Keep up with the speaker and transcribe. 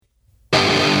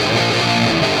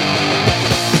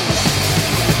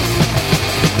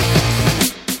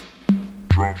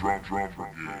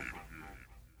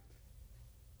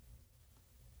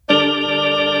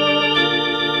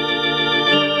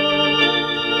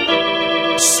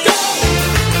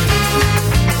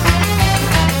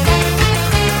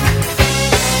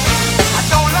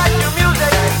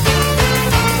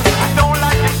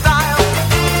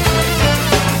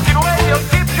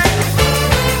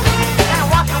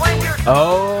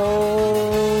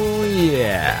Oh,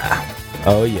 yeah.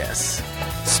 Oh, yes.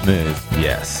 Smooth.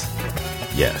 Yes.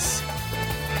 Yes.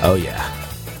 Oh, yeah.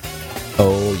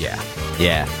 Oh, yeah.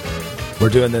 Yeah. We're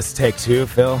doing this take two,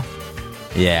 Phil.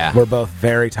 Yeah. We're both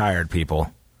very tired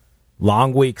people.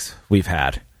 Long weeks we've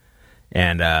had.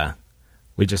 And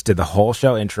we just did the whole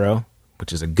show intro,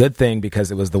 which is a good thing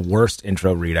because it was the worst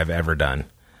intro read I've ever done.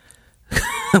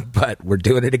 But we're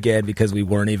doing it again because we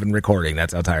weren't even recording.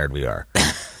 That's how tired we are.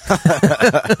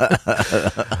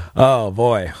 Oh,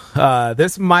 boy.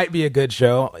 This might be a good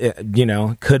show.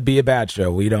 It, could be a bad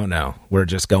show. We don't know. We're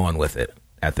just going with it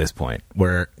at this point.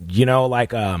 We're, you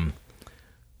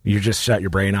just shut your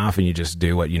brain off and you just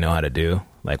do what you know how to do.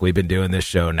 Like, we've been doing this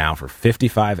show now for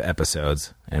 55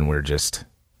 episodes, and we're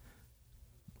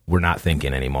not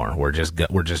thinking anymore. We're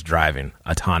just driving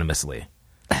autonomously.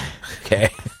 Okay.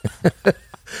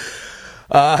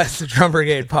 It's the Drum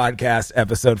Brigade Podcast,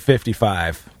 episode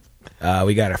 55.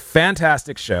 We got a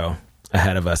fantastic show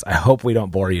ahead of us. I hope we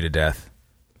don't bore you to death.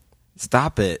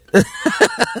 Stop it.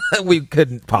 We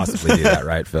couldn't possibly do that,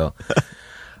 right, Phil?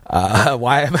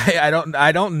 Why am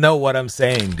I don't know what I'm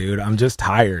saying, dude. I'm just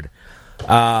tired.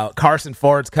 Carson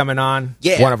Ford's coming on.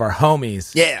 Yeah. One of our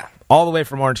homies. Yeah. All the way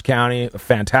from Orange County. A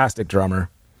fantastic drummer.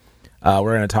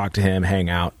 We're going to talk to him, hang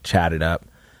out, chat it up.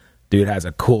 Dude has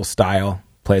a cool style.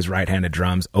 Plays right-handed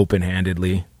drums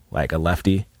open-handedly, like a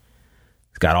lefty.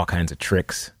 He's got all kinds of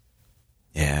tricks.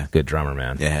 Yeah. Good drummer,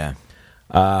 man. Yeah.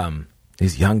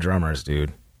 These young drummers,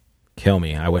 dude, kill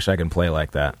me. I wish I could play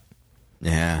like that.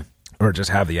 Yeah. Or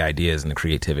just have the ideas and the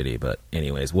creativity. But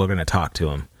anyways, we're going to talk to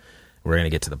him. We're going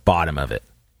to get to the bottom of it.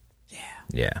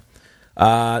 Yeah.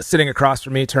 Sitting across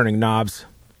from me, turning knobs,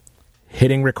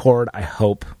 hitting record, I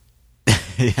hope.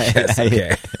 Yes,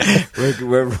 okay.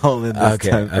 We're rolling this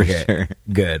time for sure.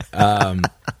 Good.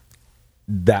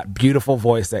 That beautiful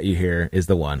voice that you hear is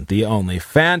the one, the only,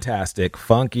 fantastic,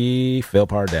 funky Phil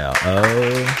Pardell.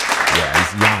 Oh, yeah,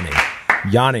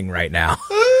 he's yawning right now.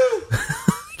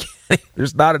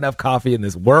 There's not enough coffee in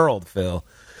this world, Phil.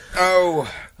 I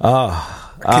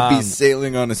could be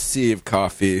sailing on a sea of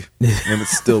coffee, and it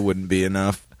still wouldn't be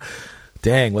enough.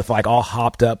 Dang, with like all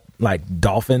hopped up like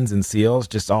dolphins and seals,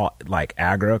 just all like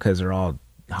aggro because they're all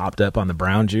hopped up on the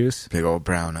brown juice. Big old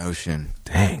brown ocean.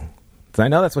 Dang. So I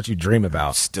know that's what you dream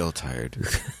about. Still tired.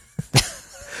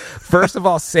 First of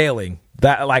all, sailing.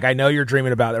 That, like, I know you're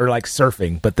dreaming about, or like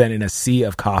surfing, but then in a sea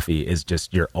of coffee is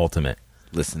just your ultimate.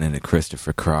 Listening to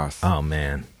Christopher Cross. Oh,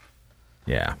 man.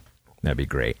 Yeah, that'd be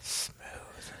great.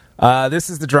 Smooth.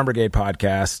 This is the Drum Brigade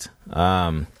Podcast.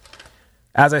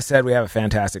 As I said, we have a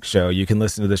fantastic show. You can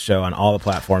listen to this show on all the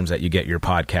platforms that you get your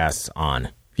podcasts on.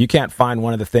 If you can't find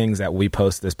one of the things that we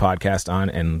post this podcast on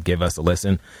and give us a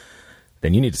listen,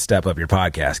 then you need to step up your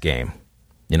podcast game.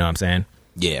 You know what I'm saying?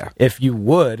 Yeah. If you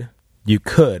would, you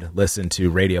could listen to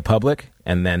Radio Public,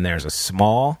 and then there's a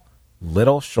small,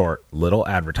 short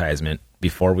advertisement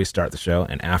before we start the show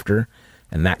and after,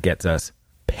 and that gets us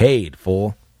paid,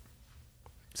 fool.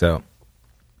 So,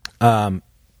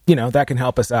 that can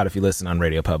help us out if you listen on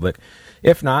Radio Public.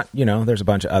 If not, there's a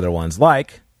bunch of other ones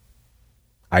like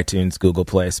iTunes, Google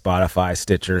Play, Spotify,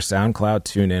 Stitcher, SoundCloud,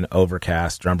 TuneIn,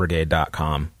 Overcast,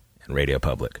 drumbrigade.com, and Radio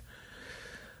Public.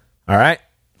 All right.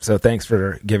 So thanks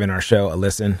for giving our show a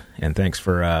listen, and thanks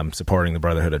for supporting the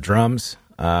Brotherhood of Drums.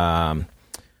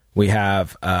 We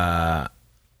have a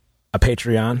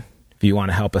Patreon. If you want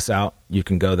to help us out, you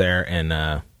can go there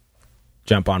and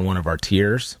jump on one of our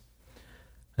tiers.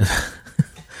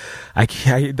 I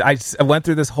went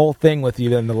through this whole thing with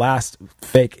you in the last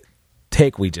fake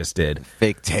take we just did.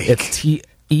 Fake take. It's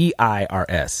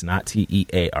TEIRS, not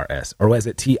TEARS, or was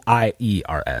it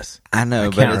TIERS? I know,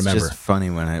 but it's remember. Just funny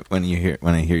when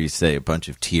I hear you say a bunch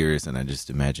of tears, and I just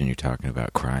imagine you're talking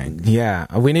about crying. Yeah,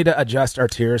 we need to adjust our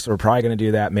tiers, so we're probably going to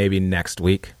do that maybe next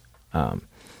week, and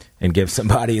give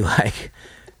somebody like.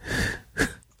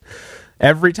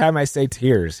 Every time I say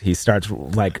tears, he starts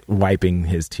like wiping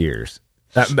his tears.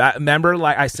 Remember,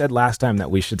 like I said last time,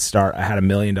 that we should start. I had $1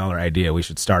 million idea. We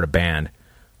should start a band,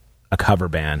 a cover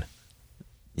band.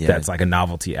 Yeah. That's like a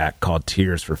novelty act called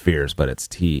Tears for Fears, but it's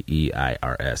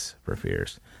TEIRS for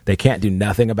Fears. They can't do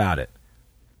nothing about it.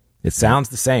 It sounds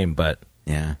the same, but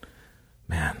yeah,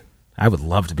 man, I would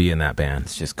love to be in that band.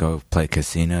 Let's just go play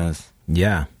casinos.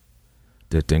 Yeah.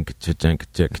 That's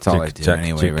all I do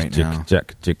anyway right now.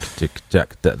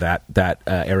 That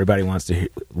everybody wants to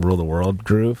rule the world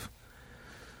groove.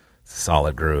 It's a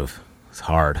solid groove. It's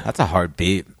hard. That's a hard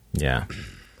beat. Yeah.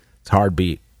 It's a hard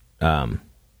beat.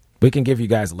 We can give you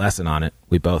guys a lesson on it.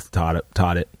 We both taught it.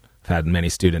 I've had many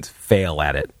students fail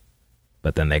at it,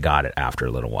 but then they got it after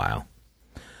a little while.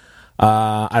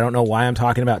 I don't know why I'm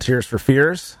talking about Tears for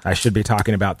Fears. I should be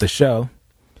talking about the show.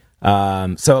 So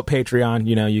at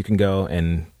Patreon, you can go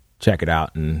and check it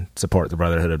out and support the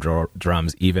Brotherhood of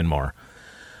Drums even more.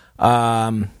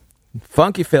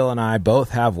 Funky Phil and I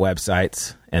both have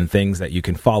websites and things that you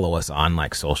can follow us on,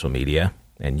 like social media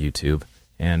and YouTube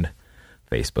and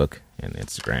Facebook and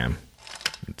Instagram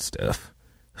and stuff.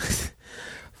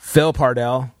 Phil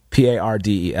Pardell,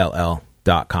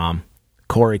 PARDELL.com.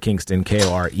 Corey Kingston,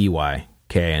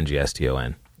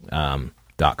 KOREYKINGSTON,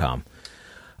 .com.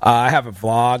 I have a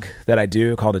vlog that I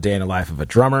do called A Day in the Life of a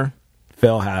Drummer.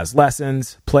 Phil has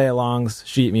lessons, play-alongs,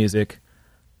 sheet music,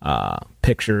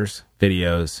 pictures,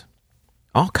 videos,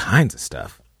 all kinds of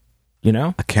stuff.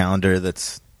 A calendar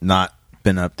that's not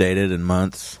been updated in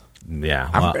months. Yeah.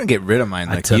 I'm going to get rid of mine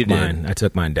like you did. I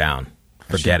took mine down.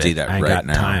 Forget it. I ain't right got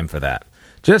now. time for that.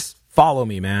 Just follow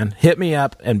me, man. Hit me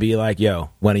up and be like, yo,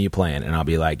 when are you playing? And I'll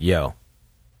be like, yo,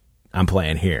 I'm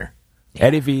playing here. Yeah.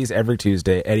 Eddie V's every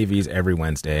Tuesday, Eddie V's every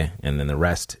Wednesday, and then the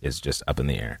rest is just up in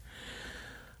the air.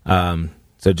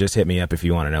 So just hit me up if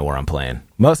you want to know where I'm playing.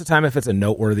 Most of the time, if it's a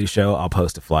noteworthy show, I'll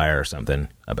post a flyer or something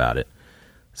about it.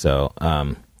 So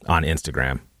on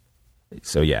Instagram.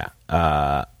 So yeah,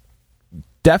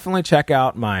 definitely check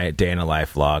out my Day in a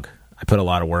Life vlog. I put a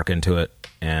lot of work into it,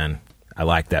 and I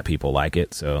like that people like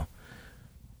it. So,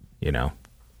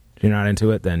 if you're not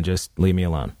into it, then just leave me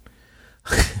alone.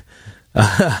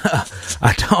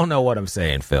 I don't know what I'm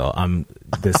saying, Phil.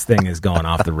 This thing is going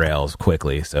off the rails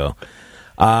quickly. So,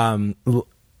 I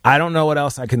don't know what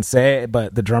else I can say,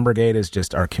 but the Drum Brigade is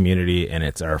just our community, and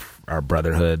it's our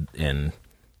brotherhood. And,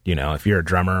 if you're a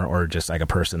drummer or just like a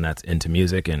person that's into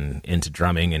music and into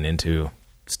drumming and into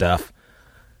stuff,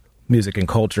 music and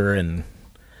culture, and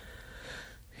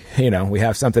we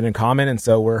have something in common, and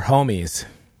so we're homies.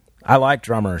 I like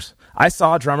drummers. I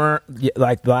saw a drummer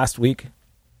like last week,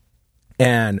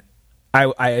 and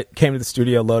I came to the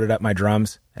studio, loaded up my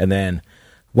drums, and then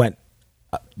went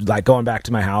going back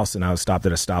to my house, and I was stopped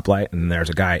at a stoplight, and there's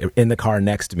a guy in the car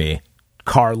next to me,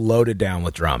 car loaded down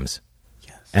with drums.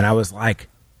 Yes. And I was like,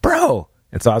 bro.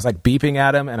 And so I was like beeping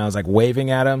at him, and I was like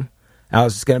waving at him. I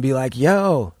was just going to be like,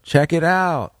 yo, check it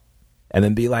out. And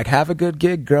then be like, have a good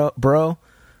gig, bro.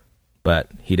 But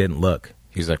he didn't look.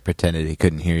 He's like pretended he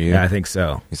couldn't hear you. Yeah, I think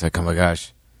so. He's like, oh my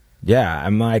gosh. Yeah,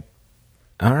 I'm like,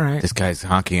 all right. This guy's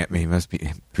honking at me. He must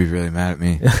be really mad at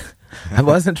me. I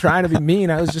wasn't trying to be mean.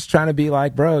 I was just trying to be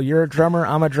like, bro, you're a drummer,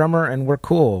 I'm a drummer, and we're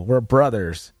cool. We're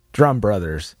brothers. Drum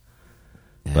brothers.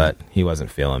 Yeah. But he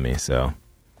wasn't feeling me, so.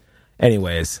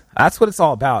 Anyways, that's what it's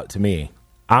all about to me.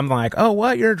 I'm like, oh,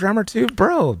 what? You're a drummer too?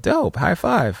 Bro, dope. High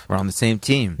five. We're on the same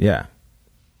team. Yeah.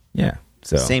 Yeah.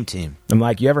 So same team. I'm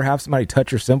like, you ever have somebody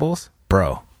touch your cymbals?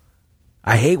 Bro.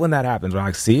 I hate when that happens. I'm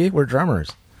like, see, we're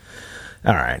drummers.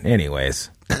 All right. Anyways.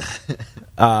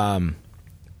 So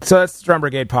that's the Drum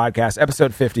Brigade Podcast,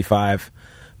 episode 55.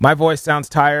 My voice sounds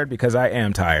tired because I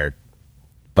am tired.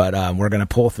 But we're going to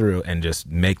pull through and just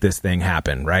make this thing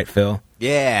happen. Right, Phil?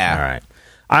 Yeah. All right.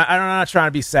 I'm not trying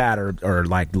to be sad or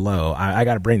like low. I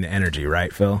got to bring the energy,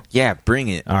 right, Phil? Yeah, bring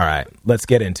it. All right. Let's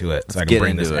get into it so I can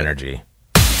bring this energy.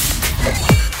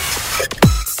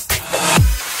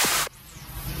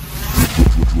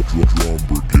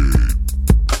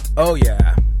 Oh,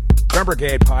 yeah. Drum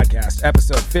Brigade Podcast,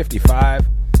 episode 55.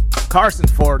 Carson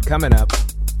Ford coming up.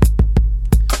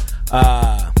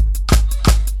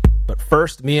 But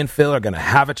first, me and Phil are going to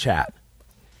have a chat.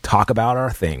 Talk about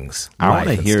our things. I want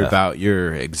to hear about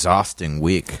your exhausting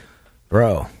week.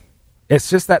 Bro, it's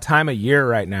just that time of year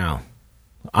right now.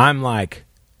 I'm like,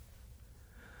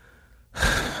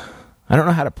 I don't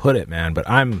know how to put it, man, but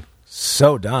I'm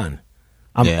so done.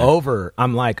 I'm over.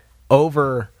 I'm like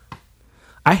over.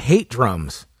 I hate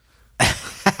drums.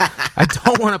 I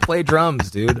don't want to play drums,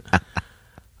 dude.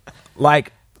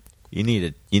 Like, you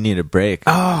need a break.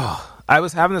 Oh, I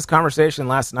was having this conversation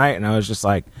last night, and I was just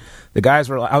like, the guys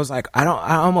were. I was like, I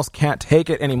almost can't take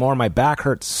it anymore. My back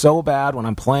hurts so bad when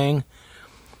I'm playing.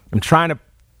 I'm trying to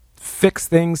fix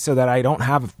things so that I don't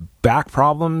have back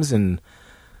problems, and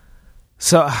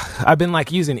so I've been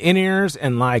like using in-ears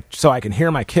and like so I can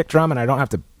hear my kick drum, and I don't have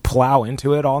to plow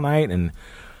into it all night, and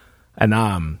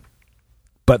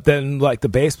but then like the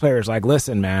bass player is like,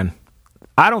 listen, man,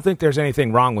 I don't think there's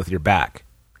anything wrong with your back.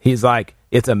 He's like,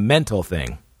 it's a mental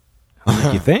thing. I'm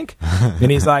like, you think?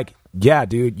 And he's like, yeah,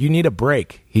 dude, you need a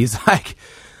break. He's like,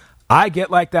 I get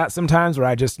like that sometimes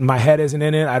where my head isn't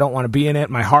in it. I don't want to be in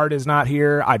it. My heart is not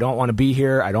here. I don't want to be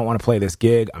here. I don't want to play this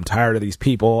gig. I'm tired of these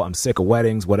people. I'm sick of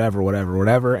weddings,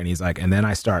 whatever. And he's like, and then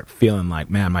I start feeling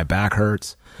like, man, my back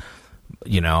hurts.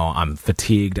 I'm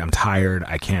fatigued. I'm tired.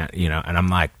 I can't, and I'm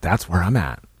like, that's where I'm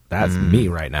at. That's me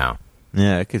right now.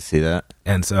 Yeah, I could see that.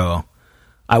 And so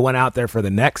I went out there for the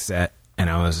next set, and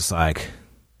I was just like,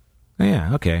 oh,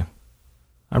 yeah, okay.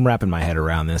 I'm wrapping my head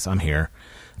around this. I'm here.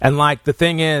 And, like, the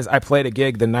thing is, I played a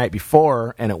gig the night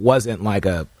before, and it wasn't like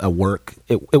a work.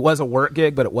 It was a work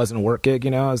gig, but it wasn't a work gig,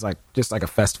 you know? It was like just like a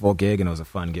festival gig, and it was a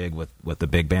fun gig with the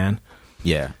big band.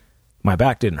 Yeah. My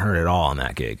back didn't hurt at all on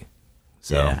that gig.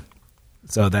 So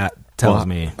that tells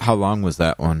me. How long was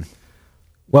that one?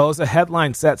 Well, it was a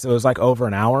headline set, so it was like over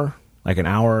an hour, like an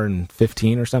hour and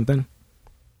 15 or something.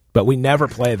 But we never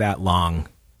play that long.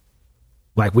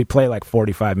 Like, we play like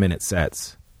 45-minute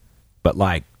sets. But,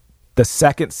 like, the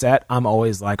second set, I'm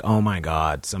always like, oh my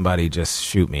God, somebody just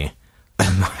shoot me.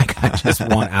 I'm like, I just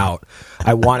want out.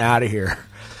 I want out of here.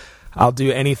 I'll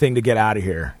do anything to get out of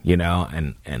here, you know?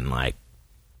 And like,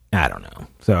 I don't know.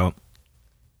 So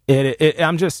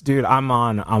I'm just, dude, I'm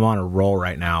on a roll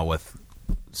right now with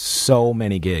so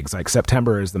many gigs. Like,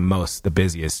 September is the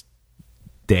busiest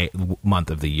month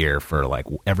of the year for, like,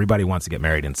 everybody wants to get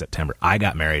married in September. I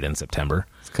got married in September.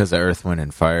 It's because of Earth, Wind,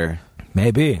 and Fire.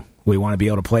 Maybe. We want to be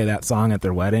able to play that song at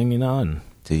their wedding, you know? And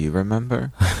do you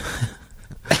remember?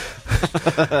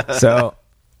 So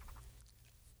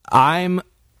I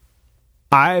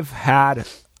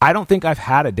don't think I've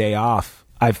had a day off.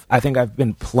 I think I've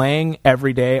been playing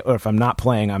every day, or if I'm not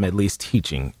playing, I'm at least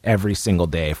teaching every single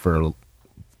day for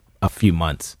a few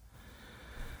months.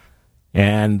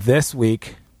 And this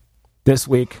week,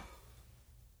 so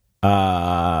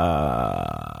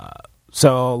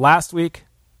last week,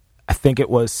 I think it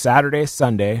was Saturday,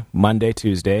 Sunday, Monday,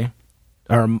 Tuesday,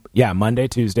 Monday,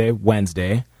 Tuesday,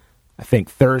 Wednesday. I think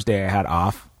Thursday I had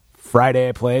off. Friday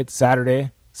I played.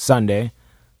 Saturday, Sunday.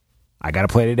 I got to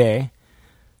play today.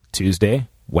 Tuesday,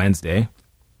 Wednesday.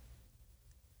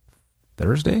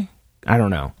 Thursday? I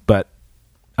don't know. But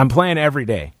I'm playing every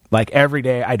day. Like, every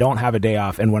day I don't have a day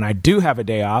off. And when I do have a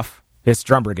day off, it's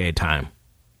Drum Brigade time.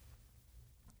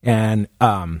 And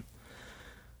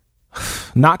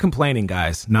not complaining,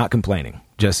 guys. Not complaining.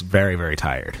 Just very, very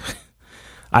tired.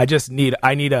 I need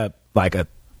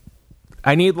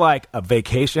a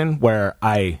vacation where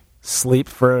I sleep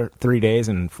for 3 days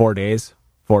and 4 days,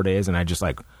 and I just,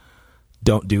 like,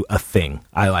 don't do a thing.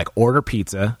 I, like, order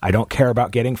pizza. I don't care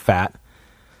about getting fat.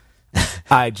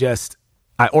 I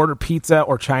order pizza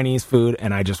or Chinese food,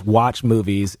 and I just watch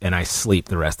movies, and I sleep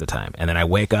the rest of the time. And then I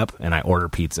wake up, and I order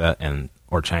pizza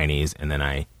or Chinese, and then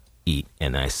I eat,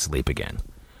 and I sleep again.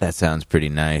 That sounds pretty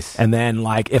nice. And then,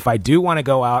 like, if I do want to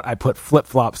go out, I put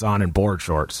flip-flops on and board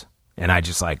shorts, and I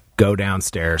just, like, go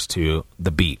downstairs to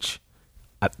the beach.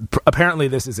 Apparently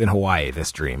this is in Hawaii,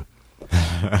 this dream.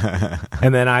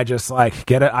 And then I just, like,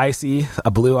 get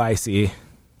a blue icy,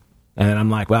 and then I'm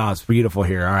like, wow, it's beautiful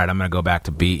here. All right, I'm going to go back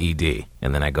to BED.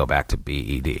 And then I go back to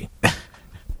BED.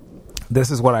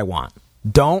 This is what I want.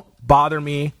 Don't bother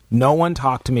me. No one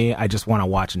talk to me. I just want to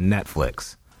watch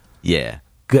Netflix. Yeah.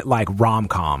 Get, like,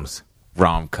 rom-coms.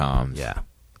 Yeah.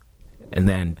 And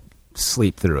then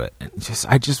sleep through it. And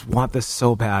I just want this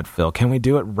so bad, Phil. Can we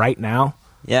do it right now?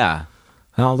 Yeah.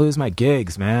 I'll lose my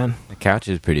gigs, man. The couch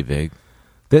is pretty big.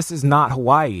 This is not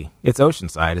Hawaii. It's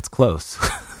Oceanside. It's close.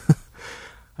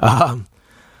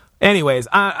 Anyways,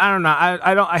 I don't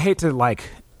know. I hate to, like,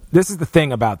 this is the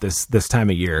thing about this time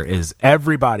of year is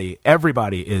everybody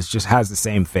is just has the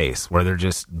same face where they're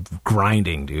just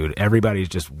grinding, dude. Everybody's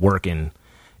just working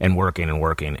and working and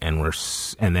working, and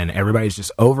then everybody's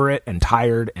just over it and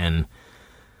tired, and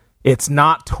it's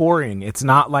not touring. It's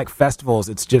not like festivals.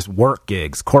 It's just work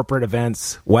gigs, corporate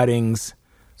events, weddings,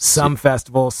 some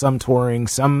festivals, some touring,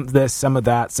 some this, some of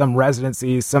that, some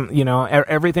residencies, some, you know,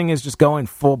 everything is just going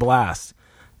full blast.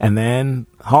 And then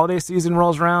holiday season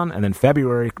rolls around, and then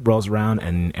February rolls around,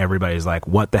 and everybody's like,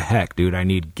 what the heck, dude? I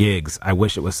need gigs. I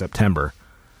wish it was September.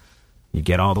 You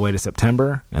get all the way to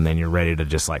September, and then you're ready to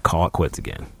just, like, call it quits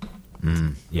again.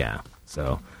 Yeah.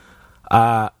 So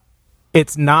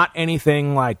it's not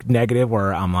anything, like, negative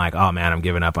where I'm like, oh, man, I'm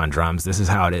giving up on drums. This is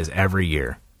how it is every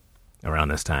year around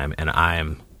this time, and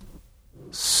I'm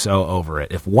so over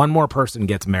it. If one more person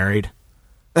gets married,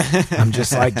 I'm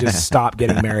just like, just stop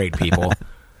getting married, people.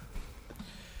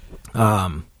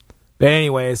 But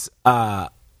anyways,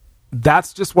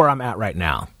 that's just where I'm at right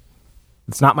now.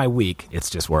 It's not my week. It's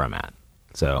just where I'm at.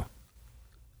 So,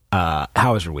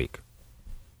 how was your week?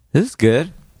 This is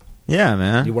good. Yeah,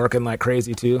 man. You working like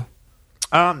crazy too?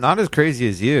 Not as crazy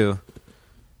as you,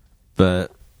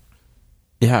 but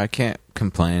yeah, I can't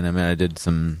complain. I mean, I did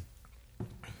some,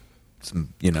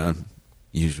 you know,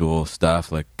 usual stuff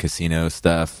like casino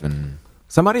stuff, and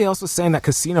somebody else was saying that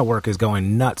casino work is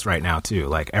going nuts right now too.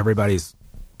 Like, everybody's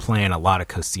playing a lot of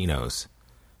casinos.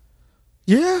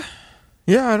 Yeah,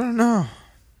 I don't know.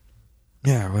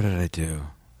 Yeah, what did I do?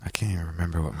 I can't even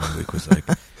remember what my week was like.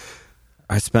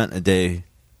 I spent a day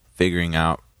figuring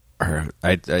out, or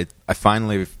I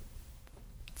finally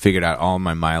figured out all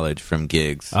my mileage from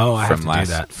gigs. Oh, I have to do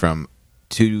that. From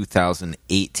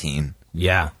 2018.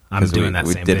 Yeah, I'm doing that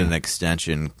same thing. We did an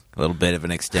extension, a little bit of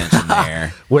an extension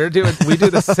there. We do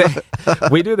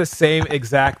the same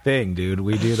exact thing, dude.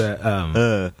 We do the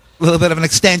a little bit of an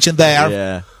extension there.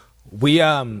 Yeah.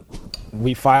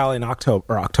 We file in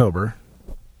October,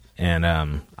 and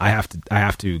I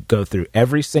have to go through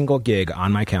every single gig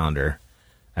on my calendar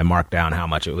and mark down how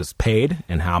much it was paid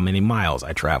and how many miles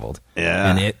I traveled. Yeah.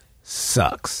 And it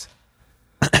sucks.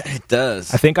 It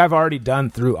does. I think I've already done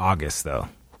through August though.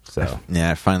 So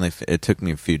yeah, finally, it took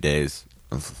me a few days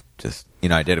of just,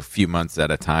 I did a few months at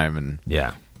a time, and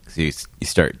yeah, you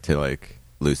start to like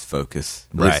lose focus.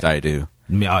 At Right. least I do.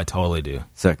 Yeah, I totally do.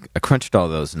 So I crunched all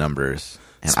those numbers,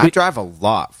 and I drive a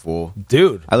lot, fool.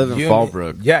 Dude, I live in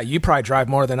Fallbrook. Yeah, you probably drive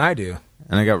more than I do.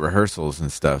 And I got rehearsals and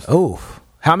stuff. Oh,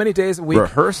 how many days a week?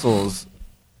 Rehearsals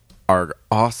are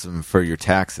awesome for your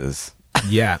taxes.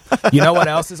 Yeah. You know what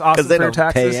else is awesome Because they for your don't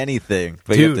taxes? pay anything,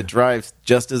 but you have to Dude. drive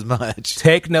just as much.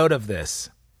 Take note of this.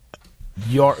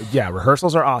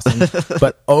 Rehearsals are awesome,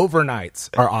 but overnights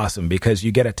are awesome because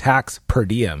you get a tax per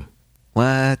diem.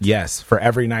 What? Yes, for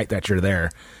every night that you're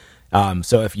there.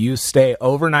 So if you stay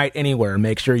overnight anywhere,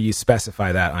 make sure you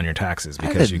specify that on your taxes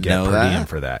because you didn't get know per that. diem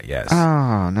for that. Yes. Oh,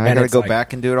 now I And got to it's go like-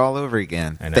 back and do it all over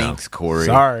again. I know. Thanks, Corey.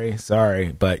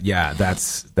 Sorry, but yeah,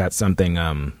 that's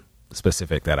something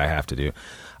specific that I have to do.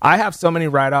 I have so many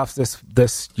write-offs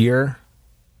this year.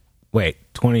 Wait,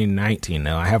 2019.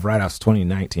 No, I have write-offs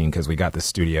 2019 because we got the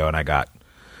studio and I got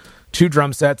 2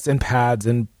 drum sets and pads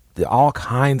and all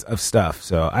kinds of stuff.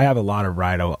 So I have a lot of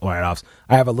write-offs.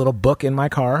 I have a little book in my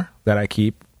car that I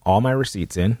keep all my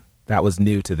receipts in. That was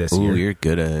new to this Ooh, year. you're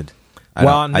good at.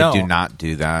 Well, no. I do not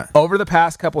do that. Over the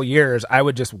past couple years, I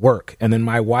would just work, and then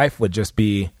my wife would just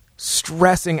be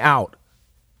stressing out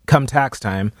come tax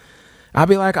time. I'd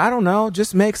be like, I don't know,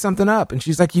 just make something up. And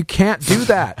she's like, you can't do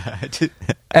that.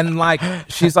 And like,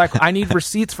 she's like, I need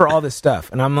receipts for all this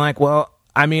stuff. And I'm like, well,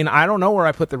 I mean, I don't know where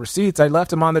I put the receipts. I left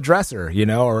them on the dresser,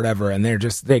 or whatever. And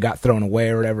they got thrown away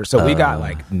or whatever. So we got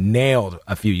like nailed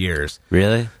a few years.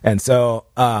 Really? And so,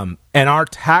 and our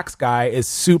tax guy is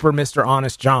super Mr.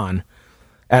 Honest John.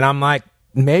 And I'm like,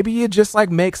 maybe you just like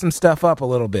make some stuff up a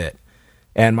little bit.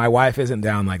 And my wife isn't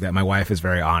down like that. My wife is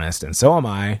very honest, and so am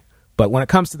I. But when it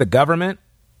comes to the government,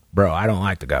 bro, I don't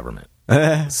like the government.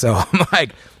 So I'm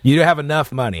like, you have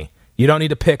enough money. You don't need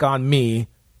to pick on me,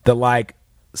 the like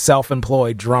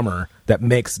self-employed drummer that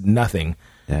makes nothing.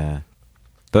 Yeah.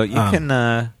 But you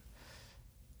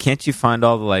can't you find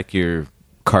all the like your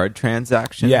card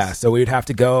transactions? Yeah, so we'd have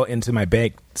to go into my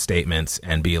bank statements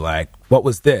and be like, what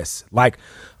was this? Like,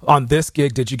 on this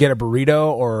gig, did you get a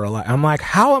burrito? Or I'm like,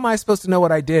 how am I supposed to know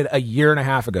what I did a year and a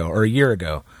half ago or a year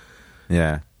ago?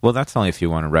 Yeah. Well, that's only if you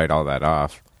want to write all that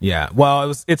off. Yeah.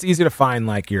 Well, it's easy to find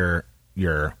like your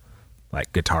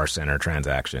like Guitar Center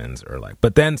transactions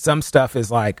but then some stuff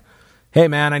is like, hey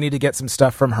man, I need to get some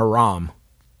stuff from Haram,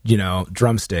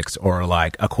 drumsticks or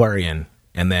like Aquarian.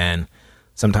 And then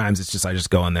sometimes it's just, I just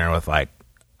go in there with like,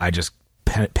 I just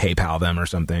PayPal them or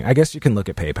something. I guess you can look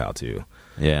at PayPal too.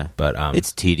 Yeah. But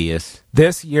it's tedious.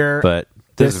 This year, but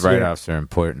those write-offs are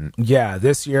important. Yeah,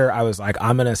 this year I was like,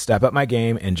 I'm going to step up my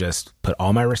game and just put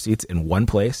all my receipts in one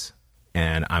place,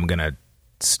 and I'm going to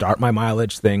start my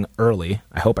mileage thing early.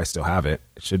 I hope I still have it.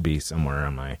 It should be somewhere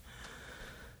on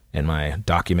in my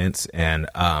documents. And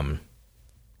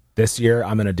this year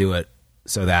I'm going to do it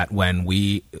so that when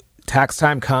tax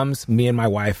time comes, me and my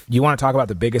wife, you want to talk about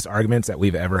the biggest arguments that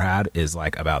we've ever had is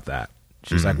like about that.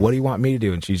 She's like, what do you want me to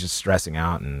do? And she's just stressing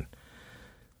out. And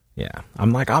yeah,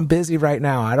 I'm like, I'm busy right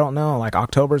now. I don't know. Like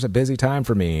October's a busy time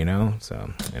for me,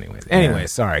 So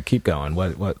anyways, sorry. Keep going.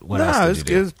 What else did you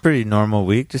do? It was a pretty normal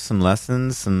week. Just some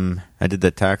lessons. I did the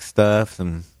tax stuff.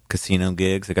 Some casino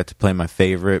gigs. I got to play my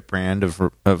favorite brand of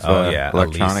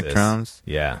electronic Alesis. drums.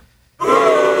 Yeah,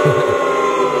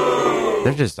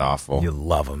 They're just awful. you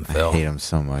love them, Phil. I hate them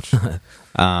so much.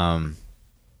 And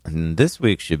this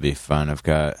week should be fun.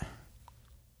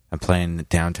 I'm playing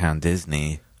Downtown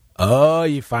Disney. Oh,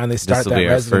 you finally This start will that be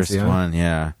our residency, first huh? one.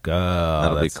 Yeah,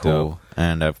 that'll be that's cool. dope.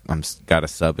 And I've got a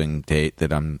subbing date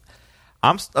that I'm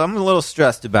a little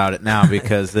stressed about it now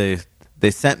because they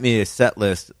sent me a set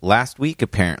list last week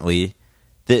apparently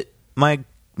that my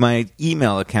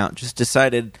email account just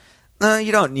decided, no,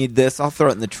 you don't need this. I'll throw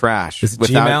it in the trash. Is it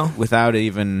Gmail? Without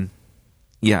even,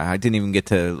 I didn't even get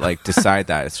to like decide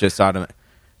that. It's just automatic.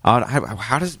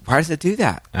 Why does it do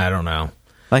that? I don't know.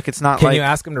 Like, it's not Can like... you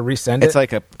ask him to resend It's it?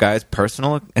 like a guy's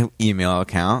personal email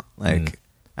account. Like,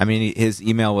 I mean, his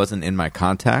email wasn't in my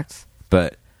contacts,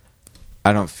 but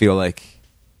I don't feel like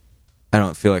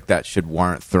that should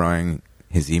warrant throwing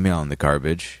his email in the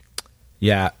garbage.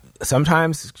 Yeah.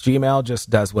 Sometimes Gmail just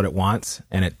does what it wants,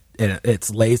 and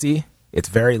it's lazy. It's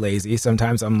very lazy.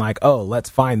 Sometimes I'm like, oh, let's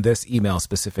find this email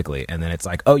specifically. And then it's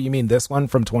like, oh, you mean this one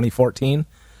from 2014?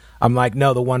 I'm like,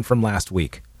 no, the one from last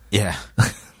week. Yeah.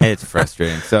 It's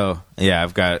frustrating. So, yeah,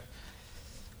 I've got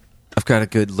a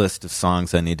good list of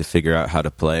songs I need to figure out how to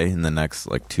play in the next,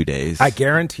 2 days. I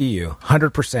guarantee you,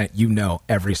 100% you know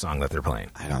every song that they're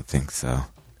playing. I don't think so.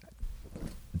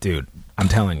 Dude, I'm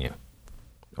telling you.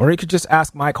 Or you could just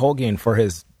ask Mike Holguin for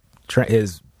his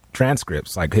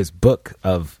transcripts, like his book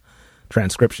of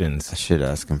transcriptions. I should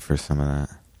ask him for some of that.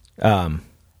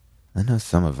 I know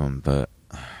some of them, but...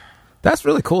 That's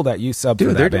really cool that you subbed for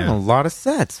that they're band. doing a lot of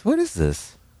sets. What is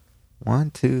this?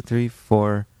 1, 2, 3,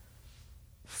 4,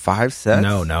 5 sets?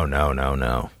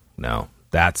 No.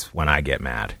 That's when I get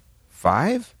mad.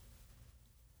 5?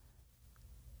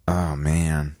 Oh,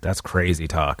 man. That's crazy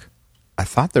talk. I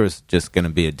thought there was just going to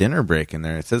be a dinner break in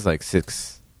there. It says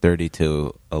 6:30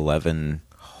 to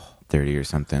 11:30 or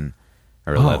something.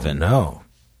 Or 11. Oh, no.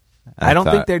 I don't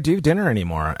think they do dinner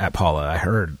anymore at Paula. I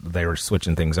heard they were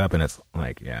switching things up, and it's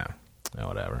like, yeah,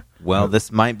 whatever. Well,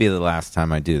 this might be the last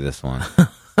time I do this one.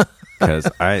 Because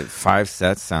 5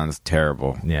 sets sounds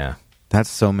terrible. Yeah. That's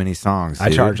so many songs, dude.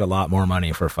 I charge a lot more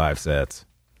money for 5 sets.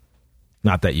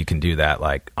 Not that you can do that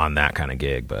on that kind of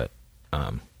gig, but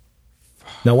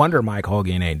no wonder Mike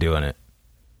Holguin ain't doing it.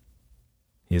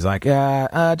 He's like,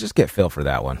 yeah, just get Phil for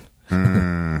that one.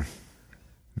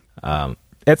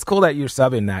 It's cool that you're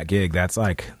subbing that gig. That's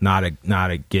not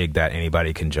a gig that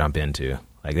anybody can jump into.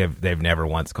 Like they've never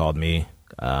once called me,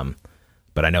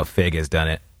 but I know Fig has done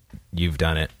it. You've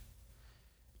done it.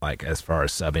 As far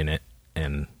as subbing it,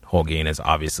 and Holguin is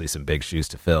obviously some big shoes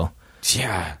to fill.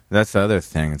 Yeah, that's the other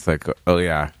thing. It's like, oh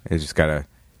yeah, they just gotta.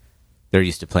 They're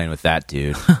used to playing with that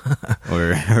dude,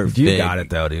 or You Fig. got it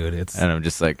though, dude. And I'm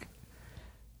just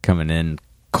coming in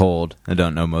cold. I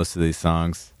don't know most of these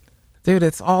songs. Dude,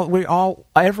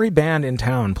 every band in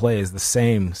town plays the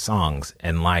same songs,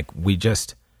 and we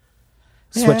just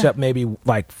switch up maybe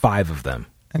 5 of them.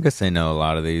 I guess I know a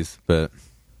lot of these, but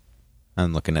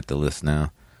I'm looking at the list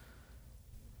now.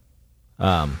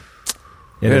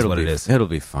 It is what it is. It'll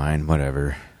be fine,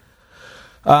 whatever.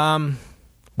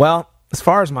 Well, as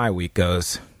far as my week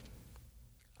goes,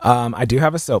 I do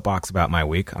have a soapbox about my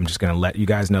week. I'm just going to let you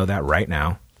guys know that right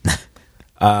now.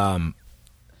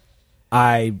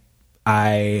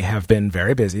 I have been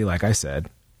very busy, like I said.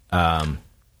 I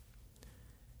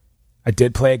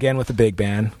did play again with the big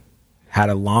band.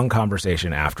 Had a long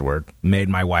conversation afterward. Made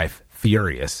my wife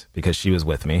furious because she was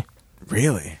with me.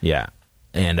 Really? Yeah.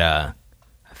 And I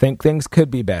think things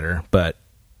could be better, but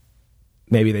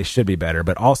maybe they should be better.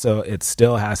 But also, it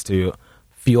still has to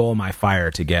fuel my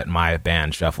fire to get my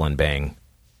band Shuffle and Bang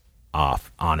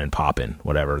off, on and poppin',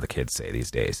 whatever the kids say these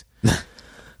days.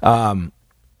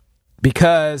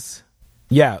 Because,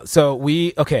 yeah, so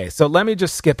let me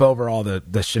just skip over all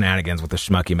the shenanigans with the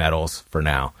Schmucky Metals for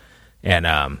now.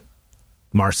 And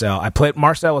Marcel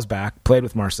was back, played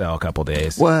with Marcel a couple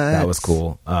days. What? That was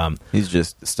cool. He's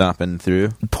just stopping through.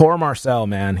 Poor Marcel,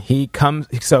 man. He comes,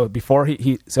 so before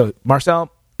so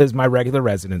Marcel is my regular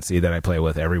residency that I play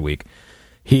with every week.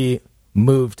 He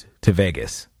moved to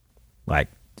Vegas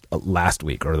last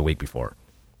week or the week before.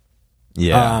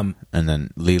 Yeah. And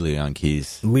then Lily on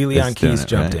keys.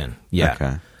 Jumped in.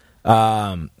 Yeah.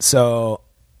 Okay. So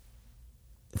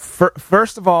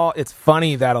first of all, it's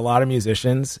funny that a lot of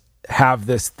musicians have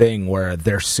this thing where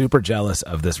they're super jealous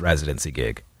of this residency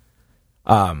gig.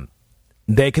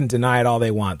 They can deny it all they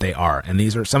want. They are.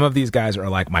 And some of these guys are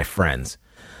like my friends.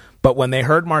 But when they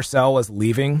heard Marcel was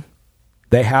leaving,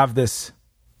 they have this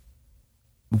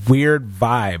weird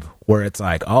vibe where it's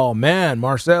like, oh man,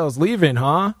 Marcel's leaving,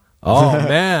 huh? Oh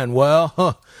man,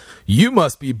 well, you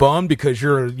must be bummed because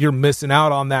you're missing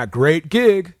out on that great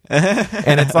gig.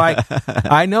 And it's like,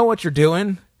 I know what you're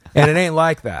doing, and it ain't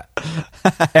like that.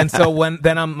 And so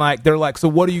then I'm like, they're like, so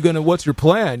what's your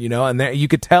plan? And you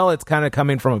could tell it's kind of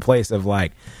coming from a place of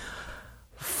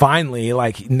finally,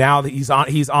 now that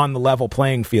he's on the level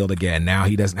playing field again. Now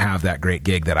he doesn't have that great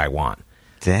gig that I want.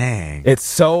 Dang. It's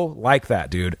so like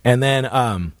that, dude. And then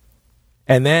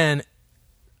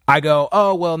I go,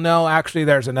 oh, well, no, actually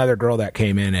there's another girl that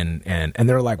came in and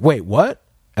they're like, wait, what?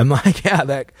 I'm like,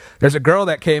 yeah, there's a girl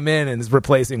that came in and is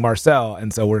replacing Marcel.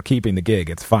 And so we're keeping the gig.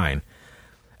 It's fine.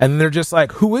 And they're just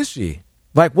like, who is she?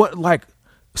 What,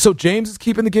 so James is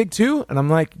keeping the gig too? And I'm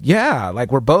like, yeah,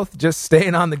 like we're both just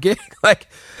staying on the gig. Like,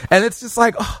 and it's just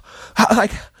like, oh,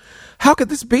 how could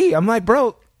this be? I'm like,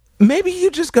 bro, maybe you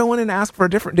just go in and ask for a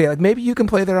different day. Like maybe you can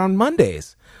play there on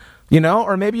Mondays,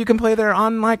 or maybe you can play there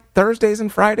on like Thursdays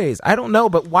and Fridays. I don't know,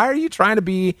 but why are you trying to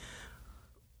be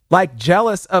like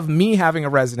jealous of me having a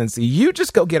residency? You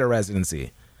just go get a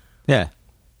residency. Yeah.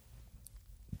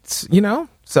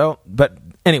 So, but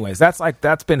anyways,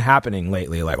 that's been happening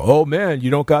lately. Like, oh man, you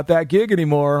don't got that gig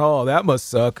anymore. Oh, that must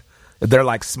suck. They're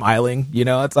like smiling,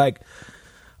 it's like,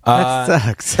 that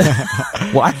sucks.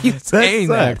 why are you saying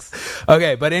that?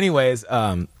 Okay. But anyways,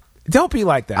 don't be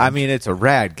like that. I mean, it's a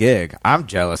rad gig. I'm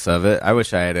jealous of it. I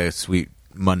wish I had a sweet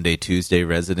Monday, Tuesday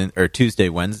resident, or Tuesday,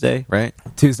 Wednesday, right?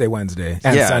 Tuesday, Wednesday,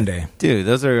 and Sunday. Dude,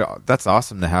 that's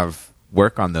awesome to have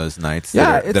work on those nights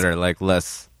that are like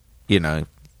less,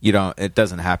 it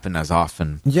doesn't happen as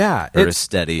often. Yeah. Or as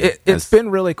steady. It's been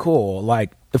really cool.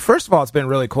 Like, first of all, it's been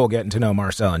really cool getting to know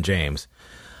Marcel and James.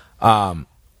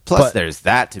 Plus, there's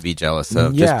that to be jealous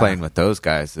of. Yeah. Just playing with those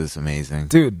guys is amazing.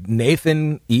 Dude,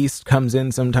 Nathan East comes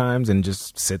in sometimes and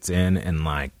just sits in and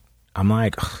like, I'm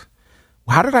like, ugh,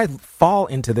 how did I fall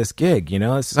into this gig?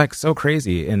 It's like so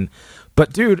crazy.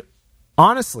 But dude,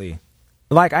 honestly,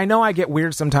 like I know I get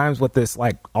weird sometimes with this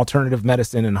like alternative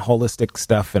medicine and holistic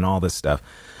stuff and all this stuff.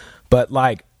 But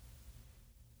like,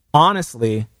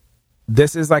 honestly,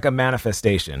 this is like a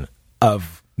manifestation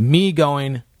of me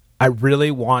going, I really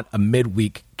want a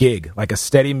midweek gig, like a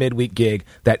steady midweek gig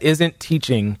that isn't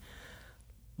teaching.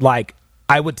 Like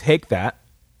I would take that,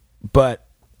 but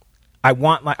I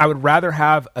would rather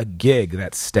have a gig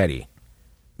that's steady.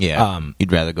 Yeah.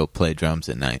 You'd rather go play drums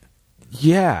at night.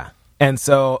 Yeah. And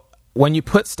so when you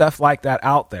put stuff like that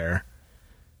out there,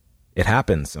 it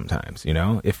happens sometimes,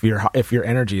 if your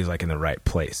energy is like in the right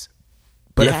place.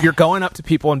 But if you're going up to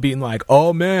people and being like,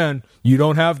 oh man, you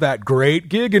don't have that great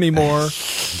gig anymore,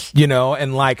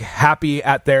 and like happy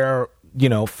at their,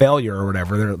 failure or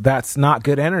whatever, that's not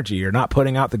good energy. You're not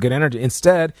putting out the good energy.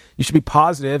 Instead, you should be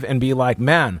positive and be like,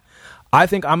 man, I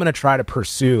think I'm going to try to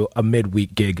pursue a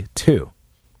midweek gig too.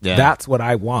 Yeah. That's what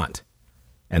I want.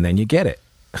 And then you get it.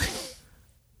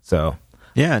 So.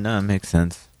 Yeah, no, it makes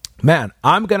sense. Man,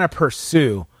 I'm going to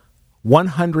pursue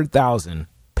 100,000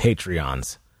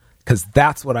 Patreons because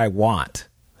that's what I want.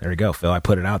 There you go, Phil. I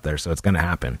put it out there, so it's going to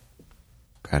happen.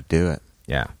 Gotta do it.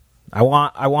 Yeah. I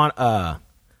want a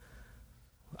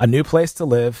new place to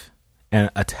live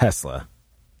and a Tesla.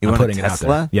 You I'm want putting a it out Tesla?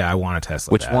 there. Yeah, I want a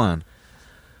Tesla. Which one?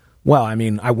 Well, I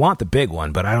mean, I want the big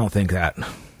one, but I don't think that...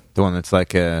 The one that's like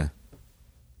kind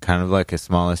of like a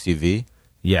small SUV?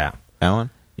 Yeah. That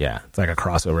one? Yeah, it's like a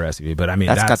crossover SUV, but I mean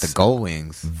that's got the gull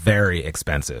wings. Very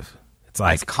expensive. It's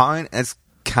like it's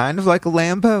kind of like a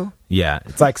Lambo. Yeah,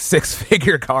 it's like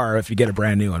 6-figure car if you get a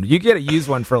brand new one. You get a used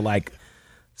one for like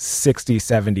 60,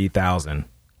 70,000.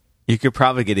 You could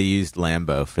probably get a used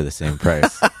Lambo for the same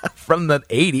price from the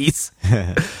 80s.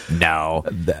 No,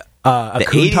 a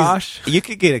Countach. You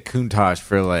could get a Countach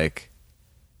for like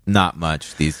not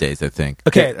much these days. I think.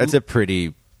 Okay, that's a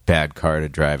pretty bad car to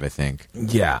drive. I think.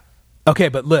 Yeah. Okay,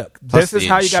 but look, this is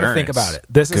how you got to think about it.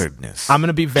 I'm going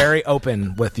to be very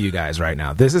open with you guys right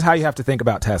now. This is how you have to think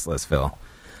about Teslas, Phil.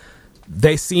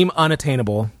 They seem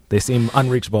unattainable. They seem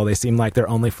unreachable. They seem like they're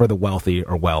only for the wealthy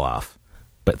or well off.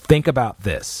 But think about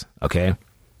this, okay?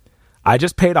 I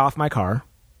just paid off my car.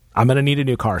 I'm going to need a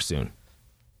new car soon.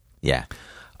 Yeah.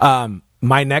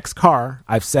 My next car,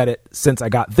 I've said it since I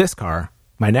got this car,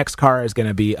 my next car is going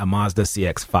to be a Mazda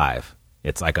CX-5.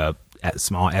 It's like a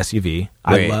small SUV.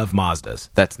 I love Mazdas.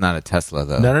 That's not a Tesla,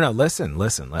 though. No. Listen.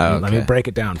 Let me break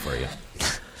it down for you.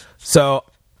 So,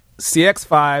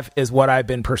 CX-5 is what I've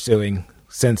been pursuing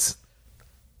since,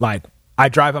 like, I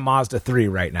drive a Mazda 3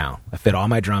 right now. I fit all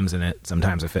my drums in it.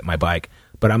 Sometimes I fit my bike.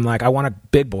 But I'm like, I want a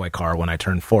big boy car when I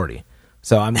turn 40.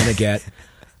 So I'm going to get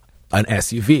an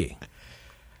SUV.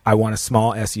 I want a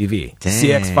small SUV. Dang.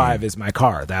 CX-5 is my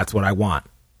car. That's what I want.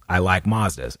 I like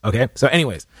Mazdas. Okay. So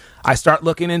anyways, I start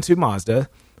looking into Mazda.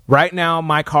 Right now,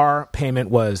 my car payment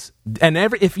was, and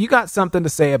if you got something to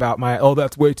say about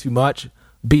that's way too much,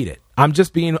 beat it. I'm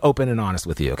just being open and honest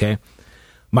with you. Okay.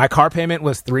 My car payment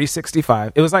was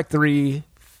 $365. It was like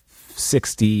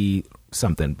 $360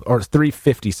 something or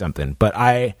 $350 something, but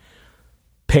I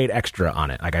paid extra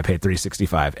on it. Like I paid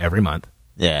 $365 every month.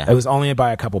 Yeah. It was only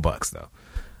by a couple bucks though.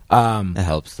 It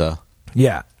helps though.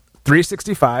 Yeah.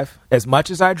 $365. As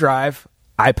much as I drive,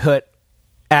 I put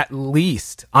at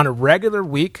least on a regular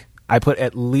week, I put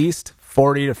at least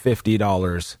 $40 to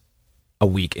 $50 a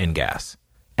week in gas.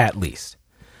 At least.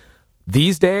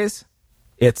 These days,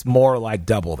 it's more like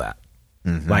double that.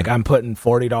 Mm-hmm. Like I'm putting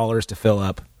 $40 to fill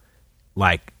up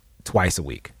like twice a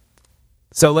week.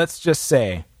 So let's just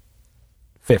say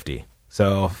 50.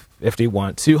 So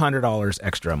 51, $200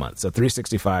 extra a month. So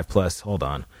 365 plus, hold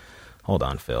on,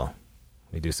 Phil.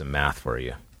 Let me do some math for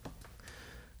you.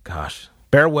 Gosh,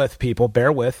 bear with, people.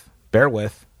 Bear with.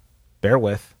 Okay,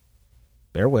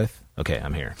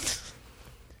 I'm here.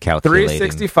 Calculating.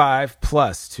 365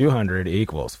 plus 200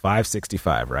 equals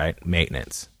 565, right?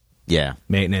 Maintenance. Yeah.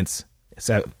 Maintenance.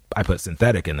 So I put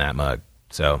synthetic in that mug.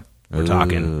 So we're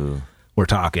talking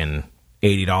 $80,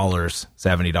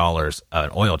 $70 an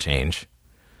oil change.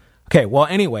 Okay, well,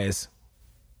 anyways,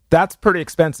 that's pretty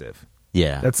expensive.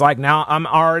 Yeah. That's like now I'm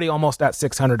already almost at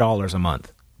 $600 a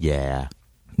month. Yeah.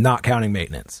 Not counting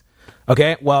maintenance.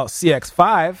 Okay, well,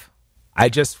 CX5, I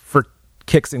just, for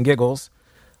kicks and giggles,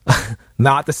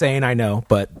 not the saying, I know,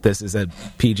 but this is a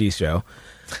PG show.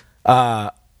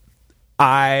 I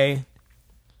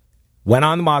went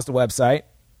on the Mazda website,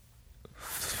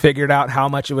 figured out how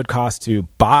much it would cost to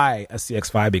buy a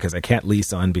CX5 because I can't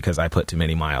lease one because I put too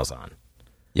many miles on.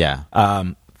 Yeah.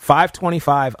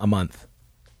 $525 a month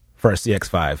for a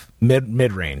CX5,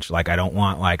 mid range. Like I don't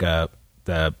want like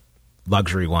the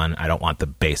luxury one. I don't want the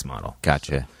base model.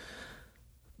 Gotcha.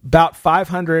 About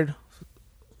 $495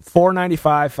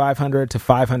 $500 to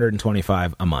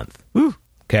 $525 a month. Woo.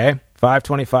 Okay,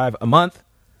 $525 a month.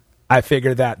 I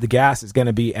figure that the gas is going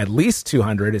to be at least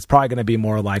 $200. It's probably going to be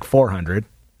more like $400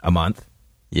 a month.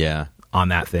 Yeah. On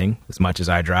that thing, as much as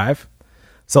I drive.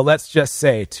 So let's just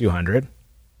say $200.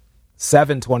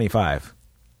 $725.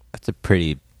 That's a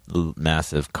pretty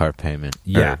massive car payment.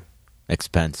 Yeah.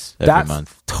 Expense every That's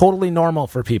month. Totally normal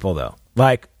for people, though.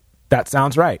 Like, that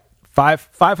sounds right.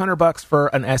 $500 for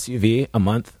an SUV a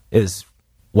month is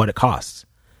what it costs.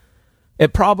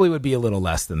 It probably would be a little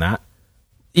less than that.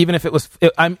 Even if it was,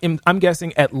 I'm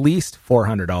guessing at least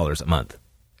 $400 a month,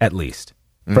 at least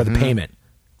for the payment.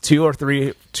 $200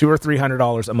 or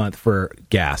 $300 a month for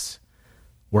gas.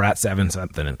 We're at $7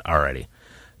 something already,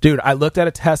 dude. I looked at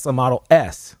a Tesla Model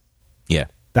S. Yeah,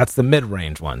 that's the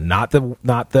mid-range one, not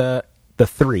the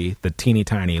 3, the teeny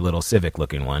tiny little Civic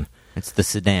looking one. It's the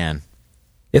sedan.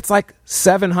 It's like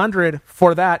 $700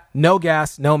 for that. No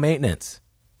gas, no maintenance,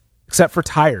 except for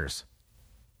tires.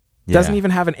 Yeah. Doesn't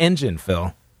even have an engine,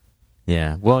 Phil.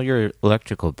 Yeah. Well, your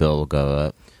electrical bill will go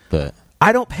up, but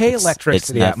I don't pay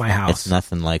electricity at my house. It's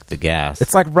nothing like the gas.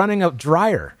 It's like running a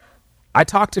dryer. I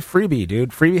talked to Freebie, dude.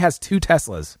 Freebie has 2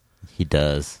 Teslas. He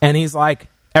does. And he's like,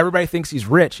 everybody thinks he's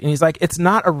rich. And he's like, it's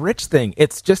not a rich thing.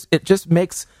 It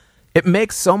makes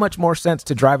so much more sense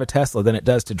to drive a Tesla than it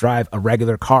does to drive a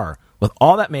regular car. With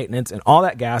all that maintenance and all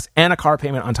that gas and a car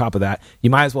payment on top of that, you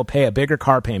might as well pay a bigger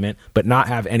car payment but not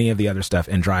have any of the other stuff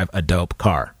and drive a dope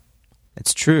car.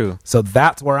 It's true. So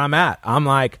that's where I'm at. I'm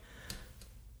like,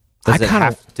 does it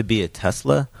have to be a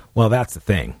Tesla? Well, that's the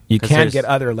thing. You can get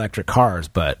other electric cars,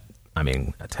 but I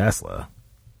mean, a Tesla.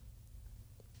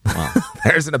 Well,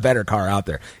 there isn't a better car out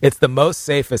there. It's the most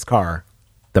safest car.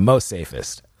 The most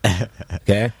safest.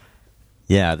 Okay?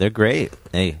 Yeah, they're great.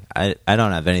 Hey, I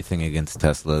don't have anything against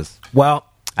Teslas. Well,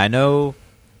 I know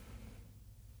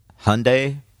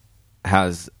Hyundai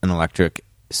has an electric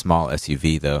small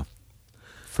SUV, though,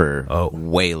 for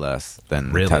way less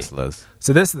than Teslas.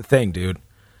 So this is the thing, dude.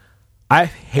 I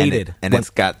hated... And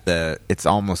it's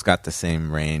almost got the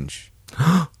same range.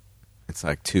 It's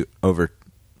like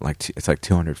it's like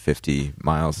 250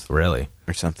 miles. Really?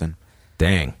 Or something.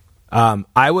 Dang.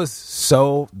 I was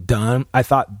so dumb. I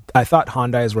thought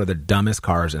Hyundais were the dumbest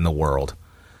cars in the world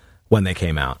when they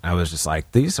came out. I was just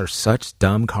like, these are such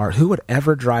dumb cars. Who would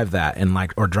ever drive that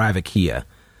or drive a Kia?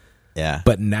 Yeah.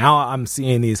 But now I'm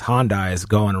seeing these Hyundais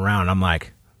going around. I'm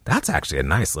like, that's actually a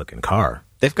nice looking car.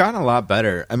 They've gotten a lot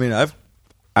better. I mean,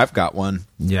 I've got one.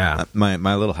 Yeah. My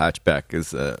little hatchback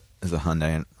is a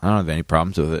Hyundai, and I don't have any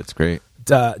problems with it. It's great.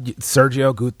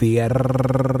 Sergio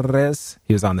Gutierrez,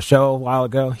 he was on the show a while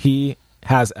ago. He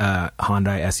has a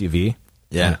Hyundai SUV.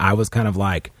 Yeah. And I was kind of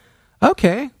like,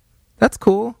 okay, that's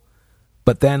cool.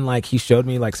 But then like he showed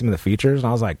me like some of the features and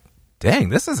I was like, dang,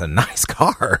 this is a nice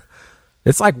car.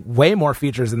 It's like way more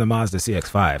features than the Mazda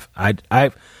CX-5.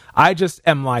 I just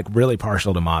am like really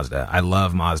partial to Mazda. I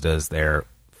love Mazdas. They're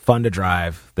fun to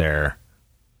drive. They're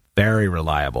very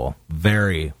reliable.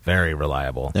 Very, very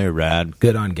reliable. They're rad.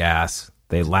 Good on gas.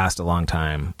 They last a long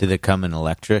time. Do they come in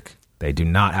electric? They do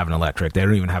not have an electric. They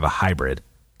don't even have a hybrid.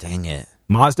 Dang it.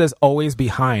 Mazda's always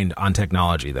behind on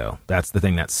technology, though. That's the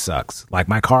thing that sucks. Like,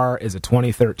 my car is a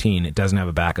 2013. It doesn't have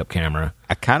a backup camera.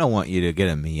 I kind of want you to get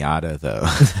a Miata, though.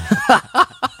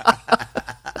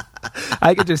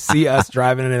 I could just see us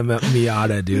driving in a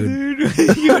Miata, dude.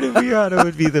 Your Miata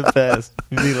would be the best.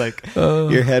 It'd be like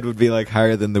your head would be like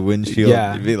higher than the windshield.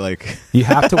 Yeah. You'd be like You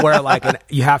have to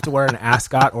wear an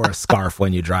ascot or a scarf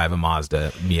when you drive a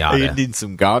Mazda Miata. you need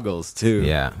some goggles too.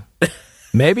 Yeah.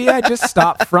 Maybe I just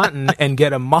stop fronting and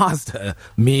get a Mazda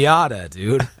Miata,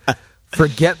 dude.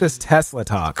 Forget this Tesla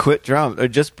talk. Quit drums or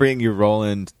just bring your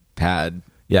Roland pad.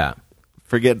 Yeah.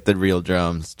 Forget the real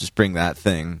drums. Just bring that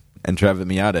thing and drive a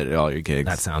Miata at all your gigs.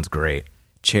 That sounds great.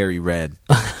 Cherry red.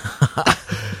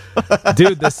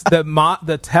 Dude,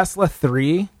 the Tesla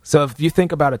 3. So if you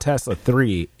think about a Tesla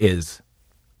 3 is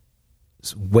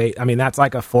that's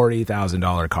like a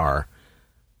 $40,000 car.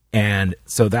 And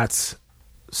so that's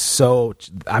like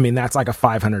a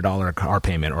 $500 car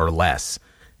payment or less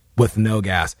with no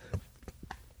gas,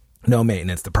 no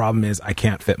maintenance. The problem is I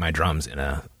can't fit my drums in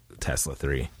a Tesla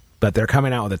 3, but they're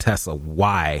coming out with a Tesla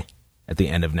Y at the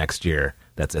end of next year.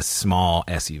 That's a small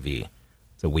SUV.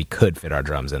 So we could fit our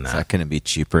drums in that. Is that going to be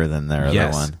cheaper than their other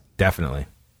one? Definitely.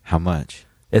 How much?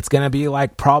 It's going to be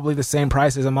like probably the same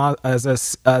price as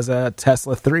a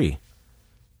Tesla 3.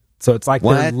 So it's like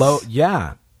they're low.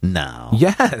 Yeah. No.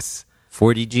 Yes.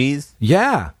 40 G's?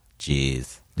 Yeah.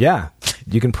 Jeez. Yeah.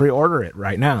 You can pre-order it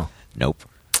right now. Nope.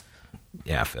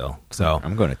 Yeah, Phil. So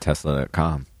I'm going to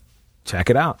Tesla.com. check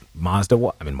it out. Mazda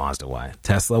Y.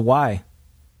 Tesla Y.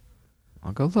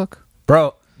 I'll go look.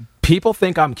 Bro, people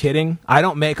think I'm kidding. I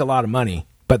don't make a lot of money,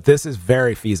 but this is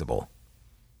very feasible.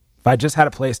 If I just had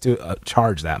a place to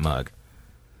charge that mug.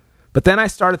 But then I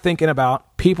started thinking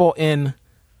about people in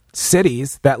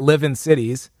cities that live in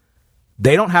cities.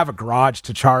 They don't have a garage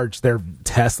to charge their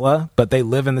Tesla, but they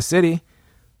live in the city.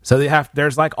 So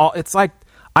it's like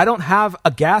I don't have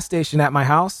a gas station at my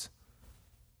house,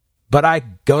 but I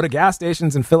go to gas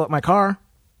stations and fill up my car.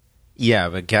 Yeah,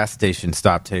 but gas station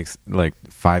stop takes like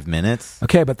 5 minutes.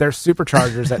 Okay, but there's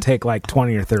superchargers that take like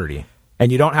 20 or 30.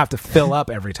 And you don't have to fill up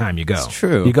every time you go. It's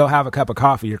true. You go have a cup of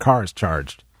coffee, your car is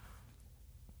charged.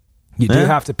 You do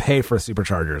have to pay for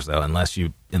superchargers though, unless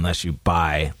you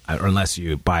buy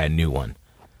a new one.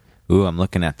 Ooh, I'm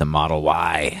looking at the Model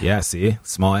Y. Yeah, see?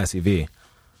 Small SUV.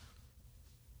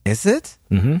 Is it?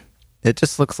 Mm-hmm. It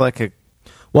just looks like a...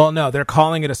 Well, no, they're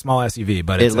calling it a small SUV,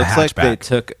 but it's it looks a hatchback. like they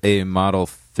took a Model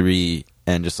 3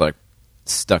 and just like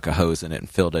stuck a hose in it and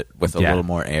filled it with a little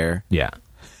more air. Yeah.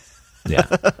 Yeah.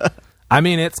 I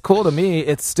mean, it's cool to me.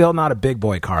 It's still not a big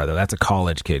boy car, though. That's a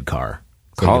college kid car.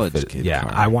 So College kid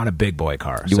car. I want a big boy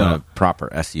car. You want a proper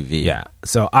SUV. Yeah.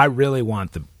 So I really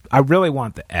want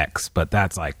the X, but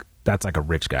that's like a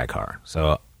rich guy car.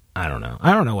 So I don't know.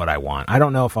 I don't know what I want. I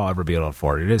don't know if I'll ever be able to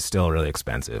afford it. It is still really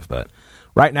expensive, but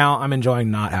right now I'm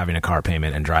enjoying not having a car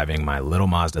payment and driving my little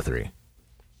Mazda 3.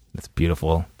 It's a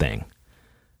beautiful thing.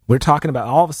 We're talking about,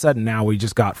 all of a sudden now we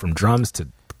just got from drums to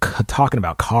talking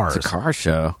about cars. It's a car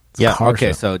show.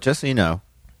 Show. So just so you know,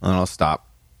 and I'll stop.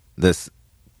 This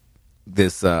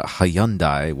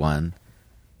Hyundai one,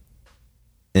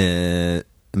 the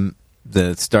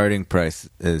starting price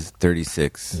is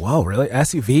 $36,000. Whoa, really?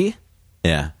 SUV?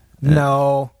 Yeah.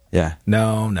 No. Yeah.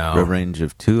 No. A range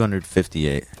of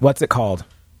 $258,000. What's it called?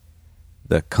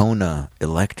 The Kona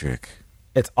Electric.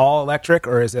 It's all electric,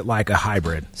 or is it like a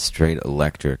hybrid? Straight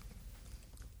electric.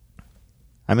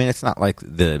 I mean, it's not like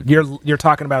the... You're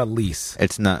talking about a lease.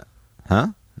 It's not... Huh?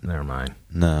 Never mind.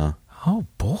 No. Oh,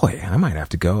 boy. I might have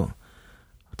to go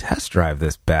test drive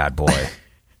this bad boy.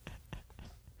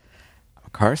 I'm a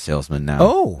car salesman now.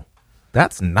 Oh,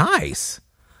 that's nice.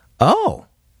 Oh.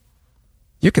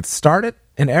 You could start it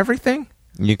and everything?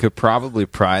 You could probably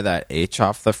pry that H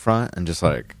off the front and just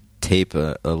like tape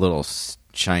a little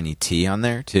shiny T on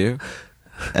there too,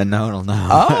 and no one will know.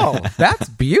 Oh, that's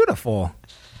beautiful.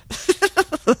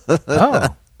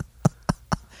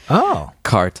 Oh.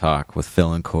 Car Talk with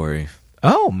Phil and Corey.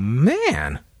 Oh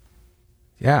man.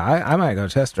 Yeah, I might go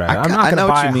test drive. I'm not going to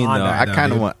buy what you mean, Honda, though.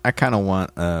 I kind of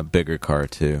want a bigger car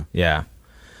too. Yeah.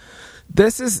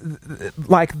 This is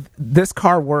like, this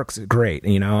car works great,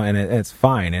 and it's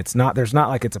fine. There's not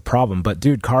like it's a problem, but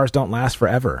dude, cars don't last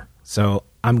forever. So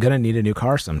I'm going to need a new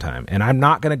car sometime, and I'm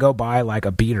not going to go buy like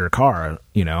a beater car.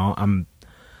 We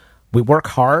work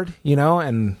hard,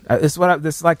 and this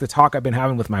is like the talk I've been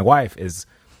having with my wife is,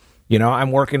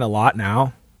 I'm working a lot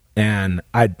now, and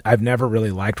I've never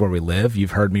really liked where we live.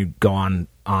 You've heard me go on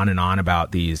and on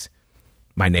about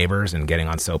my neighbors and getting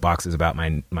on soapboxes about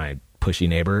my pushy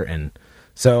neighbor. And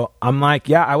so I'm like,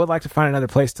 yeah, I would like to find another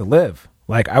place to live.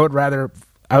 Like I would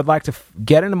like to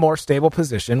get in a more stable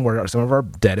position where some of our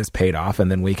debt is paid off,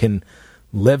 and then we can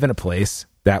live in a place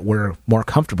that we're more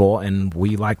comfortable and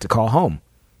we like to call home.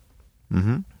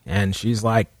 Mm-hmm. And she's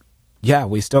like, yeah,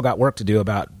 we still got work to do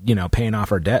about, you know, paying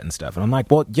off our debt and stuff. And I'm like,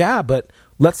 well, yeah, but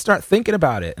let's start thinking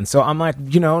about it. And so I'm like,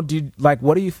 you know, how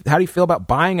do you feel about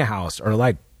buying a house or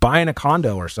like buying a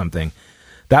condo or something?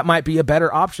 That might be a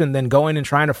better option than going and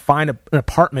trying to find an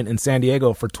apartment in San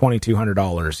Diego for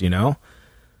 $2,200, you know,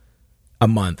 a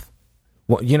month.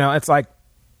 Well, you know, it's like,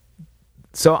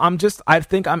 so I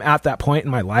think I'm at that point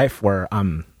in my life where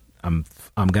I'm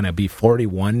going to be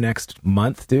 41 next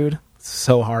month, dude. It's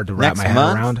so hard to wrap my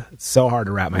head around. It's so hard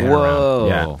to wrap my head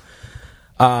around.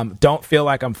 Yeah. Don't feel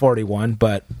like I'm 41,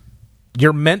 but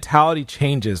your mentality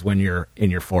changes when you're in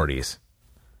your 40s.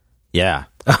 Yeah.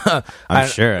 I'm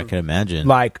sure. I can imagine.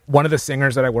 Like one of the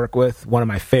singers that I work with, one of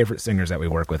my favorite singers that we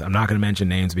work with, I'm not going to mention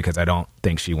names because I don't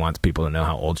think she wants people to know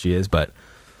how old she is, but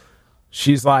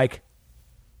she's like,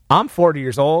 I'm 40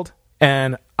 years old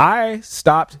and I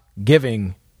stopped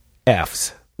giving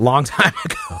F's long time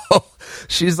ago.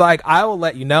 She's like, I will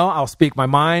let you know. I'll speak my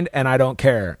mind and I don't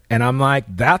care. And I'm like,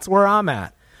 that's where I'm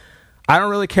at. I don't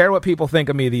really care what people think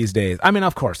of me these days. I mean,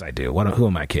 of course I do. Who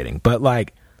am I kidding? But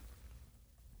like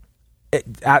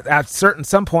at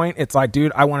some point, it's like,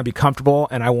 dude, I want to be comfortable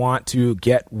and I want to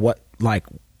get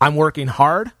I'm working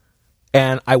hard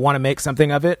and I want to make something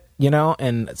of it, you know,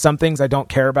 and some things I don't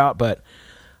care about, but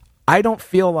I don't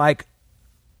feel like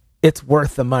it's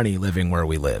worth the money living where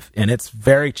we live, and it's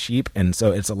very cheap. And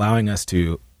so it's allowing us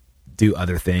to do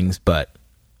other things. But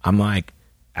I'm like,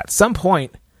 at some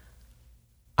point,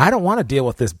 I don't want to deal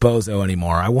with this bozo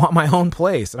anymore. I want my own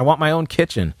place. I want my own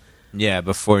kitchen. Yeah.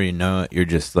 Before you know it, you're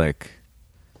just like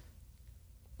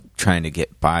trying to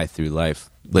get by through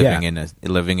life, living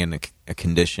in a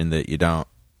condition that you don't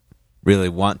really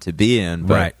want to be in,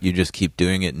 but right. You just keep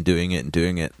doing it and doing it and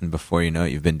doing it, and before you know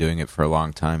it, you've been doing it for a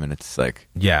long time, and it's like,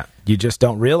 yeah, you just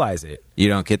don't realize it. You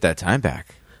don't get that time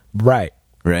back, right?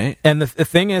 And the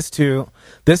thing is, too,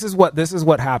 this is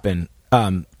what happened.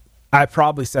 I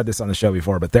probably said this on the show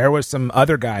before, but there was some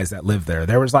other guys that lived there.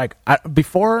 There was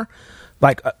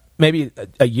maybe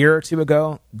a year or two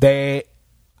ago,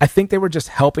 I think they were just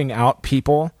helping out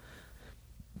people.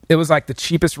 It was like the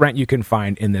cheapest rent you can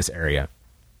find in this area.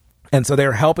 And so they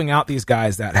were helping out these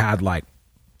guys that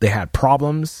had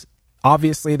problems.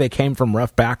 Obviously, they came from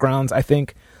rough backgrounds, I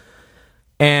think.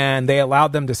 And they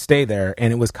allowed them to stay there,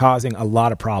 and it was causing a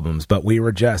lot of problems. But we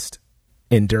were just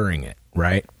enduring it,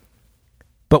 right?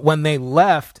 But when they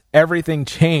left, everything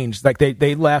changed. Like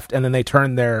they left, and then they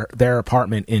turned their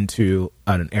apartment into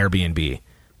an Airbnb.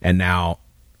 And now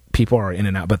people are in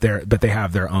and out, but they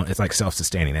have their own. It's like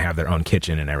self-sustaining. They have their own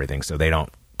kitchen and everything, so they don't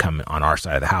come on our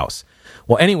side of the house.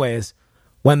 Well, anyways,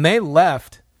 when they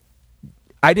left,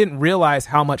 I didn't realize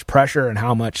how much pressure and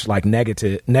how much like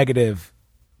negative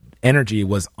energy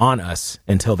was on us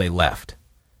until they left.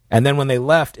 And then when they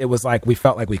left, it was like we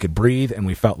felt like we could breathe and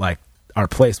we felt like our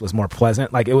place was more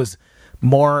pleasant. Like it was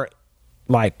more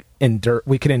like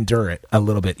we could endure it a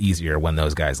little bit easier when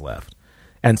those guys left.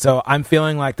 And so I'm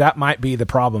feeling like that might be the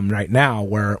problem right now,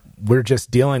 where we're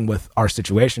just dealing with our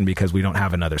situation because we don't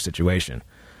have another situation.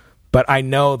 But I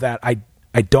know that I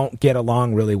don't get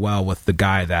along really well with the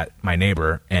guy my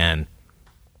neighbor, and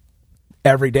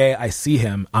every day I see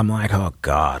him, I'm like, oh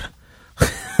God,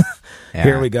 yeah.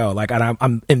 Here we go. Like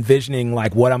I'm envisioning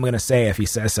like what I'm going to say if he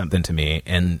says something to me,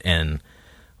 and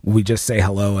we just say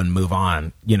hello and move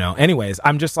on, you know. Anyways,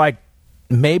 I'm just like,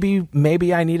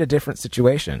 maybe I need a different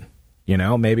situation, you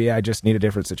know. Maybe I just need a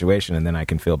different situation, and then I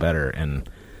can feel better and,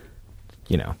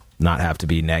 you know, not have to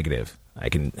be negative. I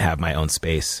can have my own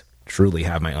space. Truly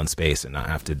have my own space and not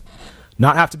have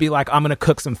to be like, I'm going to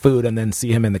cook some food and then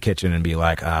see him in the kitchen and be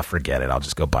like, forget it. I'll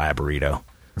just go buy a burrito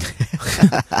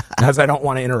because I don't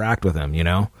want to interact with him, you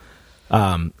know?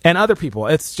 And other people,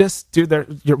 it's just, dude,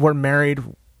 we're married.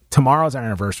 Tomorrow's our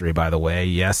anniversary, by the way.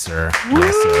 Yes, sir. Woo!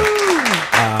 Yes,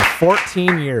 sir.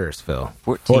 14 years, Phil.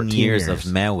 14 years of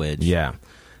marriage. Yeah.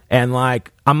 And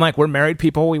like, I'm like, we're married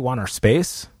people. We want our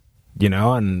space, you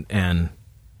know, and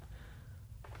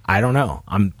I don't know.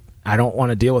 I don't want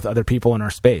to deal with other people in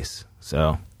our space.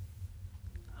 So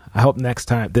I hope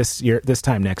this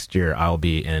time next year, I'll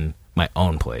be in my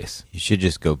own place. You should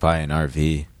just go buy an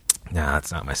RV. Nah,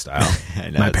 that's not my style.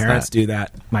 My parents do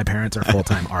that. My parents are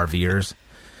full-time RVers.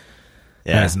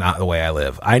 Yeah. That is not the way I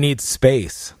live. I need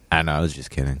space. I know. I was just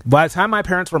kidding. By the time my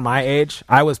parents were my age,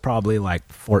 I was probably like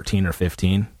 14 or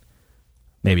 15,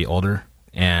 maybe older.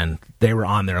 And they were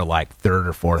on their like third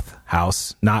or fourth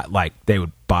house. Not like they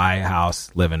would buy a house,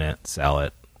 live in it, sell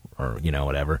it, or, you know,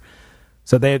 whatever.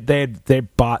 So they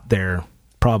bought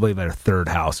probably their third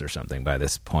house or something by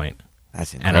this point.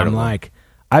 That's incredible. And I'm like,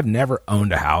 I've never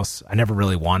owned a house. I never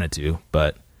really wanted to,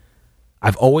 but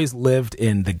I've always lived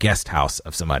in the guest house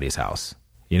of somebody's house.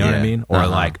 You know what I Yeah. mean? Or Uh-huh.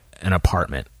 like an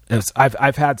apartment.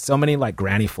 I've had so many like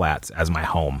granny flats as my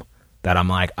home that I'm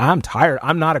like, I'm tired.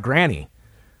 I'm not a granny.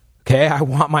 Okay, I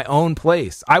want my own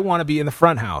place. I want to be in the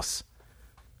front house.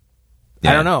 I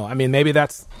Yeah. don't know. I mean, maybe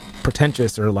that's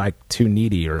pretentious or like too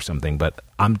needy or something, but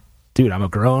I'm a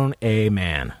grown A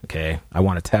man. Okay, I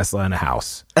want a Tesla and a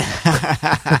house.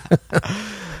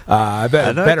 I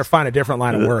better find a different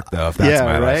line of work though if that's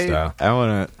my lifestyle.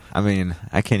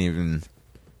 I can't even.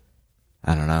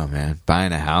 I don't know, man.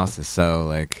 Buying a house is so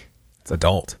like. It's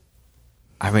adult.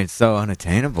 It's so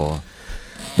unattainable.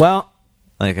 Well,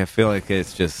 Like, I feel like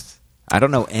it's just. I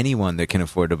don't know anyone that can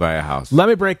afford to buy a house. let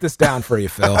me break this down for you,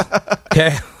 Phil.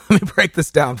 Okay, let me break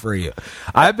this down for you.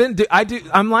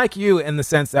 I'm like you in the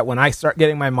sense that when I start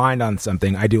getting my mind on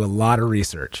something, I do a lot of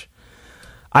research.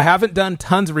 I haven't done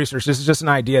tons of research. This is just an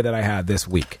idea that I had this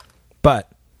week. But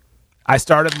I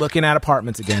started looking at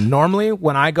apartments again. Normally,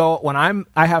 when I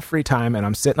have free time and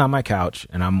I'm sitting on my couch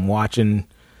and I'm watching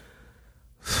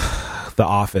The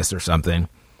Office or something,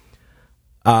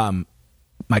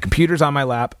 my computer's on my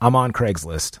lap. I'm on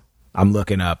Craigslist. I'm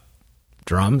looking up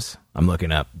drums. I'm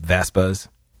looking up Vespas,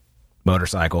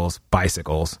 motorcycles,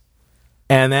 bicycles.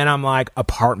 And then I'm like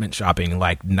apartment shopping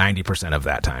like 90% of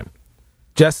that time.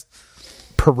 Just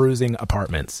perusing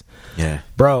apartments. Yeah.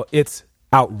 Bro, it's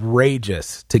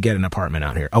outrageous to get an apartment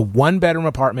out here. A 1-bedroom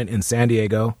apartment in San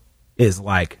Diego is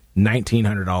like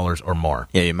 $1,900 or more.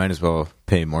 Yeah, you might as well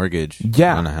pay mortgage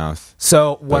on a house.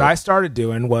 So what I started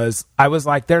doing was I was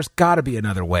like, there's got to be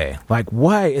another way. Like,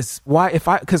 because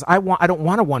I don't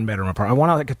want a 1-bedroom apartment. I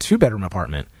want like a 2-bedroom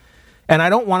apartment. And I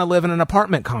don't want to live in an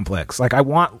apartment complex. Like I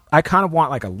kind of want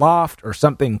like a loft or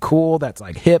something cool that's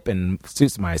like hip and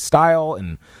suits my style,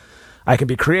 and I can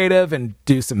be creative and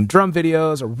do some drum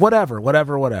videos or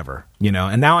whatever, you know.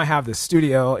 And now I have this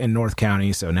studio in North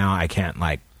County, so now I can't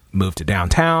like move to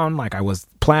downtown like I was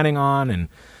planning on. And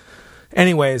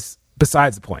anyways,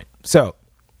 besides the point. So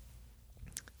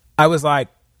I was like,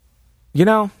 you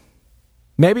know,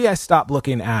 maybe I stop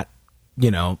looking at,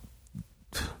 you know,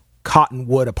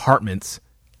 cottonwood apartments,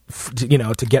 you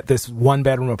know, to get this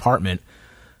 1-bedroom apartment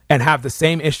and have the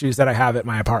same issues that I have at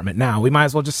my apartment now. We might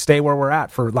as well just stay where we're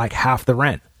at for like half the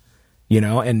rent, you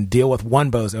know, and deal with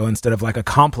one bozo instead of like a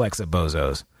complex of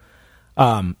bozos.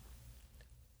 And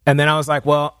then I was like,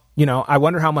 well, you know, I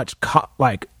wonder how much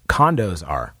like condos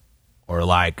are, or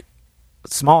like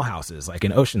small houses, like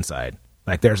in Oceanside.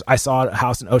 Like I saw a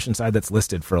house in Oceanside that's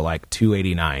listed for like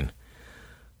 $289.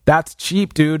 That's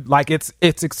cheap, dude. Like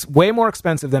it's way more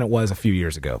expensive than it was a few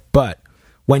years ago. But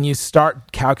when you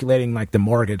start calculating like the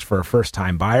mortgage for a first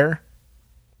time buyer,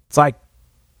 it's like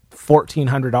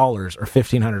 $1,400 or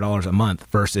 $1,500 a month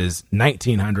versus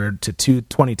 $1,900 to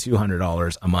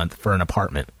 $2,200 a month for an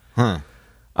apartment.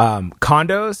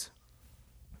 Condos,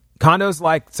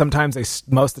 like sometimes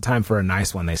most of the time for a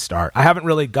nice one they start. I haven't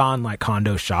really gone like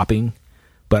condo shopping,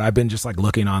 but I've been just like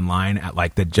looking online at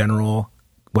like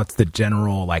what's the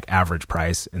general like average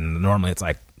price, and normally it's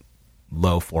like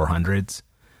low 400s,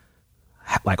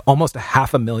 like almost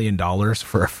 $500,000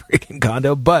 for a freaking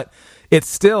condo, but it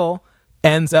still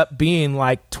ends up being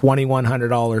like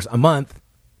 $2,100 a month,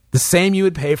 the same you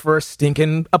would pay for a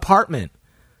stinking apartment.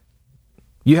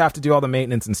 You have to do all the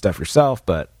maintenance and stuff yourself,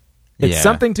 but it's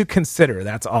something to consider.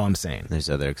 That's all I'm saying. There's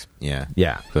other,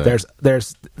 yeah. But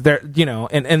There's you know,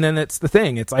 and then it's the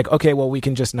thing. It's like, okay, well, we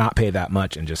can just not pay that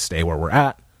much and just stay where we're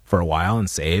at for a while and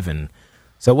save, and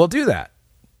so we'll do that.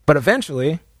 But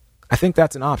eventually, I think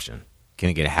that's an option.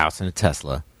 Gonna get a house and a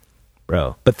Tesla,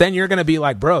 bro. But then you're gonna be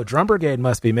like, bro, Drum Brigade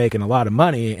must be making a lot of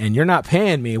money, and you're not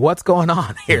paying me. What's going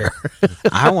on here?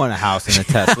 I want a house and a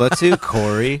Tesla too,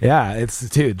 Corey. Yeah,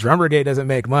 dude. Drum Brigade doesn't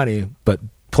make money, but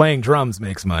playing drums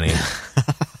makes money.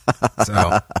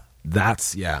 So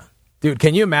that's dude.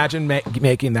 Can you imagine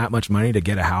making that much money to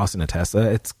get a house and a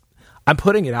Tesla? I'm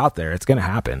putting it out there. It's gonna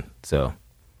happen. So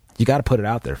you got to put it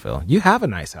out there, Phil. You have a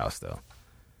nice house, though.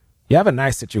 You have a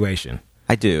nice situation.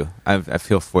 I do. I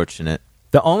feel fortunate.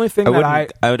 The only thing I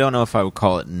don't know if I would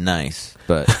call it nice,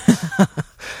 but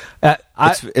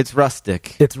it's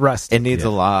rustic. It's rustic. It needs a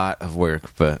lot of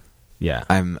work, but yeah,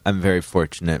 I'm very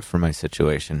fortunate for my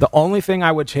situation. The only thing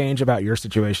I would change about your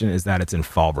situation is that it's in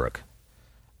Fallbrook.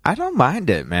 I don't mind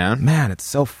it, man. Man, it's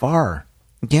so far.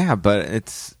 Yeah, but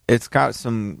it's got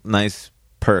some nice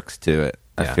perks to it.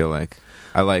 I feel like.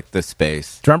 I like the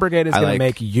space. Drum Brigade is going to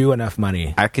make you enough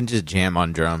money. I can just jam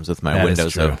on drums with my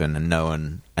windows open, and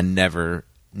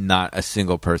not a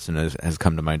single person has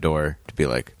come to my door to be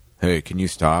like, hey, can you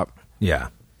stop? Yeah.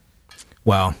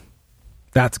 Well,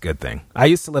 that's a good thing. I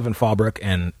used to live in Fallbrook,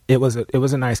 and it was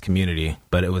a nice community,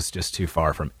 but it was just too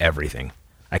far from everything.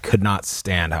 I could not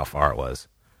stand how far it was.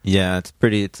 Yeah,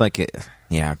 it's like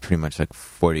pretty much like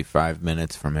 45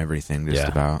 minutes from everything, just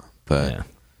about. But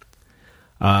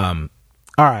all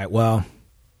right, well,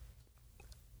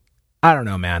 I don't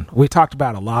know, man. We talked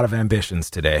about a lot of ambitions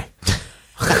today.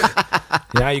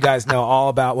 Now you guys know all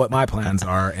about what my plans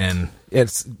are, and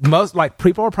it's most like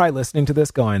people are probably listening to this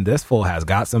going, this fool has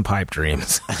got some pipe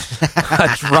dreams. A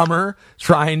drummer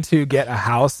trying to get a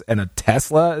house and a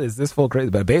Tesla? Is this fool crazy?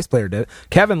 But a bass player did.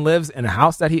 Kevin lives in a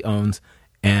house that he owns,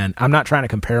 and I'm not trying to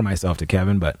compare myself to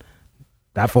Kevin, but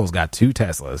that fool's got 2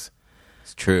 Teslas.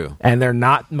 It's true. And they're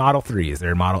not Model 3s,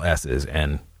 they're Model S's,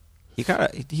 and he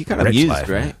got them used, life,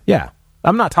 right? Man. Yeah.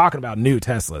 I'm not talking about new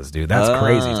Teslas, dude. That's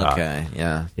crazy talk. Okay,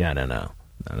 yeah. Yeah, no.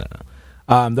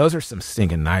 Those are some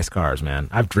stinking nice cars, man.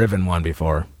 I've driven one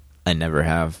before. I never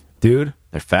have. Dude.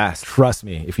 They're fast. Trust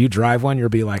me. If you drive one, you'll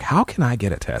be like, how can I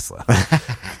get a Tesla?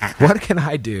 What can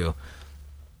I do?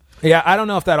 Yeah, I don't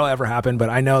know if that'll ever happen, but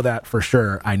I know that for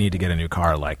sure I need to get a new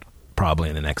car, like, probably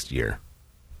in the next year.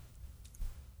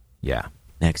 Yeah.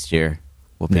 Next year.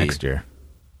 We'll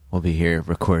be here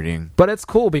recording. But it's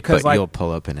cool because, you'll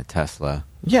pull up in a Tesla.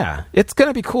 Yeah, it's going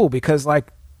to be cool because,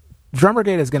 like, Drum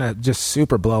Brigade is going to just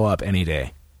super blow up any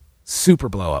day. Super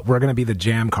blow up. We're going to be the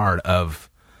jam card of...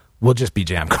 We'll just be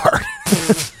jam card.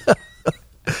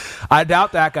 I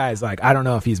doubt that guy's like... I don't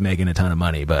know if he's making a ton of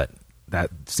money, but that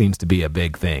seems to be a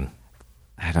big thing.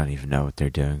 I don't even know what they're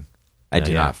doing. I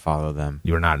do not follow them.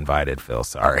 You were not invited, Phil.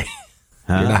 Sorry.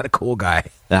 You're not a cool guy.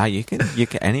 You can.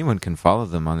 Anyone can follow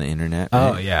them on the internet.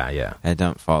 Right? Oh, yeah. I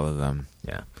don't follow them.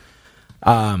 Yeah.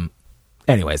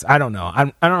 Anyways, I don't know.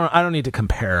 I don't need to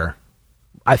compare.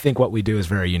 I think what we do is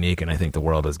very unique, and I think the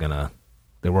world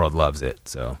loves it.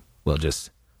 So we'll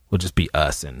just be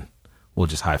us, and we'll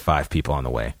just high five people on the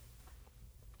way.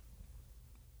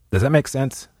 Does that make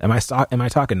sense? Am I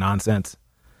talking nonsense?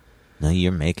 No,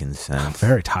 you're making sense. I'm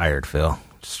very tired, Phil.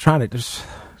 Just trying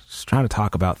to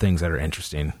talk about things that are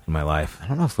interesting in my life. I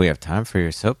don't know if we have time for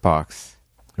your soapbox.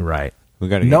 You're right. We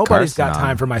got to. Nobody's got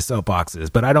time for my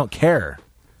soapboxes, but I don't care.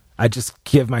 I just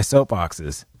give my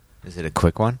soapboxes. Is it a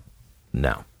quick one?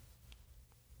 No.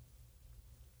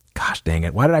 Gosh dang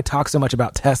it. Why did I talk so much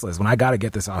about Teslas when I got to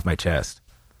get this off my chest?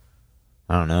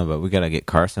 I don't know, but we got to get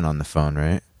Carson on the phone,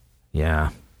 right?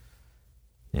 Yeah.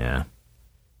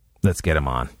 Let's get him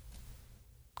on.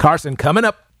 Carson, coming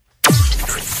up.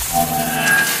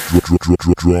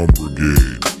 Drum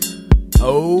Brigade.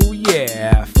 Oh,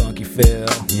 yeah, Funky Phil.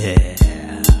 Yeah.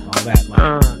 All that,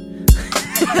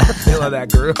 Feel of that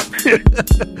groove.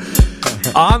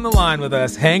 On the line with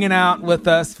us, hanging out with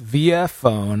us via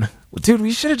phone. Dude,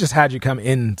 we should have just had you come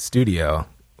in studio,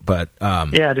 but...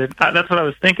 yeah, dude, that's what I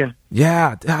was thinking.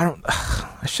 Yeah,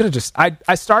 I should have just...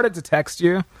 I started to text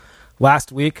you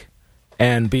last week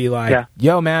and be like,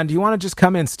 yo, man, do you want to just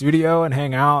come in studio and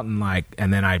hang out?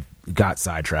 And then I got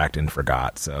sidetracked and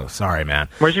forgot, so sorry, man.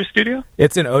 Where's your studio?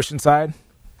 It's in Oceanside.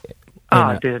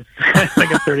 Dude. It's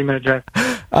like a 30-minute drive.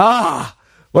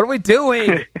 What are we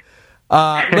doing?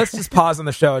 Let's just pause on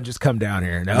the show and just come down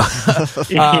here. No.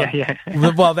 Yeah.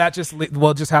 Well,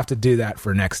 we'll just have to do that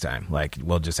for next time. Like,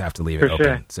 we'll just have to leave it open.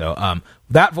 Sure. So,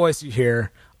 that voice you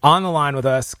hear on the line with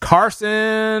us,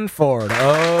 Carson Ford.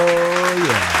 Oh,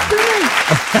 yeah.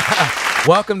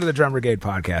 Welcome to the Drum Brigade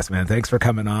podcast, man. Thanks for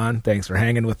coming on. Thanks for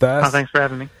hanging with us. Oh, thanks for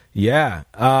having me. Yeah.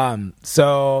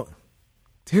 So,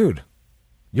 dude,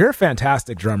 you're a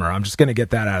fantastic drummer. I'm just going to get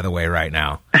that out of the way right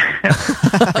now.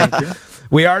 Thank you.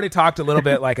 We already talked a little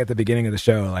bit, like, at the beginning of the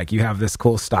show. Like, you have this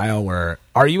cool style where...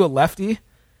 Are you a lefty?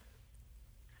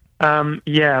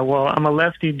 Yeah, well, I'm a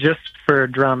lefty just for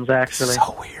drums, actually.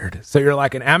 So weird. So you're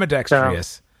like an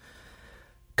ambidextrous,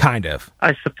 kind of.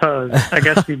 I suppose. I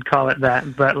guess you'd call it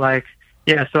that. But, like,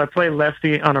 yeah, so I play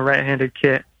lefty on a right-handed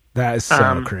kit. That is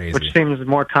so crazy. Which seems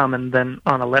more common than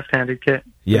on a left-handed kit.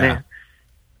 Yeah.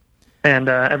 And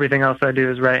everything else I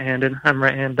do is right-handed. I'm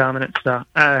right-hand dominant, so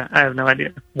I have no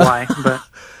idea why. But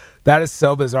that is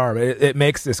so bizarre. It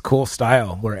makes this cool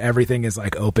style where everything is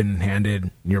like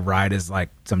open-handed. Your right is like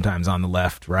sometimes on the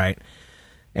left, right?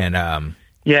 And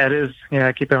yeah, it is. Yeah,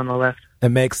 I keep it on the left. It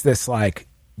makes this like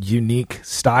unique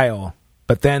style,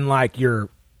 but then like your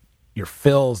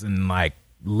fills and like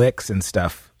licks and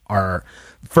stuff are,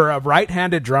 for a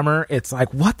right-handed drummer, it's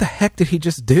like, what the heck did he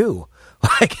just do?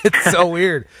 Like, it's so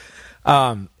weird.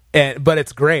 But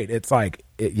it's great. It's like,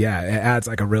 it adds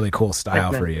like a really cool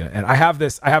style for you. And I have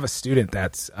a student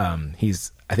that's, I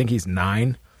think he's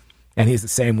 9 and he's the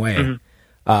same way.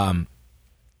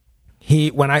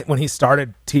 Mm-hmm. When he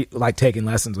started taking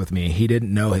lessons with me, he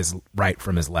didn't know his right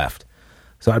from his left.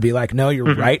 So I'd be like, no,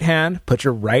 your right hand, put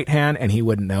your right hand, and he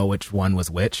wouldn't know which one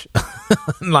was which.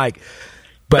 Like,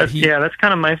 But that's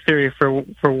kind of my theory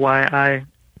for why I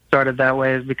started that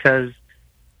way, is because,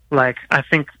 like, I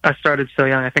think I started so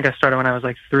young. I think I started when I was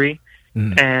like 3,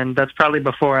 and that's probably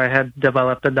before I had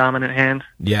developed a dominant hand.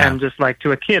 Yeah. And just like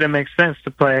to a kid, it makes sense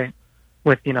to play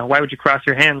with, why would you cross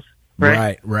your hands,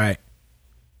 right? Right.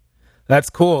 That's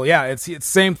cool. Yeah, it's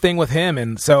same thing with him.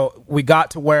 And so we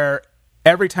got to where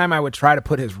every time I would try to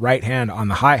put his right hand on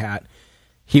the hi-hat,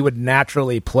 he would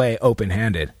naturally play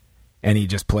open-handed, and he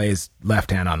just plays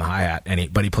left hand on the hi-hat,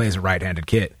 but he plays a right-handed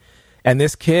kit. And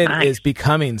this kid is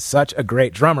becoming such a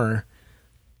great drummer,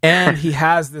 and he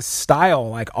has this style,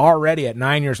 like already at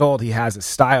 9 years old, he has a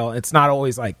style. It's not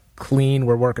always like clean.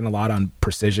 We're working a lot on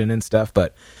precision and stuff,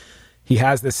 but he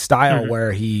has this style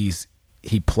where he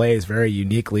plays very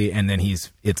uniquely, and then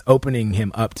it's opening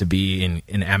him up to be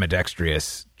an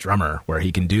ambidextrous drummer where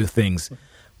he can do things.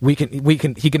 He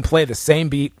can play the same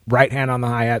beat right hand on the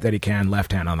hi-hat that he can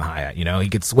left hand on the hi-hat. He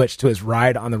could switch to his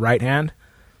ride on the right hand,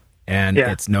 and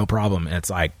it's no problem. And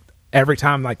it's like every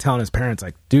time I'm like telling his parents,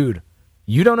 like, dude,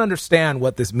 you don't understand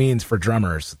what this means for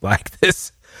drummers. Like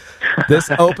this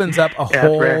opens up a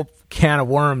whole can of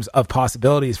worms of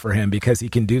possibilities for him, because he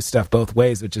can do stuff both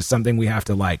ways, which is something we have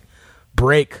to like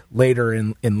break later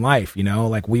in life.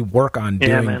 Like we work on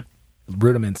doing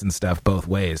rudiments and stuff both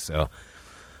ways. So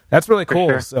that's really cool.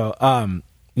 Sure. So,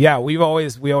 we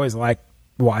always like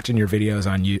watching your videos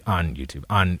on YouTube,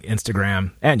 on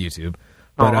Instagram and YouTube,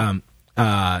 but,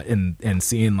 and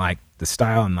seeing like the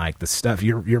style and like the stuff,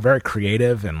 you're very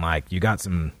creative, and like you got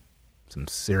some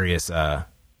serious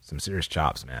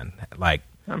chops, man. Like,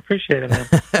 I appreciate it,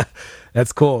 man.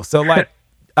 That's cool. So like,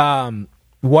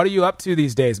 what are you up to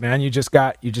these days, man? You just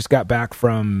got back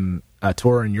from a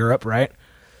tour in Europe, right?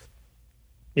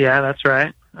 Yeah, that's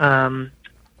right.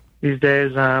 These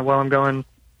days, I'm going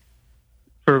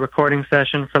for a recording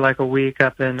session for like a week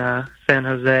up in San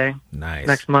Jose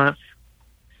next month.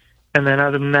 And then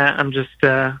other than that, I'm just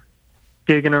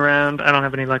gigging around. I don't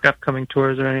have any like upcoming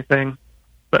tours or anything,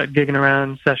 but gigging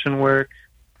around, session work,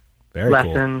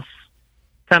 lessons,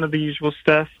 kind of the usual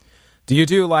stuff. Do you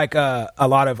do like a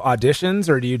lot of auditions,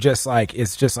 or do you just like,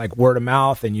 it's just like word of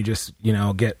mouth and you just,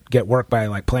 get work by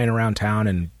like playing around town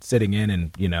and sitting in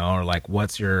and, or like,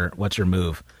 what's your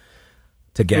move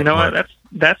to get work? What?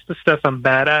 That's the stuff I'm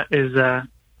bad at, is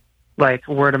like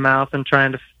word of mouth and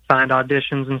trying to find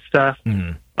auditions and stuff.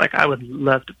 Mm-hmm. Like I would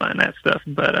love to find that stuff,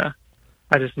 but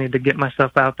I just need to get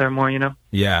myself out there more,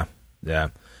 Yeah.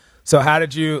 So how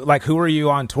did you, like, who were you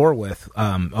on tour with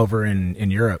over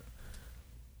in Europe?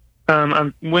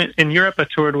 In Europe, I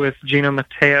toured with Gino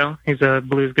Matteo. He's a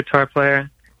blues guitar player,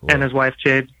 and his wife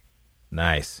Jade.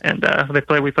 Nice. And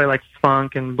we play like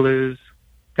funk and blues,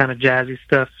 kind of jazzy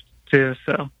stuff too.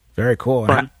 So very cool.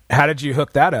 How did you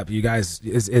hook that up? You guys,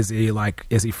 is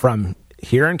he from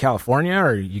here in California,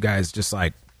 or you guys just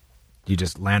like, you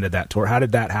just landed that tour?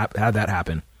 How'd that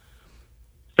happen?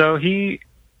 So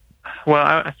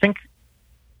I think,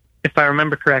 if I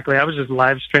remember correctly, I was just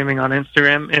live streaming on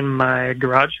Instagram in my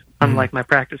garage on like my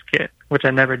practice kit, which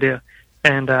I never do.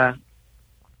 And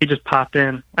he just popped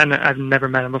in, and I've never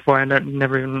met him before. I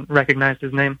never even recognized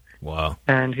his name. Wow.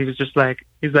 And he was just like,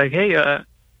 hey,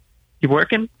 you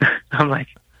working? I'm like,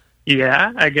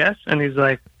 yeah, I guess. And he's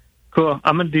like, cool,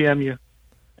 I'm gonna DM you.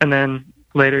 And then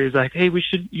later he's like, hey,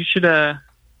 you should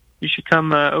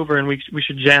come over and we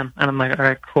should jam. And I'm like, all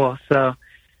right, cool. So,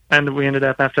 and we ended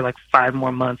up, after like 5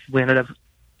 more months, we ended up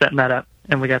setting that up,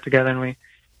 and we got together and we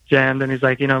jammed. And he's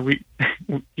like, you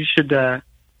should,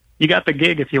 you got the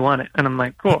gig if you want it. And I'm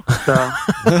like, cool. So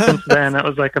since then, that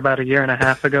was like about a year and a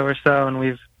half ago or so, and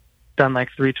we've done like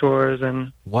 3 tours.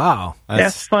 And wow,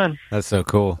 it's fun. That's so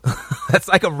cool. That's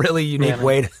like a really unique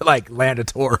way to like land a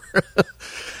tour.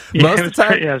 Most of the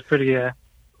time, it's pretty.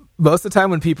 Most of the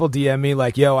time when people DM me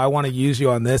like, yo, I want to use you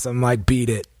on this, I'm like, beat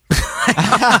it.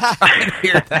 I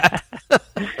hear that.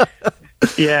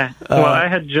 Yeah. Well, I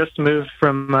had just moved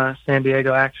from San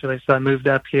Diego, actually, so I moved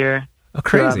up here. Oh,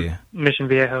 crazy. To, Mission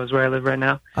Viejo is where I live right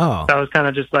now. Oh. So I was kind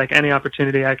of just like, any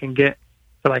opportunity I can get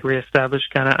to like reestablish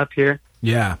kind of up here.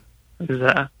 Yeah.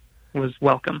 Was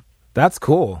welcome. That's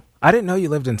cool. I didn't know you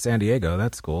lived in San Diego.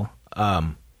 That's cool.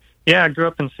 Yeah, I grew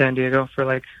up in San Diego for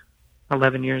like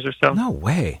 11 years or so. No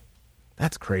way.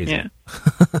 That's crazy.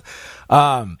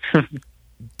 Yeah.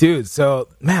 Dude, so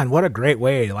man, what a great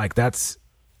way. Like it's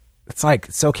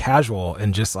like so casual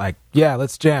and just like, yeah,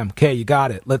 let's jam. Okay, you got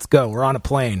it. Let's go. We're on a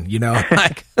plane,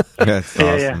 like that's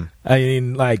awesome. Yeah. I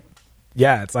mean, like,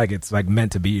 yeah, it's like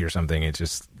meant to be or something. It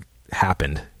just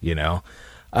happened, Yeah,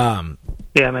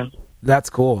 man. That's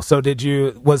cool. So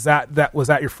was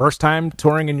that your first time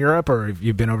touring in Europe, or have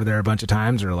you been over there a bunch of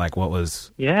times, or like what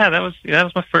was? Yeah, that was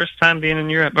my first time being in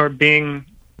Europe, or being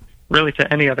really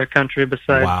to any other country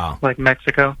besides like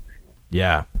Mexico.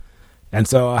 Yeah. And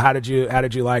so how did you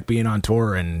like being on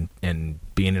tour and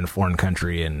being in a foreign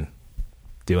country and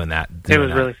doing that? It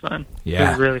was really fun. Yeah.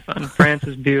 It was really fun. France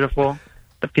is beautiful.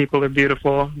 The people are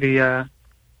beautiful. Touring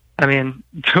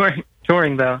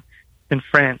though in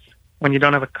France when you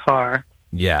don't have a car,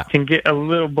 can get a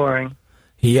little boring.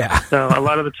 Yeah. So a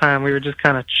lot of the time we were just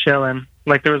kind of chilling.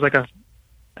 Like there was like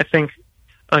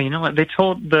you know what? They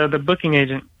told the booking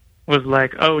agent was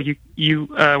like, oh,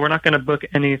 we're not going to book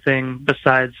anything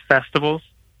besides festivals.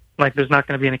 Like there's not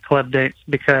going to be any club dates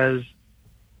because,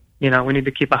 we need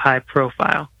to keep a high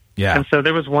profile. Yeah. And so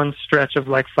there was one stretch of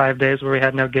like 5 days where we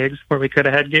had no gigs, where we could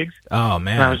have had gigs. Oh,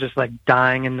 man. And I was just like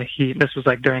dying in the heat. This was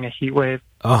like during a heat wave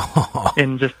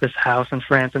in just this house in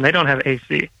France, and they don't have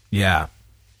AC. Yeah.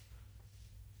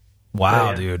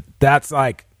 Wow, dude. That's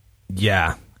like,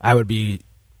 I would be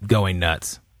going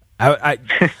nuts.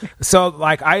 So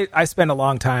like I spend a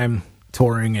long time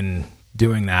touring and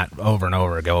doing that over and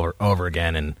over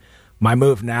again. And my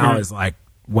move now is like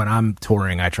when I'm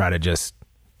touring, I try to just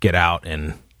get out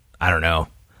and I don't know,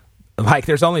 like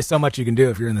there's only so much you can do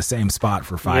if you're in the same spot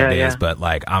for 5 days. Yeah. But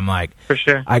like, I'm like, for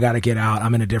sure, I got to get out.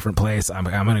 I'm in a different place. I'm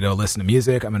going to go listen to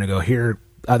music. I'm going to go hear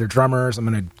other drummers. I'm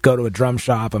going to go to a drum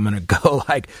shop. I'm going to go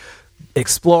like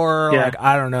explore. Yeah. Like,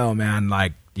 I don't know, man.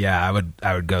 Like, I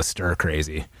would go stir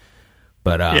crazy.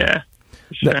 But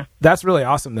for sure. That's really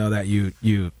awesome though that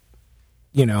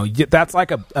that's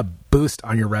like a boost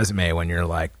on your resume when you're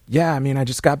like, I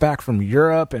just got back from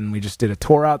Europe and we just did a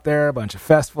tour out there, a bunch of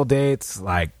festival dates.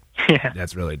 Like,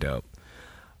 that's really dope.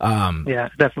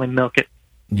 Definitely milk it.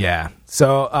 Yeah.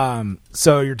 So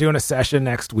you're doing a session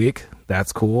next week.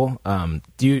 That's cool.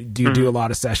 Do you do a lot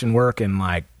of session work and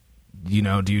like, do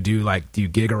you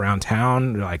gig around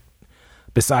town? Like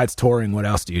besides touring, what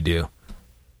else do you do?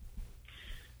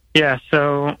 Yeah,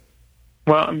 so,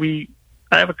 I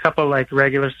have a couple like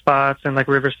regular spots in like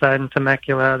Riverside and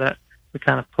Temecula that we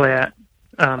kind of play at.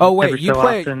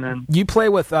 You play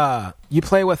with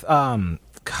one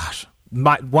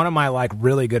of my like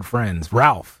really good friends,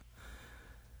 Ralph.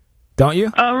 Don't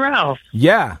you? Oh, Ralph.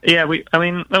 Yeah. Yeah,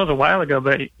 that was a while ago,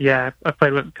 but I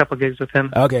played with a couple gigs with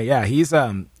him. Okay, yeah, he's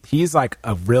like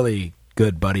a really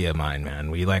good buddy of mine,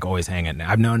 man. We like always hang out.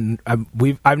 I've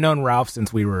known Ralph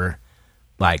since we were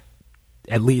like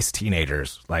at least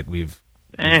teenagers. Like we've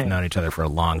known each other for a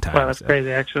long time. Wow, that's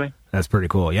crazy. Actually, that's pretty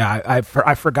cool. Yeah,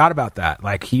 I forgot about that.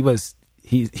 Like he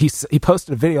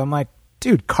posted a video. I'm like,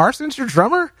 dude, Carson's your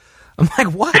drummer? I'm like,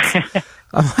 what?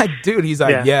 I'm like, dude. He's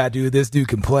like, yeah, dude, this dude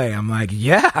can play. I'm like,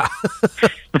 yeah.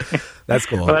 That's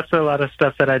cool. Well, that's a lot of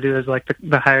stuff that I do is like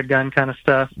the hired gun kind of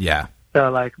stuff. Yeah. So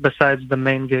like besides the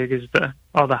main gig is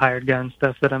all the hired gun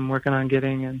stuff that I'm working on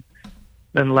getting, and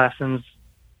then lessons.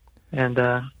 And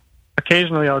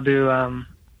occasionally I'll do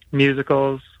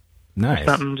musicals. Nice.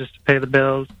 Something just to pay the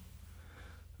bills.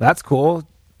 That's cool.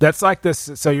 That's like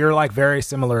this. So you're like very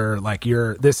similar. Like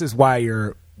this is why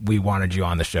we wanted you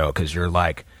on the show. Cause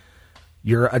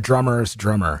you're a drummer's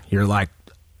drummer. You're like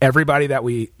everybody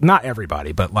not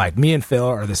everybody, but like me and Phil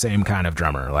are the same kind of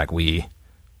drummer. Like we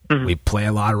play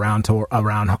a lot around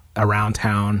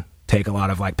town, take a lot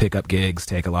of like pickup gigs,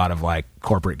 take a lot of like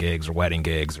corporate gigs or wedding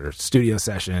gigs or studio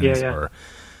sessions or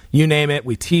you name it.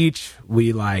 We teach,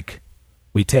 we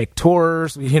take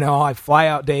tours, like fly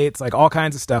out dates, like all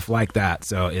kinds of stuff like that.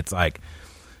 So it's like,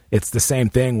 it's the same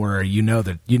thing where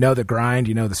the grind,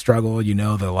 the struggle,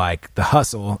 the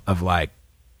hustle of like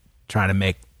trying to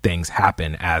make things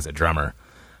happen as a drummer.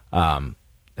 And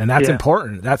that's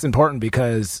important. That's important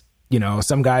because,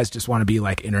 some guys just want to be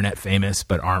like internet famous,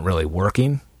 but aren't really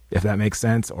working, if that makes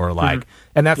sense. Or like,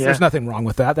 and there's nothing wrong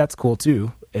with that. That's cool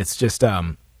too. It's just,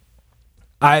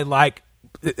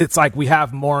 it's like we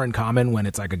have more in common when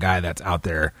it's like a guy that's out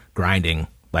there grinding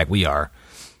like we are,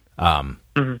 and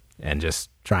just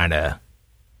trying to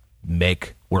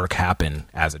make work happen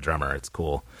as a drummer. It's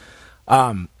cool.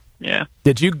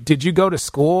 Did you go to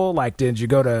school? Like, did you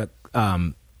go to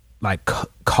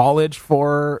college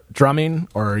for drumming,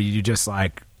 or are you just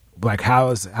like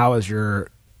how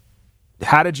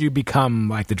did you become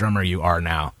like the drummer you are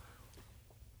now?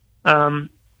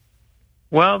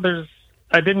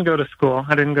 I didn't go to school.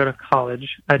 I didn't go to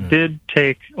college. I did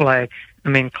take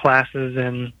classes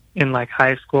in like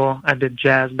high school. I did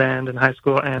jazz band in high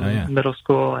school and middle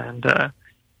school, and I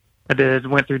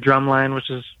went through drumline, which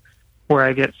is where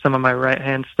I get some of my right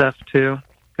hand stuff too,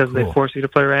 because they force you to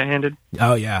play right handed.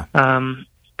 Oh yeah.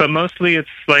 But mostly it's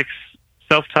like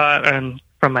self taught, and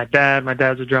from my dad. My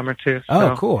dad's a drummer too.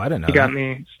 Oh, So cool. I didn't know he got that.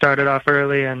 me started off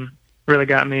early and really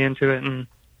got me into it, and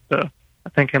so I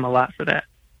thank him a lot for that.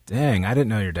 Dang, I didn't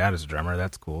know your dad is a drummer.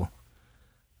 That's cool.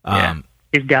 Yeah,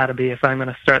 he's got to be if I'm going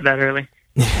to start that early.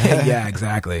 Yeah,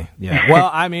 exactly. Yeah. Well,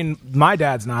 I mean, my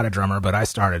dad's not a drummer, but I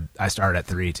started at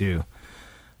 3 too.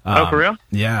 Oh, for real?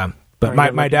 Yeah, but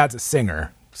Oh, my yeah, dad's a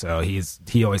singer, so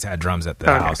he always had drums at the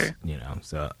Okay. house, you know.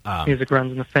 So Music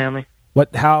runs in the family.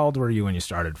 how old were you when you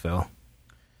started, Phil?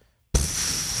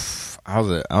 I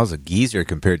was a geezer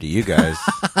compared to you guys.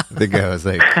 I think I was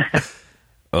like,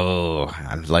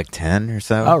 I was like 10 or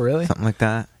so. Oh, really? Something like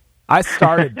that. I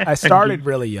started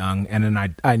really young, and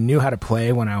then I knew how to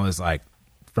play when I was like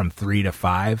from 3 to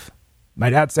 5. My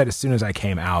dad said as soon as I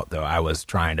came out, though, I was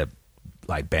trying to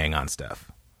like bang on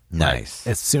stuff. Nice.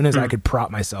 As soon as I could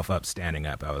prop myself up standing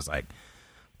up, I was like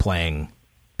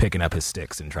picking up his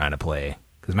sticks and trying to play,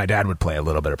 because my dad would play a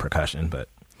little bit of percussion, but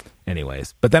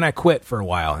anyways. But then I quit for a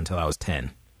while until I was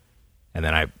 10, and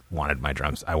then I wanted a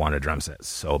drum set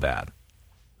so bad.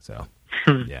 So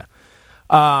yeah.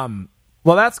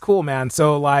 Well, that's cool, man.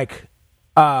 So like,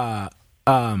 I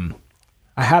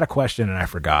had a question and I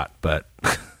forgot, but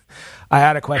I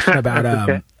had a question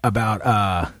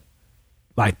about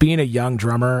like being a young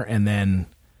drummer, and then,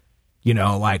 you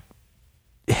know, like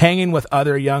hanging with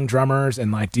other young drummers,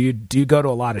 and like, do you go to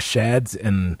a lot of sheds,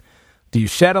 and do you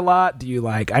shed a lot? Do you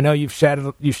like, I know you've shed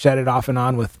it off and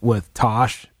on with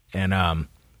Tosh, and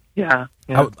Yeah.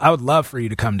 I would love for you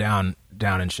to come down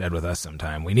and shed with us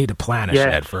sometime. We need to plan a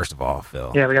shed first of all,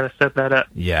 Phil. Yeah, we got to set that up.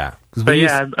 Yeah. But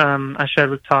I shed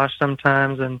with Tosh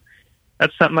sometimes, and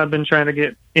that's something I've been trying to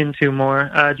get into more.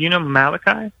 Do you know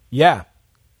Malachi? Yeah.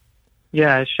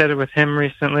 Yeah, I shedded with him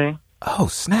recently. Oh,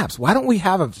 snaps. Why don't we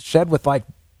have a shed with like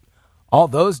all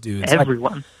those dudes? Like,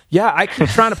 Everyone. yeah, I keep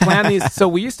trying to plan these. So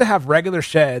we used to have regular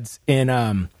sheds in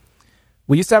our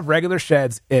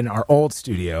old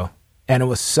studio, and it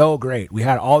was so great. We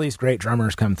had all these great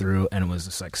drummers come through, and it was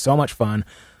just like so much fun.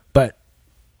 But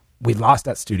we lost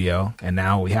that studio, and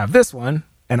now we have this one.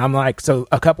 And I'm like, so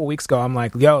a couple weeks ago, I'm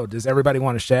like, yo, does everybody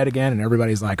want to shed again? And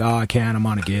everybody's like, oh, I can't. I'm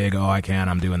on a gig. Oh, I can't.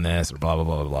 I'm doing this, or blah, blah,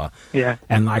 blah, blah, blah. Yeah.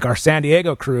 And like our San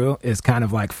Diego crew is kind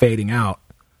of like fading out,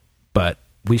 but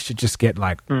we should just get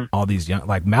like all these young,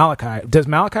 like Malachi. Does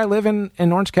Malachi live in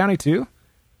Orange County too?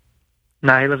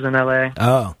 No, he lives in L.A.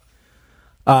 Oh.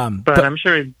 But I'm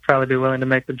sure he'd probably be willing to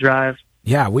make the drive.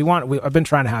 Yeah, I've been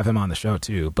trying to have him on the show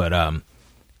too, but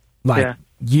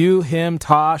you, him,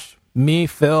 Tosh, me,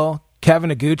 Phil,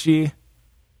 Kevin Aguchi,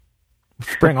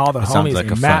 bring all the homies, like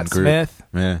a Matt fun group. Smith.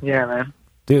 Yeah. Yeah, man.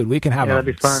 Dude, we can have that'd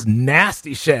be fun.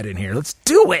 nasty shed in here. Let's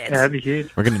do it. Yeah, that'd be huge.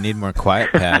 We're going to need more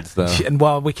quiet pads, though. And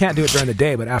well, we can't do it during the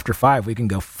day, but after 5, we can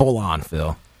go full on,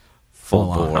 Phil. Full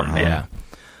on. bore, Yeah.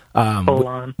 Full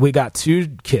on. We got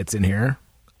 2 kits in here.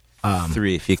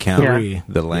 3 if you count 3.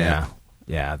 the lamp.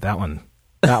 Yeah, that one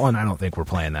I don't think we're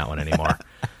playing that one anymore.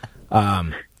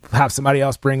 Have somebody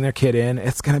else bring their kit in.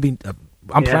 It's going to be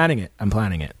I'm planning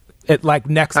it. It like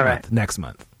next All month. right. Next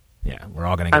month. Yeah, we're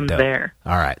all going to get I'm dope. there.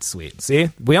 All right, sweet. See?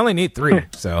 We only need 3.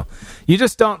 So you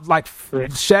just don't like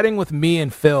Sweet. shedding with me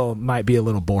and Phil might be a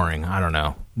little boring. I don't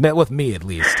know. With me at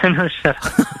least. No, shut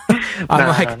up.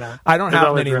 No. I don't There's have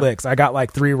always many room. licks. I got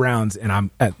like 3 rounds, and I'm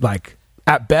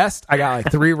at best, I got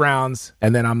like 3 rounds,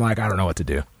 and then I'm like, I don't know what to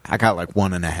do. I got like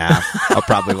 1.5. I'll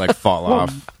probably like fall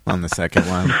off on the second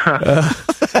one.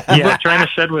 Yeah, trying to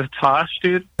shed with Tosh,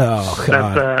 dude. Oh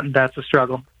God, That's a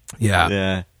struggle.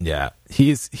 yeah.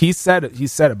 He said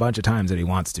a bunch of times that he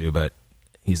wants to, but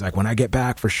he's like, when I get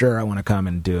back, for sure, I want to come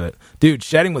and do it, dude.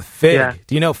 Shedding with Fig. Yeah.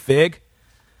 Do you know Fig?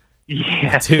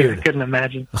 Yeah, Dude. I couldn't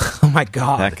imagine. Oh my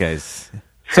God, That guy's...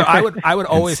 So I would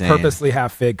always Insane. purposely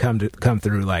have Fig come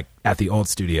through like at the old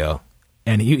studio,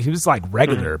 and he was like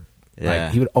regular. Yeah.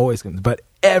 Like he would always come, but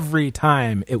every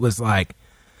time it was like,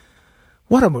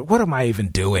 what am I even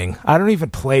doing? I don't even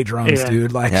play drums, Yeah.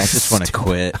 dude. Like, Yeah, I just want to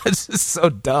quit. It's just so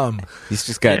dumb. He's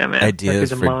just got Yeah, man. ideas Like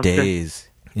he's a for monster. days.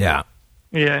 Yeah.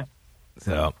 Yeah.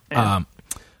 So,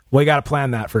 we got to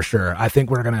plan that for sure. I think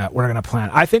we're gonna plan.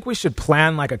 I think we should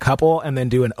plan like a couple and then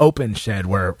do an open shed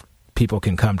where people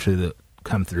can come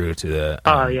through to the.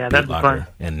 Oh, yeah, that'd be bootlocker. fun.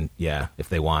 And yeah, if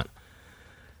they want.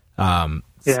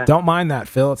 Yeah. Don't mind that,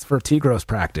 Phil. It's for Tigros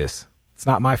practice. It's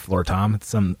not my floor, Tom.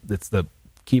 It's the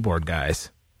keyboard guys.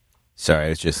 Sorry,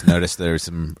 I just noticed there was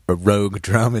a rogue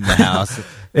drum in the house.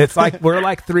 It's like we're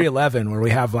like 311 where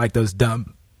we have like those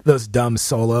dumb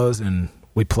solos and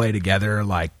we play together.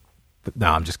 Like, no,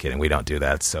 I'm just kidding. We don't do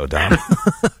that. It's so dumb.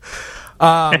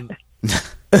 All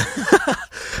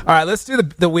right, let's do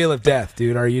the Wheel of Death,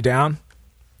 dude. Are you down?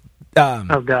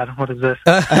 Oh God, what is this?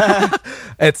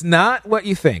 It's not what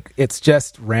you think. It's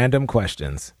just random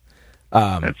questions.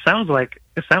 It sounds like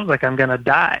I'm gonna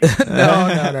die.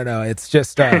 No. It's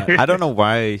just I don't know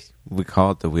why we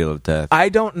call it the Wheel of Death. I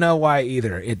don't know why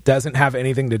either. It doesn't have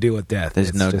anything to do with death. There's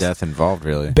It's no just- death involved,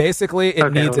 really. Basically, it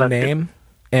Okay, needs well, a that's name,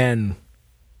 and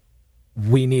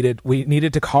we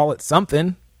needed to call it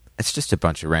something. It's just a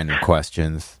bunch of random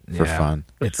questions for Yeah. fun.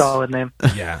 It's Solid name.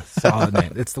 Yeah, solid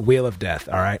name. It's the Wheel of Death.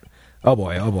 All right. Oh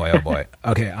boy.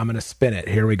 Okay, I'm gonna spin it.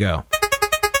 Here we go.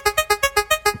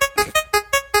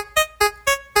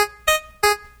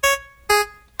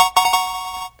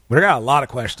 We got a lot of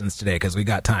questions today because we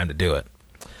got time to do it.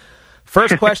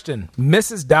 First question: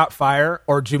 Mrs. Doubtfire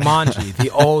or Jumanji, the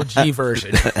OG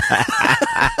version?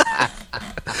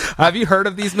 Have you heard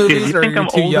of these Dude, movies, you or are think you I'm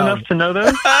too old young? enough to know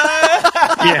those?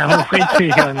 Yeah, I'm way too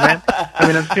young, man. I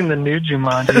mean, I've seen the new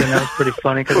Jumanji, and that was pretty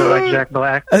funny because I like Jack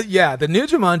Black. Yeah, the new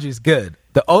Jumanji's good.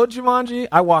 The old Jumanji,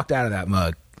 I walked out of that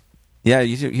mug. Yeah,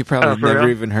 you probably Oh, for never real?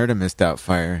 even heard of Miss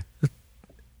Doubtfire.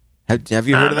 Have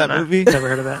you heard of that No. movie? Never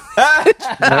heard of that.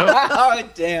 Oh,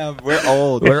 damn. We're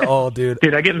old. We're old, dude.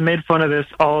 Dude, I get made fun of this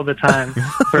all the time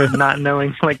for not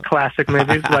knowing like classic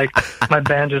movies. Like my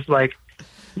band just like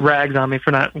rags on me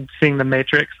for not seeing The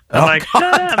Matrix. I'm like, shut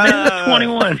up, man, I'm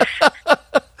 21.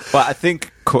 Well, I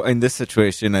think in this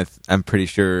situation, I'm pretty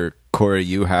sure, Corey,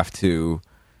 you have to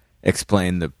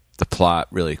explain the plot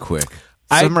really quick.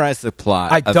 Summarize the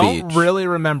plot I of don't each. really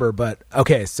remember, but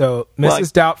okay. So Well,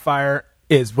 Mrs. Doubtfire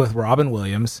is with Robin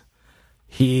Williams.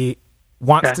 He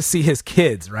wants Okay. to see his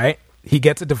kids, right? He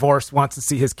gets a divorce, wants to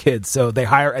see his kids, so they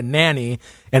hire a nanny,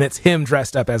 and it's him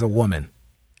dressed up as a woman,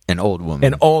 An old woman.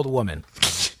 an old woman.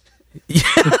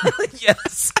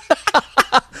 Yes,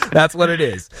 that's what it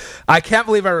is. I can't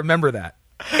believe I remember that.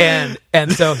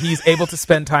 And so he's able to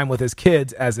spend time with his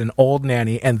kids as an old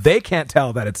nanny, and they can't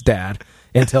tell that it's dad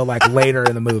until like later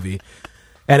in the movie.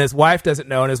 And his wife doesn't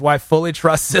know, and his wife fully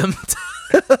trusts him.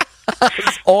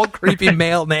 This old creepy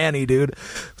male nanny, dude,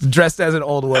 dressed as an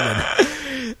old woman.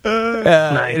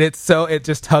 Nice. And it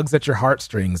just tugs at your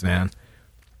heartstrings, man.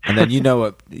 And then you know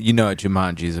what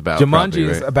Jumanji is about. Jumanji probably,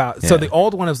 is right? about. So Yeah. the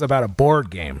old one is about a board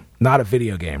game, not a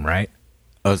video game, right?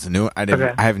 Oh, it's the new one?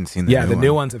 Okay. I haven't seen the Yeah, new the one.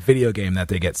 new one's a video game that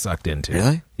they get sucked into.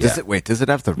 Really? Yeah. Does it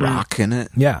have The Rock in it?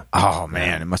 Yeah. Oh,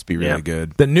 man. It must be really Yeah.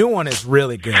 good. The new one is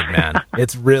really good, man.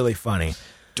 It's really funny.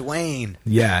 Dwayne.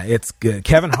 Yeah, it's good.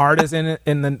 Kevin Hart is in it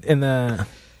in the.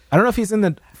 I don't know if he's in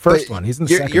the first one. He's in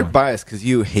the second You're one. biased because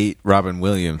you hate Robin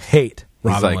Williams. Hate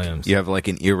He's Robin like, Williams. You have like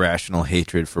an irrational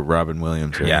hatred for Robin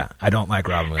Williams. Right? Yeah, I don't like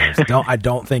Robin Williams. I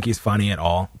don't think he's funny at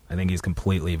all. I think he's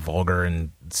completely vulgar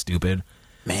and stupid.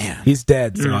 Man. He's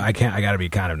dead, so I got to be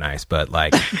kind of nice, but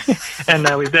like And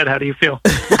now he's dead. How do you feel?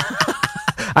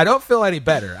 I don't feel any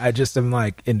better. I just am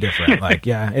like indifferent. Like,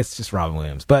 yeah, it's just Robin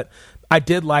Williams. But I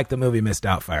did like the movie Miss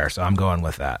Doubtfire, so I'm going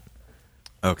with that.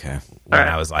 Okay. When All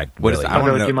right. I was like, What is really that? I I'll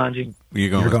go wanna with know- Jumanji. You're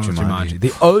going, you're with going with Jumanji.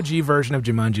 Jumanji. The OG version of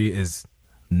Jumanji is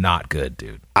not good,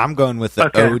 dude. I'm going with the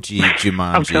Okay. OG I'm going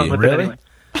Jumanji. with Really? it anyway.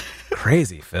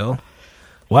 Crazy, Phil.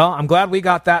 Well, I'm glad we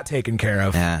got that taken care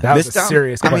of. Yeah. That was Miss a Doubt-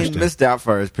 serious question. I mean, Miss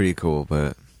Doubtfire is pretty cool,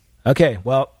 but Okay,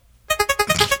 well.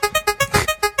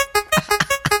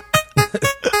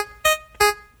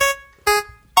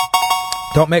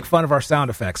 Don't make fun of our sound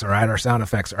effects, all right? Our sound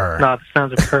effects are. No, the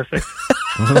sounds are perfect.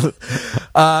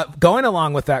 Going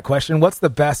along with that question, what's the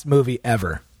best movie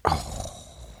ever?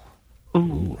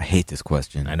 Ooh. I hate this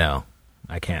question. I know.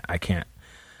 I can't.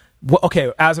 Well,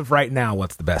 okay, as of right now,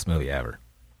 what's the best movie ever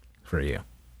for you?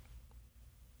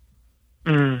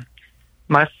 I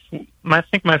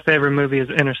think my favorite movie is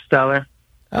Interstellar.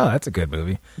 Oh, that's a good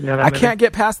movie. Yeah, that I movie. can't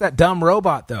get past that dumb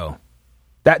robot, though.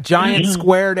 That giant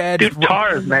squared edge. Dude,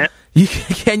 cars, man.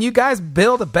 Can you guys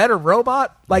build a better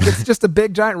robot? Like it's just a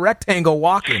big giant rectangle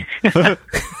walking.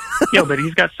 Yo, but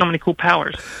he's got so many cool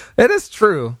powers. It is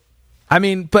true. I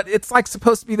mean, but it's like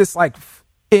supposed to be this like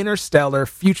interstellar,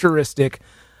 futuristic,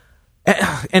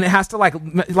 and it has to like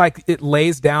it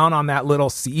lays down on that little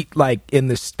seat like in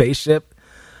the spaceship.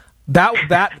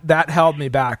 That held me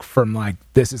back from like,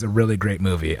 this is a really great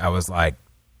movie. I was like,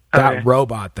 that Okay.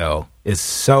 robot though is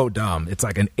so dumb. It's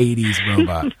like an 80s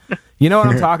robot. You know what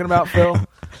I'm talking about, Phil?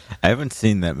 I haven't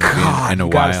seen that movie God, in a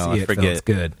you gotta while. see I it, Phil. forget. It's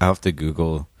good. I'll have to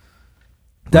Google.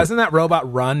 Doesn't that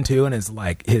robot run too? And his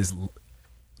like his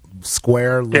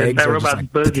square Dude, legs that are just robot's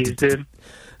like. boogies, dude.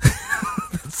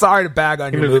 Sorry to bag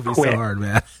on your moves movie so quick. hard,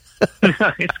 man. Oh,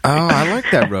 I like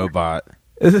that robot.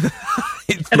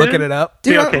 He's looking it up.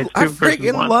 Dude, okay, I two versus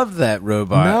freaking one. love that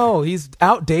robot. No, he's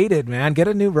outdated, man. Get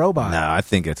a new robot. No, I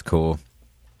think it's cool.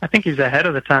 I think he's ahead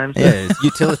of the times. Yeah, it's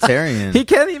utilitarian. He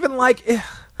can't even like.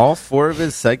 All 4 of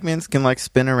his segments can like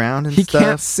spin around and He stuff.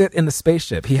 can't sit in the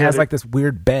spaceship. He has like this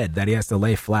weird bed that he has to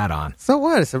lay flat on. So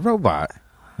what? It's a robot.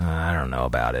 I don't know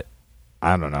about it.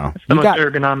 I don't know. It's the You most got-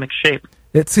 ergonomic shape.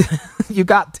 It's you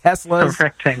got A Teslas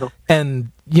rectangle.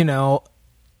 and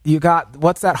you got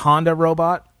what's that Honda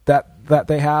robot that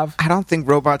they have? I don't think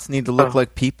robots need to look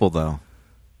like people though.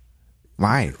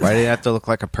 Why? Why do they have to look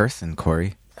like a person,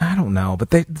 Corey? I don't know, but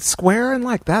they square and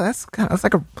like that. That's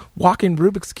like a walking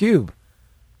Rubik's cube.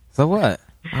 So what?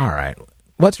 All right.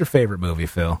 What's your favorite movie,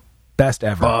 Phil? Best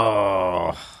ever.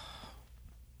 Oh,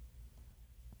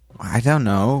 I don't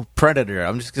know. Predator.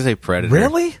 I'm just gonna say Predator.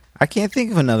 Really? I can't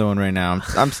think of another one right now.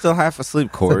 I'm still half asleep,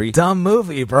 It's Corey. a dumb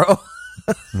movie, bro.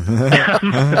 I'm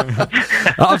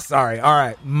sorry. All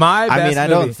right. My best I mean, I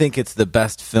movie. don't think it's the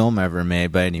best film ever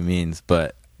made by any means,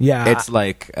 but Yeah. it's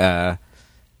like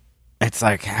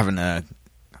having a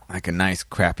nice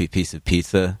crappy piece of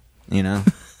pizza, you know,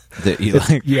 that you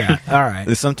like. Yeah. All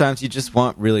right. Sometimes you just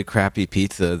want really crappy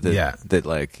pizza that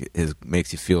like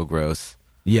makes you feel gross.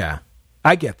 Yeah.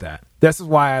 I get that. This is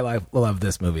why I love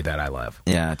this movie that I love.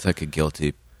 Yeah, it's like a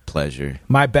guilty pleasure.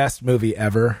 My best movie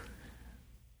ever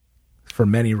for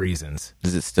many reasons.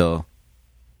 Is it still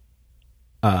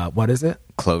What is it?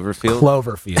 Cloverfield?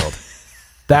 Cloverfield.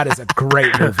 That is a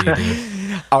great movie,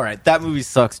 dude. All right, that movie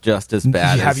sucks just as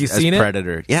bad Have you as seen it?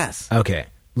 Predator. Yes. Okay.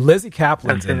 Lizzie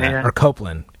Kaplan's in that. Yeah. Or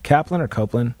Copeland. Kaplan or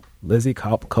Copeland? Lizzie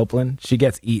Copeland. She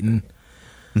gets eaten.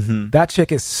 That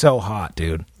chick is so hot,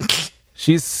 dude.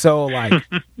 She's so, like,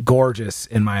 gorgeous,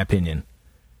 in my opinion.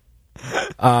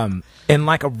 And,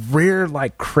 like, a rare,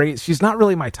 like, crazy... She's not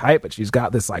really my type, but she's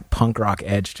got this, like, punk rock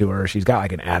edge to her. She's got,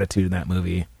 like, an attitude in that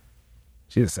movie.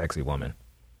 She's a sexy woman.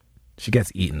 She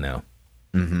gets eaten, though.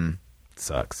 Mm-hmm.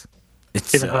 Sucks.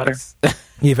 It Even hotter. sucks.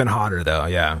 Even hotter, though,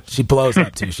 yeah. She blows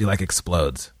up, too. She, like,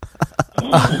 explodes.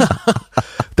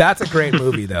 That's a great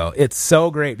movie, though. It's so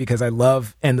great because I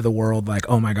love End of the World. Like,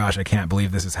 oh, my gosh, I can't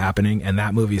believe this is happening. And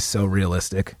that movie is so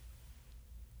realistic.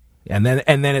 And then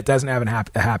it doesn't have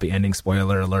a happy ending,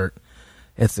 spoiler alert.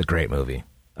 It's a great movie.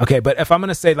 Okay, but if I'm going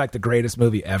to say, like, the greatest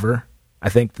movie ever, I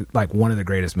think, like, one of the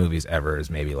greatest movies ever is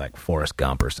maybe, like, Forrest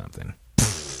Gump or something.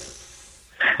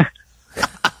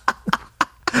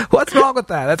 What's wrong with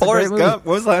that? That's Forrest a great movie. Gump.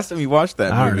 When was the last time you watched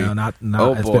that I movie? don't know. Not.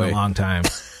 Oh, It's boy. been a long time.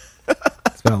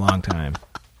 It's been a long time.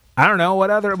 I don't know what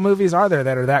other movies are there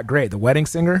that are that great. The Wedding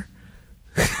Singer.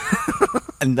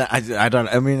 And I don't.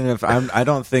 I mean, I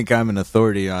don't think I'm an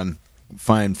authority on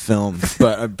fine films,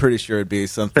 but I'm pretty sure it'd be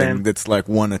something Same. that's like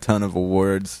won a ton of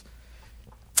awards.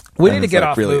 We and need to it's, get like,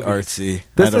 off really movies. artsy. I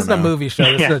This don't isn't a know. movie show.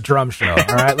 This is a drum show.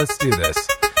 All right, let's do this.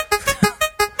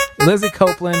 Lizzie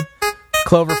Copeland,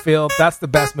 Cloverfield. That's the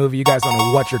best movie. You guys don't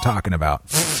know what you're talking about.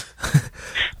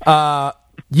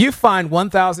 You find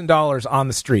 $1,000 on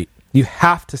the street. You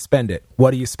have to spend it.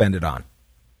 What do you spend it on?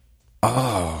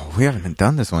 Oh, we haven't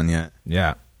done this one yet.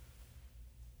 Yeah.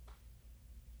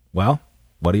 Well,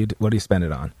 what do you spend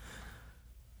it on?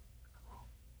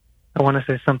 I want to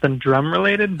say something drum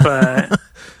related, but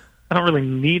I don't really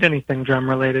need anything drum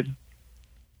related.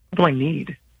 What do I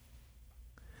need?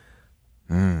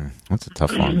 That's a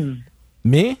tough one.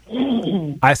 Me?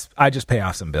 I just pay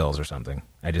off some bills or something.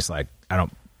 I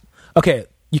don't. Okay,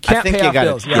 you can't I think pay you off gotta,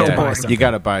 bills. You have to buy something. you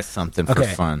got to buy something for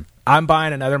Okay. fun. I'm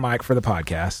buying another mic for the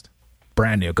podcast,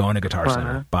 brand new, going to Guitar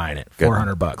Center, buying it, Good.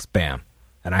 $400, bam,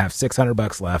 and I have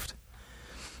 $600 left.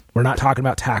 We're not talking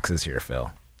about taxes here,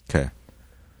 Phil. Okay.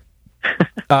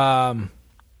 I'm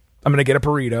gonna get a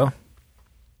burrito.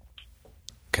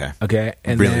 Okay. Okay,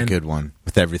 and really then, good one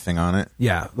with everything on it.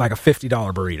 Yeah, like a $50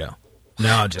 burrito.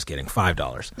 No, just kidding,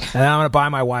 $5. And then I'm gonna buy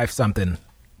my wife something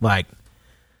like,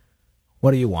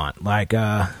 what do you want? Like,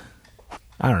 I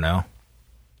don't know,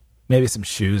 maybe some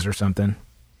shoes or something.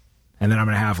 And then I'm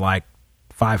gonna have like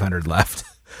 500 left.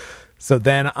 So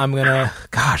then I'm gonna,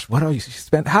 gosh, what do you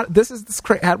spend? What do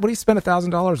you spend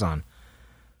 $1,000 on?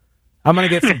 I'm gonna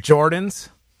get some Jordans.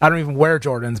 I don't even wear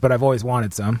Jordans, but I've always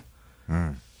wanted some.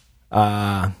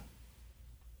 Now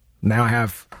I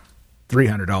have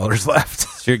 $300 left.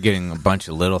 So you're getting a bunch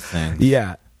of little things.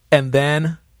 Yeah. And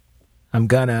then I'm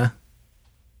gonna,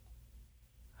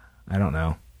 I don't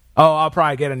know. Oh, I'll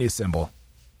probably get a new cymbal.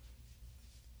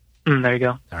 There you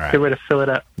go. All right. Good way to fill it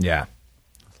up. Yeah.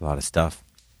 A lot of stuff.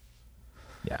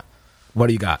 Yeah. What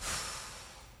do you got?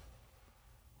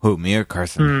 Who, me or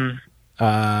Carson?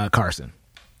 Carson.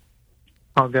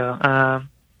 I'll go.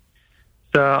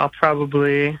 So I'll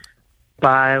probably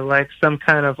buy like some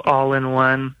kind of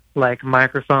all-in-one like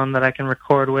microphone that I can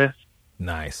record with.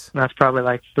 Nice. That's probably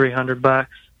like $300.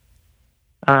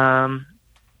 I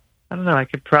don't know.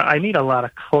 I need a lot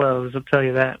of clothes. I'll tell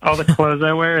you that. All the clothes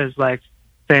I wear is like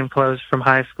same clothes from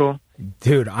high school.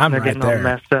 Dude, I'm They're right getting all there.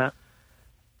 messed up.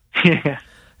 Yeah.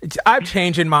 I'm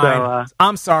changing mine. So,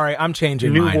 I'm sorry, I'm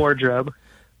changing New mine. wardrobe.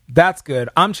 That's good.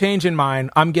 I'm changing mine.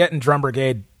 I'm getting Drum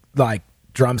Brigade, like,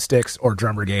 drumsticks or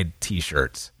Drum Brigade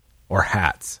t-shirts or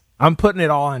hats. I'm putting it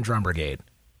all on Drum Brigade.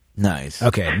 Nice.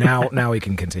 Okay, now we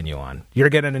can continue on. You're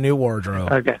getting a new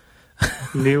wardrobe. Okay.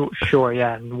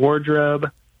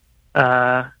 Wardrobe.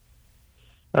 A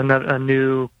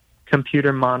new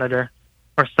computer monitor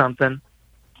or something.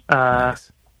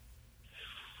 Nice.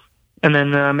 And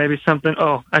then maybe something.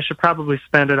 Oh, I should probably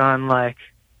spend it on, like,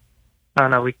 I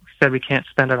don't know. We said we can't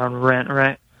spend it on rent,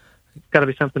 right? It's got to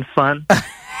be something fun.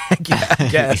 Yeah, I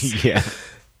guess. Yeah.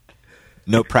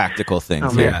 No practical things. Oh,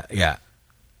 here. man. Yeah.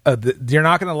 You're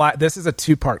not going to lie. This is a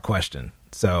 2-part question.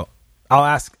 So I'll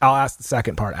ask the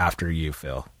second part after you,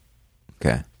 Phil.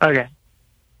 Okay. Okay.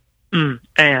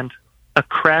 And a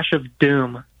Crash of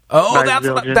Doom. Oh, by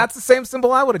Zildjian. that's the same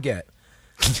symbol I would have get.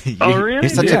 Oh, really? You're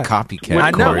such Yeah. a copycat.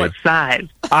 I know. Corey. What size?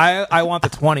 I want the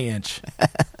 20-inch.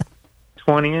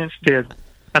 20-inch? Dude,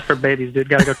 that's for babies, dude.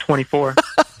 Got to go 24.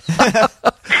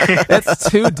 That's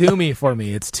too doomy for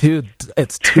me. It's too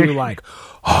like,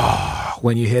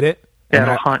 when you hit it. Yeah,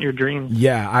 And it'll haunt your dreams.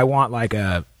 yeah, I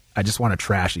just want a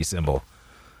trashy symbol.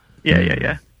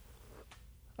 Yeah.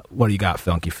 What do you got,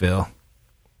 Funky Phil?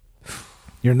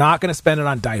 You're not going to spend it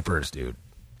on diapers, dude.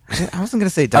 I wasn't going to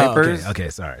say diapers. Oh, okay,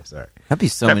 sorry. That'd be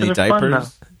so Diapers many are fun,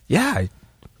 diapers. Yeah,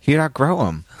 You'd outgrow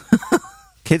them.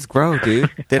 Kids grow, dude.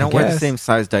 They don't wear the guess. same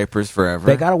size diapers forever.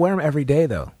 they got to wear them every day,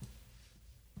 though.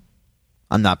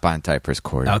 I'm not buying diapers,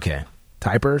 Corey. Okay.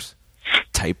 Diapers?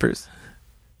 Diapers?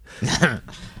 Man,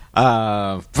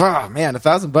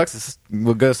 $1,000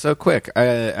 will go so quick.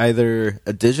 Either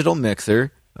a digital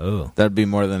mixer, Oh. that'd be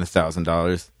more than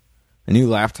 $1,000. A new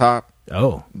laptop,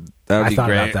 Oh. that'd I be thought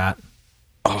great. about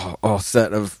that. Oh,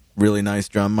 set of really nice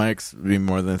drum mics would be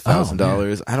more than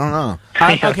 $1,000. I don't know.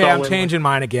 Yeah, it's Okay, all I'm in changing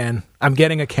mine again. I'm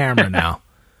getting a camera now.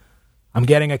 I'm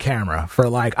getting a camera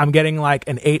I'm getting like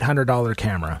an $800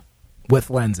 camera with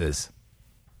lenses.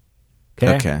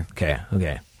 Okay.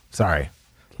 Okay. Sorry.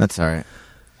 That's all right.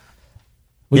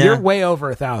 Well, Yeah. you're way over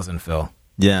 1,000, Phil.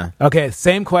 Yeah. Okay,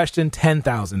 same question.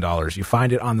 $10,000. You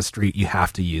find it on the street. You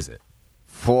have to use it.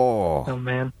 Oh,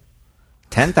 man.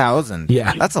 10,000.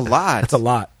 Yeah. That's a lot. That's a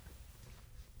lot.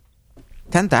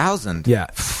 10,000. Yeah.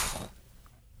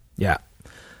 Yeah.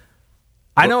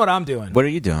 I know what I'm doing. What are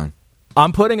you doing?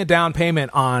 I'm putting a down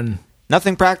payment on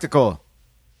Nothing practical.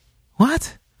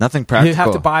 what? Nothing practical. You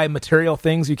have to buy material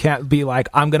things. You can't be like,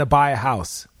 I'm going to buy a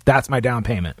house. That's my down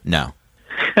payment. No.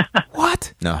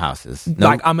 What? No houses. No.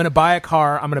 Like, I'm going to buy a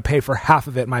car. I'm going to pay for half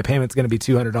of it. My payment's going to be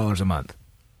 $200 a month.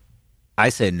 I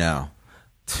say no.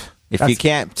 If That's- you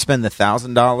can't spend the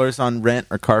 $1,000 on rent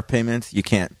or car payments, you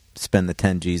can't spend the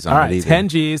 10 G's on All it right, either. 10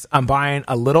 G's. I'm buying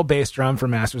a little bass drum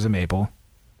from Masters of Maple.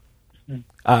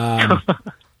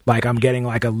 Like I'm getting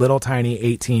like a little tiny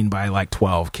 18 by like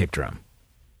 12 kick drum.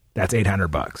 That's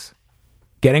 $800.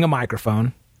 Getting a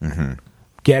microphone. Mm-hmm.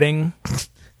 Getting This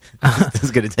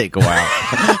is going to take a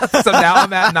while. so now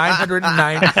I'm at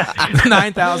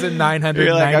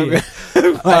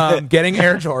 9,990. Getting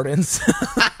Air Jordans.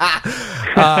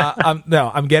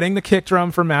 I'm getting the kick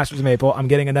drum from Masters of Maple. I'm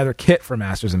getting another kit from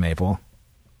Masters of Maple.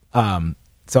 So I'm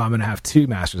going to have 2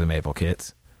 Masters of Maple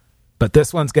kits, but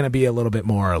this one's going to be a little bit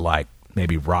more like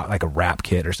maybe rock, like a rap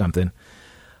kit or something.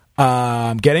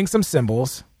 Getting some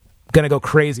cymbals. Going to go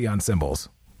crazy on cymbals.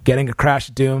 Getting a Crash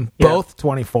of Doom, Yeah. both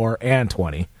 24 and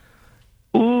 20.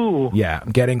 Ooh. Yeah,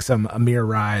 I'm getting some Amir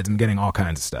rides. I'm getting all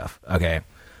kinds of stuff. Okay.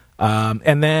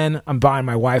 And then I'm buying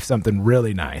my wife something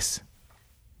really nice.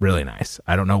 Really nice.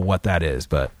 I don't know what that is,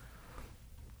 but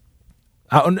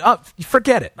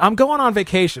forget it. I'm going on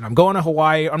vacation. I'm going to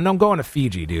Hawaii. I'm going to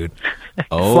Fiji, dude.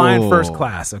 Oh. Flying first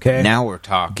class, okay? Now we're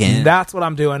talking. That's what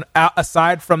I'm doing.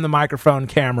 Aside from the microphone,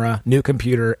 camera, new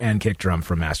computer, and kick drum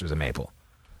from Masters of Maple.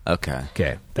 Okay.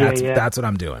 Okay, Yeah. that's what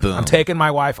I'm doing. Boom. I'm taking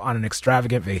my wife on an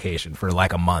extravagant vacation for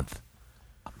like a month.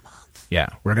 Yeah,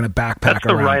 we're gonna backpack That's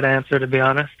the around. right answer, to be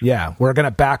honest. Yeah, we're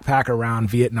gonna backpack around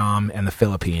Vietnam and the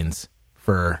Philippines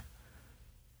for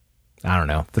I don't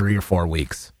know 3 or 4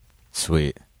 weeks.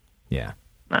 Sweet. Yeah,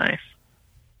 Nice.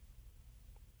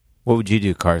 What would you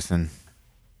do, Carson?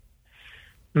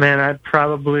 Man, I'd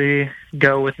probably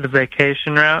go with the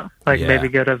vacation route. Like Yeah. maybe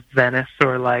go to Venice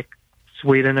or like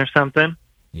Sweden or something.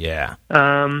 yeah.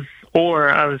 Or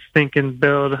I was thinking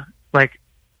build a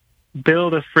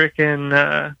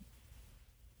freaking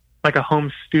like a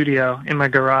home studio in my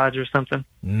garage or something.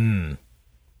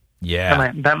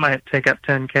 Yeah. That might take up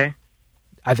 $10K.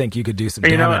 I think you could do some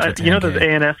You damage know, with you know 10K. those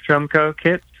ANS Drumco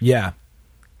kits? Yeah,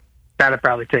 that'd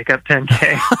probably take up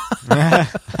 10K.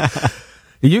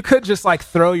 You could just like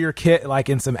throw your kit like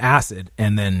in some acid,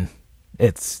 and then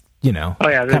it's Oh yeah,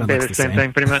 kinda they're looks the same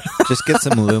thing pretty much. Just get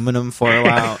some aluminum foil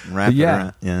out and wrap it Yeah,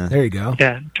 around. Yeah. there you go.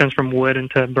 Yeah, it turns from wood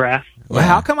into brass. Well,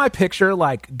 how come I picture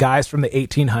like guys from the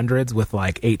 1800s with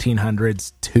like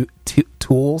 1800s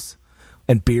tools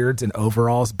and beards and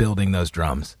overalls building those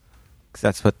drums? 'Cause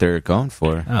that's what they're going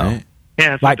for, Oh. right? Yeah,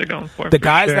 that's Like what they're going for. the for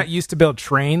guys sure. that used to build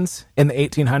trains in the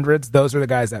 1800s, those are the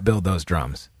guys that build those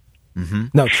drums. Mm-hmm.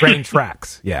 No, train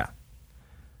tracks. Yeah.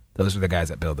 Those are the guys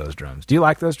that build those drums. Do you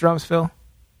like those drums, Phil?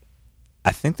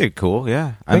 I think they're cool,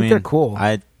 yeah. I think they're cool.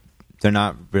 They're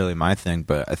not really my thing,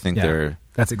 but I think Yeah.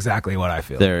 That's exactly what I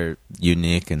feel. they're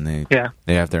unique and they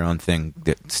have their own thing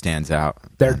that stands out.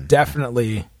 They're and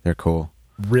definitely they're cool.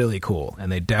 really cool,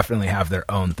 and they definitely have their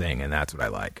own thing, and that's what I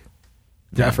like.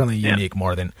 Definitely unique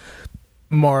more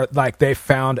like they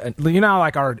found,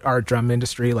 like our drum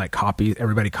industry, like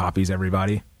everybody copies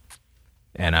everybody.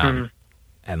 And,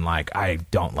 and like, I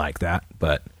don't like that,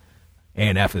 but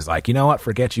A&F is like, you know what?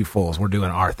 Forget you fools. We're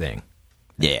doing our thing.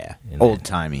 Yeah. And Old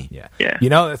timey. Yeah. Yeah.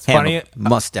 It's funny.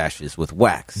 Mustaches with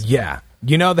wax. Yeah.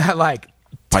 That like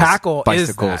tackle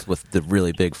bicycles is that. with the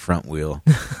really big front wheel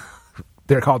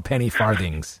They're called penny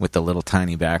farthings. with the little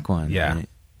tiny back one. Yeah. right?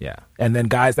 Yeah. And then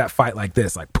guys that fight like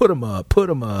this, like put them up.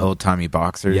 Old timey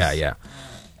boxers. Yeah.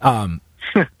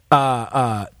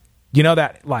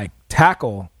 That like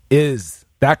tackle is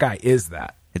that guy is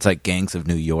that. It's like Gangs of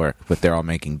New York, but they're all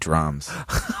making drums.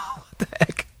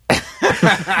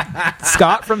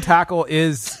 Scott from Tackle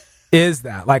is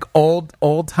that like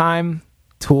old time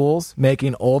tools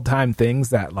making old time things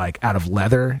that like out of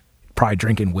leather, probably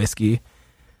drinking whiskey.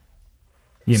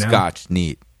 Scotch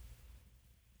neat.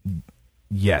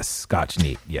 Yes, Scotch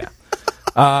neat. Yeah.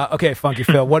 Okay, Funky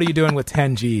Phil, what are you doing with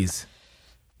 10 G's?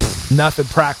 Nothing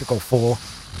practical, fool.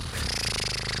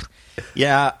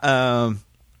 Yeah,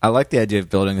 I like the idea of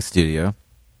building a studio,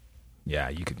 Yeah,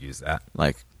 you could use that.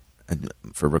 like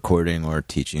for recording or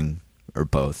teaching or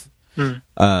both.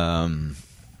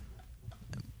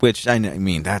 Which I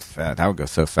mean that would go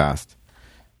so fast.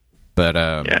 But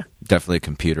definitely a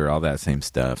computer, all that same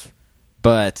stuff.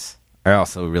 But I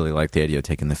also really like the idea of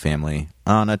taking the family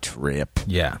on a trip.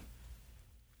 Yeah.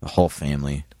 The whole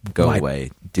family go Like-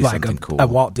 away, do like something a cool.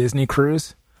 Walt Disney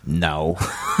cruise? No.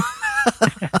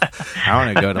 I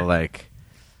want to go to like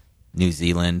New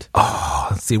Zealand.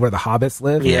 Let's see where the hobbits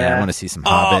live. Yeah, I Yeah. want to see some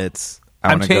hobbits.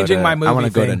 I I'm wanna go changing to- my movie I want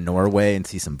to go to thing. Norway and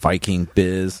see some Viking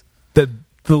biz.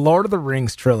 The Lord of the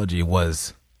Rings trilogy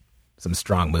was some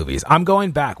strong movies. I'm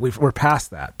going back. We're past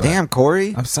that. But Damn,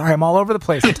 Corey. I'm sorry. I'm all over the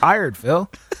place. I'm tired, Phil.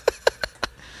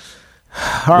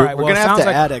 All right. We're well, going to it have sounds to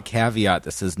like add a caveat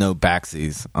that says no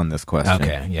backsies on this question.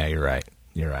 okay. Yeah, you're right.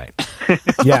 You're right.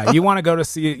 Yeah, you want to go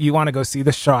see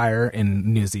the Shire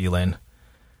in New Zealand,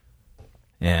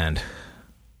 and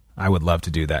I would love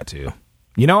to do that too.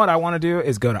 You know what I want to do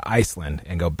is go to Iceland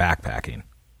and go backpacking.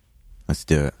 Let's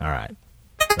do it. All right,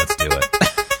 let's do it.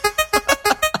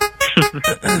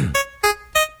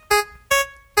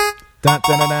 Dun,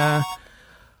 dun, dun,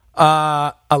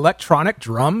 dun. Electronic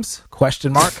drums?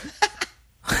 Question mark.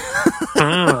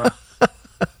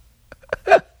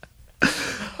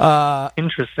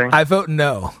 Interesting. I vote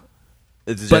no.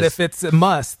 But if it's a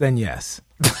must, then yes.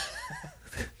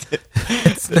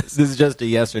 this is just a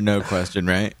yes or no question,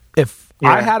 right? If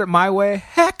Yeah. I had it my way,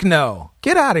 heck no.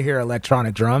 Get out of here,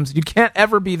 electronic drums. You can't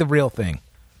ever be the real thing.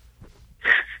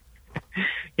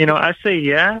 I say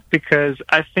yeah because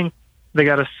I think they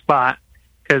got a spot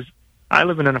because I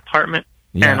live in an apartment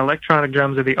Yeah. and electronic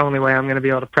drums are the only way I'm going to be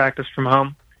able to practice from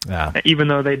home, Yeah. even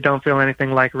though they don't feel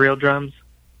anything like real drums.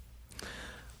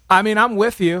 I mean, I'm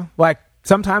with you. Like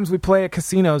sometimes we play at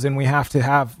casinos and we have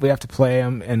to play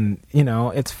them, and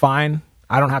it's fine.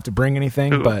 I don't have to bring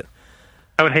anything, Ooh. but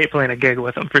I would hate playing a gig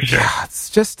with them for sure. yeah, it's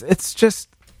just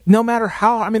no matter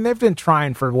how. I mean, they've been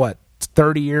trying for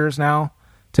 30 years now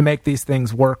to make these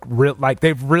things work.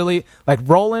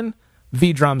 Roland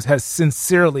V Drums has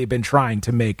sincerely been trying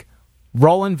to make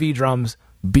Roland V Drums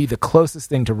be the closest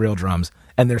thing to real drums,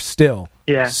 and they're still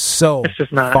so It's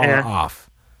just not, far yeah. off.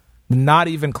 Not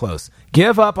even close.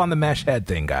 Give up on the mesh head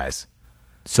thing, guys.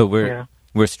 So we're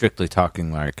strictly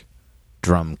talking like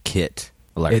drum kit,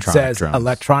 electronic It says drums.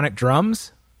 electronic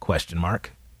drums? Question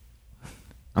mark.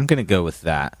 I'm gonna go with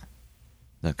that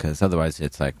because otherwise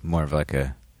it's like more of like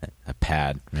a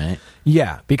pad, right?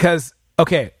 Yeah, because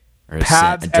okay, Or a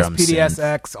pads, synth, a drum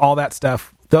SPDSX, all that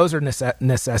stuff. Those are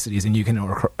necessities, and you can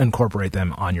incorporate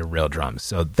them on your real drums.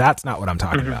 So that's not what I'm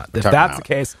talking about. If Talking that's about- the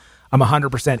case, I'm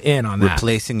 100% in on that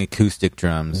Replacing acoustic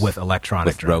drums with electronic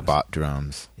with drums. robot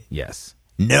drums. Yes.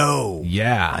 No.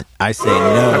 Yeah. I say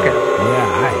no. Okay.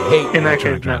 Yeah, I hate In that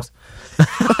electronic case, drums.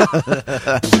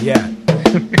 Yeah,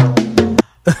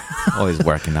 Always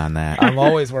working on that. I'm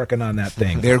always working on that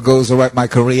thing. There goes my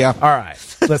career. All right,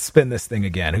 let's spin this thing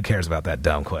again. Who cares about that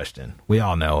dumb question? We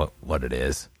all know what it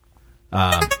is.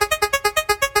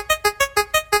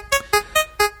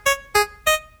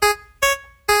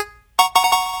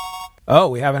 Oh,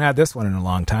 we haven't had this one in a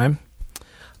long time.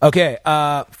 Okay,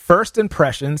 first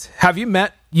impressions.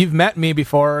 You've met me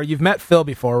before. You've met Phil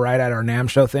before, right, at our NAMM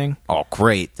show thing? Oh,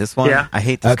 great. This one? Yeah. I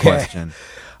hate this Okay. question.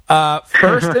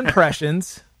 First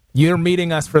impressions. You're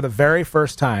meeting us for the very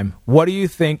first time. What do you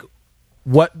think?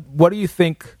 What do you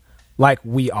think? Like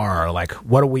we are? Like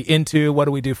what are we into? What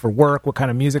do we do for work? What kind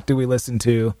of music do we listen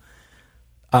to?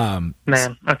 Man,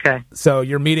 okay. So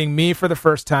you're meeting me for the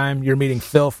first time. You're meeting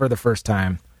Phil for the first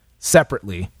time,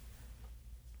 separately,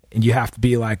 and you have to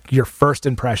be like, your first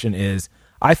impression is,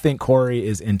 I think Corey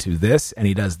is into this, and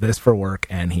he does this for work,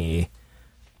 and he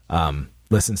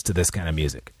listens to this kind of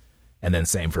music, and then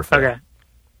same for Phil. Okay.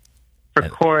 For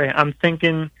Corey, I'm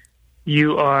thinking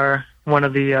you are one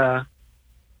of the, I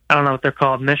don't know what they're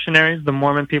called, missionaries, the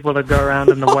Mormon people that go around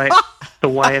in the white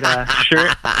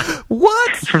shirt.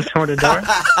 What? From door to door.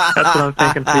 That's what I'm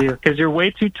thinking for you. Because you're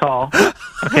way too tall,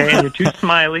 okay, and you're too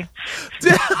smiley.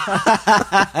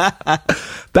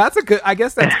 That's a good. I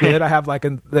guess that's good. I have like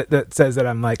that says that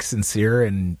I'm like sincere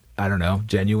and I don't know,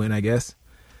 genuine. I guess.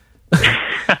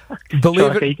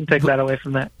 Believe Okay, it. you can take that away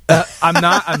from that. I'm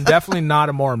not. I'm definitely not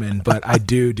a Mormon, but I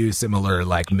do similar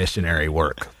like missionary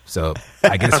work. So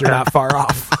I guess you're not far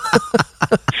off.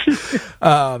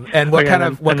 And what Okay, kind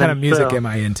and of what then kind of music Phil. am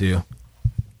I into?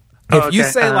 Oh, If you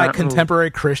okay. say like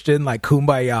contemporary Christian, like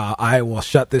Kumbaya, I will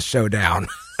shut this show down.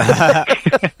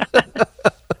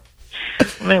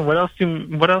 Man, what else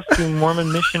do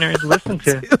Mormon missionaries listen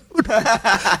to?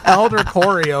 Elder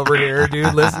Corey over here,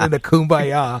 dude, listening to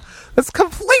Kumbaya. That's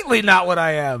completely not what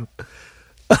I am.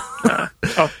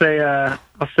 I'll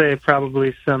say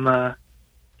probably some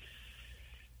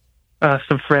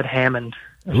Fred Hammond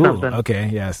or Ooh, something. okay,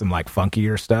 yeah, some like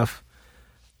funkier stuff.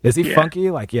 Is he Yeah.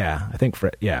 funky? Like, yeah, I think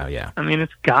Fred. Yeah, I mean,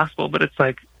 it's gospel, but it's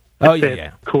like Oh, it's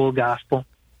yeah. cool gospel.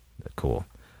 cool.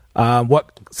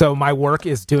 So my work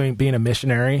is being a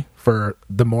missionary for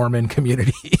the Mormon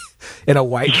community in a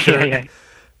white shirt, Yeah.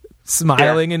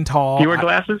 smiling and tall. Do you wear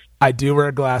glasses? I do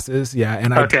wear glasses, yeah,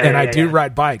 and Okay, I yeah, do yeah.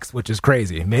 ride bikes, which is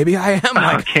crazy. Maybe I am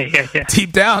like Okay, yeah.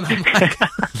 deep down. I'm like,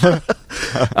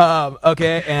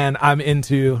 okay, and I'm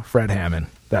into Fred Hammond.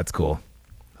 That's cool.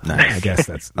 Nice. I guess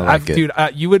that's I like it. dude.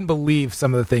 You wouldn't believe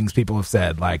some of the things people have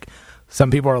said. Like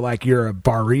some people are like, "You're a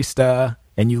barista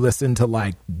and you listen to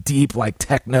like deep like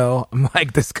techno." I'm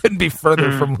like, this couldn't be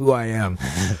further from who I am.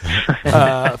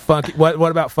 Funky. What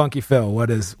about Funky Phil?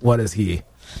 What is he?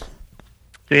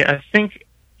 See, I think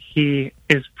he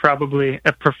is probably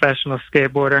a professional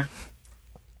skateboarder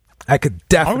I could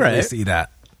definitely All right. see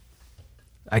that.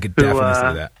 I could Who, definitely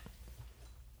see that.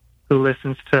 who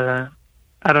listens to,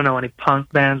 I don't know any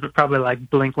punk bands, but probably like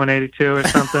Blink-182 or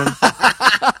something.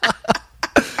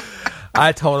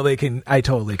 I totally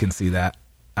can see that.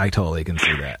 I totally can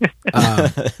see that.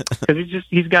 Because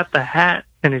he's got the hat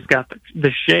and he's got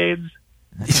the shades,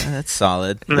 That's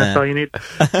solid. and that's Yeah. all you need.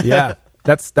 Yeah,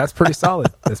 that's pretty solid.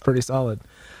 That's pretty solid.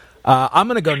 I'm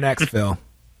gonna go next, Phil.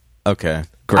 Okay,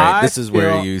 great. I This is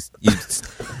where feel-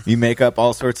 you make up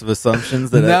all sorts of assumptions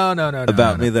that No,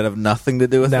 about me that have nothing to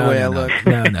do with the way I look.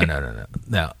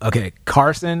 No. Okay,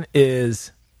 Carson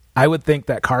is. I would think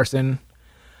that Carson.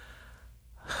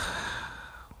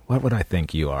 What would I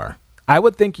think you are? I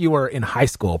would think you were in high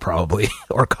school, probably,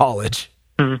 or college,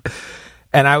 and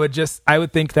I would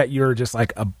think that you're just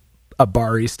like a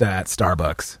barista at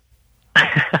Starbucks,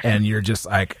 and you're just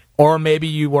like, or maybe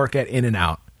you work at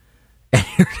In-N-Out, and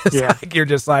you're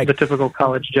just like The typical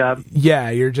college job. yeah,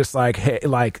 you're just like, hey,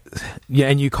 like, yeah,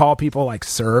 and you call people like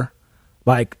sir,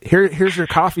 like here's your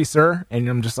coffee, sir, and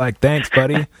I'm just like, thanks,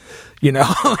 buddy, you know,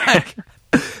 like,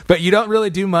 but you don't really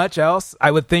do much else.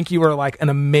 I would think you were like an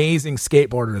amazing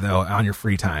skateboarder though on your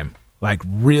free time, like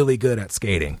really good at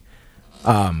skating,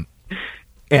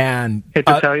 and Hate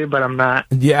to tell you, but I'm not.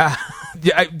 yeah,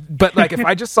 yeah, but like if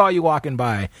I just saw you walking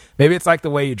by, maybe it's like the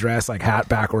way you dress, like hat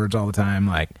backwards all the time,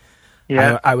 like.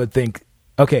 Yeah. I would think,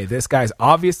 okay, this guy's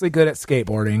obviously good at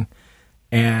skateboarding,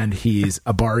 and he's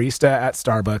a barista at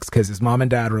Starbucks because his mom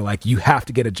and dad were like, you have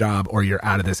to get a job or you're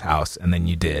out of this house. And then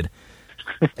you did.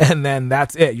 And then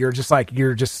that's it. You're just like,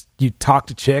 you talk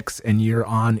to chicks and you're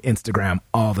on Instagram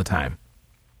all the time.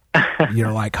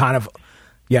 You're like kind of,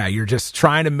 yeah, you're just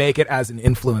trying to make it as an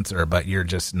influencer, but you're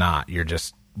just not. You're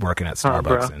just working at Oh,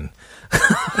 bro. Starbucks, and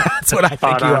that's what I think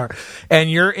Spot you on. are. And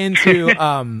you're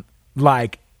into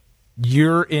like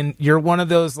you're one of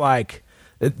those like,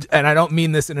 and I don't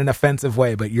mean this in an offensive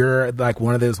way, but you're like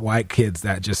one of those white kids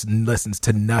that just listens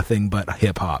to nothing but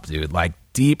hip hop, dude. Like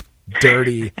deep,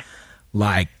 dirty,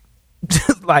 like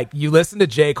like you listen to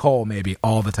J. Cole maybe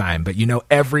all the time, but you know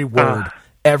every word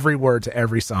to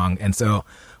every song. And so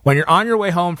when you're on your way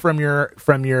home from your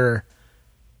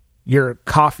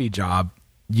coffee job,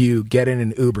 you get in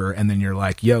an Uber and then you're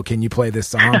like, yo, can you play this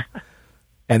song?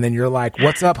 And then you're like,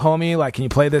 what's up, homie? Like, can you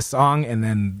play this song? And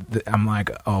then I'm like,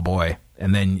 oh boy.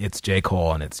 And then it's J.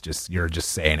 Cole and it's just, you're just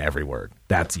saying every word.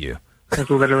 That's you. That's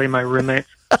literally my roommate.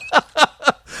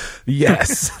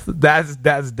 Yes, that's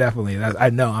definitely that. I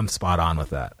know I'm spot on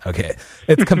with that. Okay,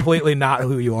 it's completely not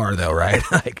who you are though, right?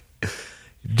 Like,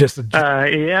 just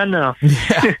Yeah, no.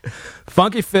 yeah.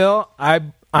 Funky Phil,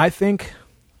 I think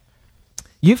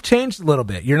you've changed a little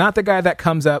bit. You're not the guy that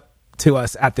comes up to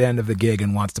us at the end of the gig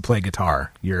and wants to play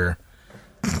guitar. You're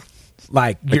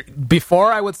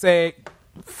before I would say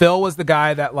Phil was the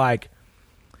guy that like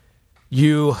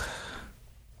you're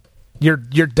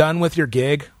done with your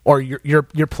gig, or you're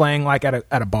playing like at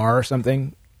a bar or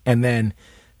something, and then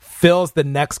Phil's the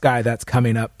next guy that's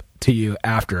coming up to you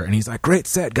after, and he's like, great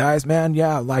set, guys, man,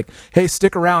 yeah, like, hey,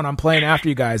 stick around, I'm playing after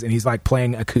you guys. And he's like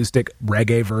playing acoustic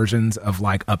reggae versions of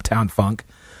like Uptown Funk.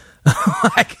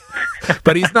 Like,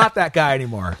 but he's not that guy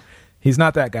anymore.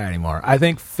 I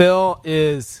think Phil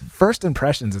is, first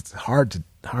impressions, it's hard to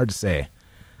say.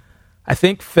 I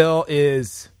think Phil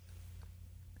is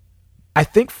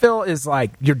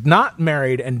like, you're not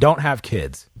married and don't have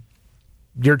kids.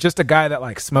 You're just a guy that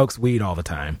like smokes weed all the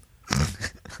time.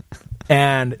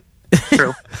 And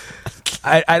True.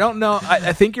 I don't know.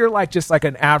 I think you're like just like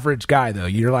an average guy though.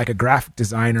 You're like a graphic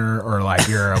designer, or like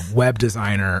you're a web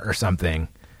designer or something.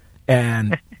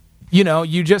 And you know,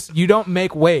 you don't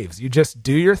make waves. You just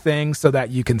do your thing so that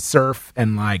you can surf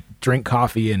and like drink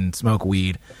coffee and smoke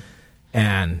weed.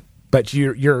 But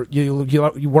you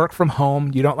work from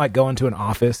home. You don't like go into an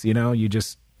office, you know, you're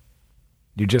just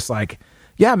like,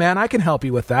 yeah, man, I can help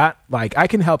you with that. Like, I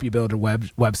can help you build a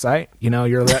website. You know,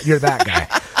 you're that guy.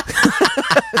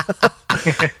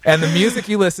 And the music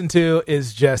you listen to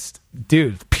is just,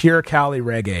 dude, pure Cali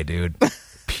reggae, dude.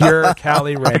 Pure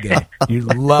Cali reggae. You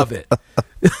love it.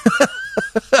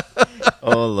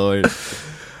 Oh, Lord.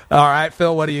 All right,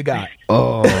 Phil, what do you got?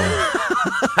 Oh,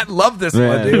 I love this Man.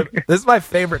 one, dude. This is my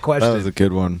favorite question. that was a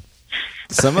good one.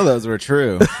 Some of those were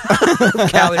true.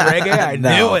 Cali reggae? I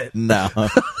knew it. No.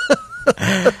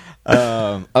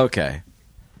 Okay.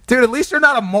 Dude, at least you're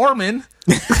not a Mormon.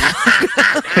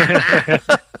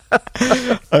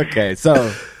 Okay,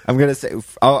 so I'm going to say,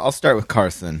 I'll start with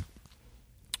Carson.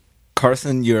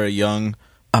 Carson, you're a young,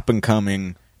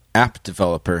 up-and-coming app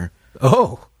developer.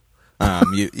 Oh.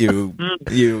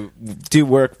 You do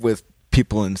work with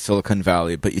people in Silicon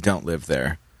Valley, but you don't live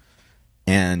there.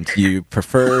 And you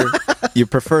prefer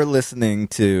listening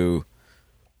to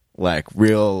like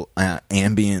real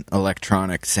ambient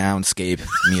electronic soundscape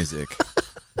music.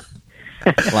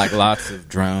 Like lots of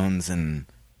drones and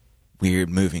weird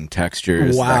moving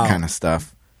textures, Wow. that kind of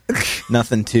stuff.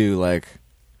 Nothing too like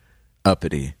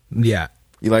uppity. Yeah.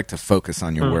 You like to focus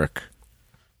on your work.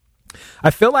 I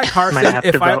feel like Carson, Might have to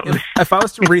if I vote.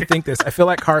 was to rethink this, I feel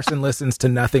like Carson listens to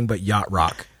nothing but yacht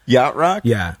rock. Yacht rock?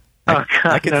 Yeah. Oh,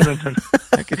 God. No.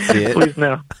 I could see it. Please,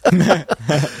 no.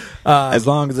 As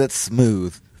long as it's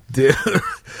smooth. Dude.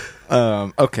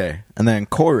 Okay. And then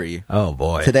Corey. Oh,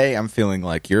 boy. Today I'm feeling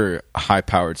like you're a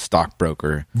high-powered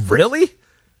stockbroker. Really?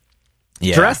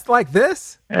 Yeah. Dressed like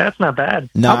this? Yeah, that's not bad.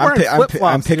 No, I'm wearing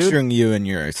flip-flops, I'm dude. picturing you in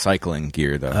your cycling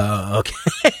gear, though. Oh,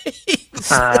 okay.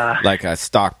 Like a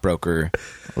stockbroker.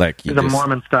 Like you He's a just,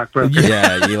 Mormon stockbroker.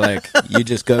 Yeah, you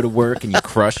just go to work and you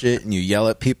crush it and you yell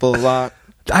at people a lot.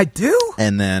 I do?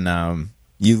 And then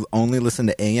you only listen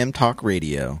to AM talk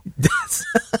radio. That's-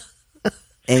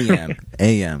 AM,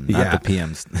 not Yeah. the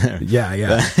PMs. yeah, yeah.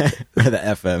 The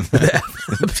FM,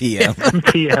 the PM.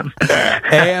 PM.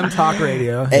 AM talk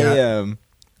radio. Yeah. AM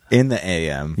in the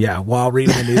AM. Yeah, while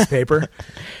reading the newspaper.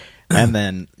 And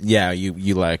then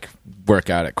you like work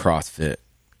out at CrossFit.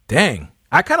 Dang.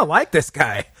 I kind of like this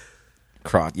guy.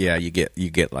 You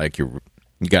get like you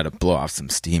got to blow off some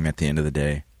steam at the end of the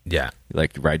day. Yeah. You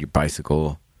like to ride your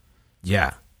bicycle.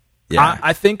 Yeah. Yeah.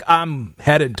 I think I'm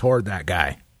headed toward that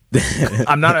guy.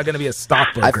 I'm not going to be a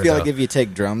stockbroker. I feel though. like if you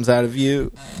take drums out of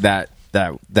you,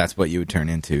 that's what you would turn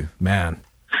into. Man,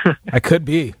 I could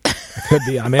be.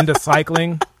 I'm into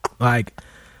cycling. Like,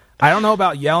 I don't know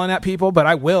about yelling at people, but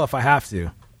I will if I have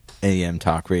to. AM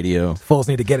talk radio. Fools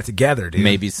need to get it together, dude.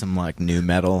 Maybe some like new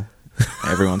metal.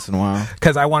 every once in a while.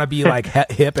 Because I want to be like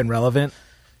hip and relevant.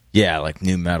 Yeah, like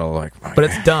new metal, like. But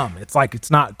it's dumb. It's like it's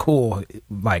not cool.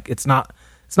 Like it's not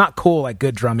cool like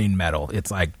good drumming metal. It's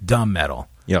like dumb metal.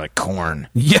 Yeah, like Korn.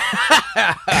 Yeah.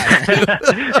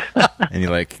 And you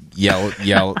like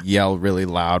yell really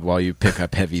loud while you pick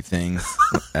up heavy things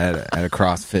at a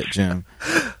CrossFit gym.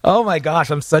 Oh my gosh,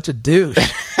 I'm such a douche.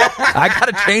 I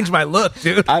gotta change my look,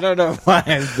 dude. I don't know why.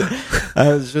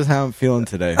 That's just how I'm feeling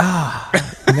today.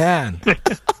 Man.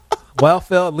 Well,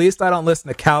 Phil, at least I don't listen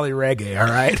to Cali reggae, all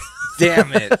right?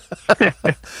 Damn it.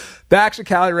 The actual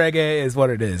Cali reggae is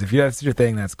what it is. If that's your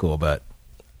thing, that's cool. But,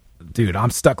 dude, I'm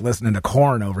stuck listening to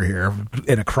Korn over here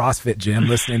in a CrossFit gym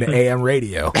listening to AM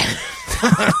radio.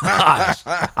 Gosh.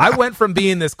 I went from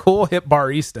being this cool hip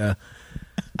barista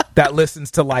that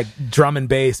listens to, like, drum and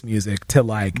bass music to,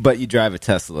 like... But you drive a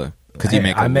Tesla because you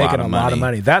make I'm making a lot of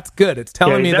money. That's good. It's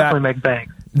telling me definitely that... make bank.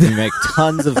 You make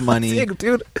tons of money,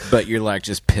 Dude. but you're, like,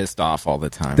 just pissed off all the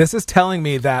time. This is telling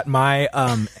me that my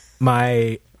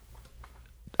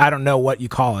I don't know what you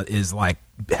call it is like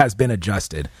has been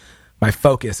adjusted. My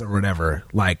focus or whatever,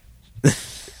 like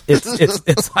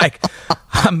it's like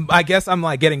I guess I'm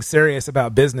like getting serious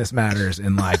about business matters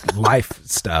and like life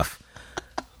stuff.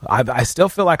 I still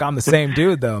feel like I'm the same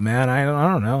dude though, man. I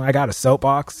don't know. I got a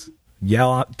soapbox,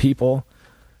 yell at people.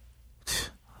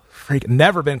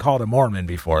 Never been called a Mormon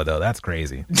before though. That's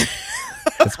crazy.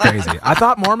 That's crazy. I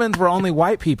thought Mormons were only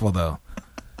white people though.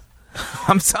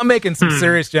 I'm making some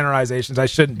serious generalizations. I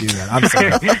shouldn't do that. I'm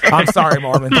sorry. I'm sorry,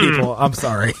 Mormon people. I'm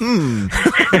sorry.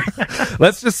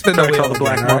 Let's just spin the wheel.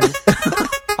 Black Mormons.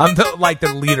 I'm like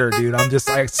the leader, dude. I'm just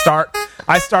like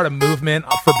I start a movement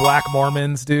for Black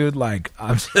Mormons, dude. Like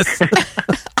I'm just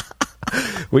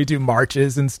we do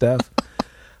marches and stuff.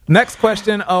 Next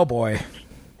question. Oh boy.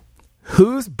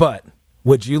 Whose butt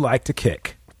would you like to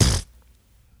kick?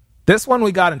 This one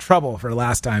we got in trouble for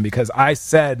last time because I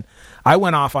said I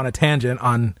went off on a tangent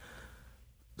on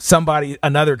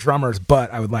another drummer's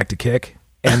butt I would like to kick,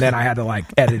 and then I had to like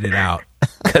edit it out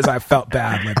because I felt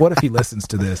bad. Like, what if he listens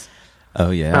to this?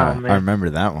 Oh yeah, Oh, man. I remember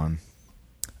that one.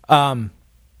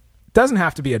 Doesn't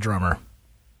have to be a drummer.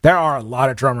 There are a lot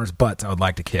of drummers' butts I would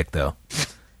like to kick, though.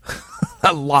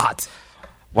 A lot.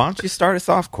 Why don't you start us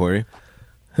off, Corey?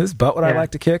 Whose butt would I Yeah.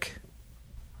 like to kick?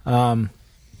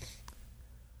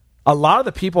 A lot of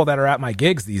the people that are at my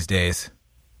gigs these days,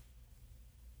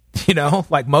 you know,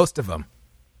 like most of them,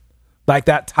 like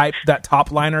that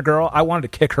top liner girl, I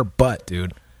wanted to kick her butt,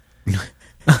 dude.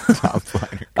 Top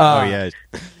liner. Oh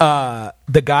yeah.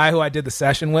 The guy who I did the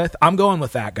session with, I'm going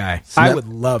with that guy. I would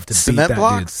love to beat Cement that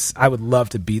blocks? dude. I would love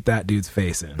to beat that dude's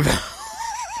face in.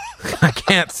 I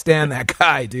can't stand that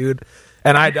guy, dude.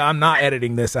 And I'm not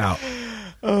editing this out.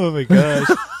 Oh my gosh.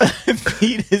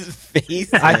 Beat his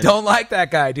face. I don't like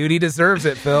that guy, dude. He deserves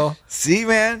it, Phil. See,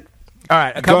 man. All right,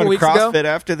 a couple Going weeks to ago. CrossFit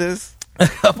after this. A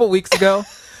couple weeks ago,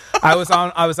 I was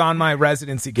on my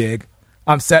residency gig.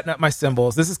 I'm setting up my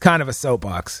cymbals. This is kind of a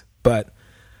soapbox, but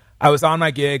I was on my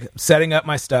gig, setting up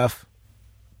my stuff,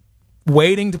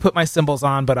 waiting to put my cymbals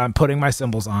on, but I'm putting my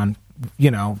cymbals on, you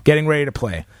know, getting ready to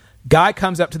play. Guy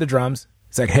comes up to the drums.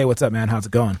 He's like, "Hey, what's up, man? How's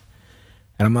it going?"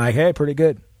 And I'm like, "Hey, pretty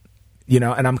good." You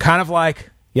know, and I'm kind of like,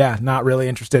 yeah, not really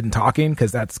interested in talking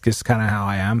because that's just kind of how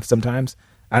I am sometimes.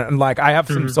 I'm like, I have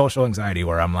some social anxiety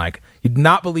where I'm like, you'd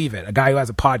not believe it. A guy who has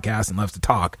a podcast and loves to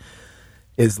talk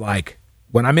is like,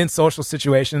 when I'm in social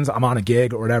situations, I'm on a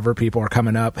gig or whatever, people are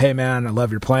coming up, "Hey man, I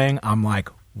love your playing." I'm like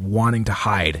wanting to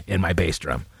hide in my bass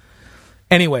drum.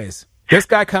 Anyways, this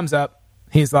guy comes up.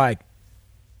 He's like,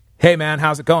 "Hey man,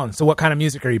 how's it going? So what kind of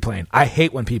music are you playing?" I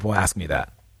hate when people ask me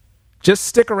that. Just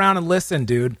stick around and listen,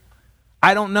 dude.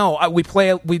 I don't know. We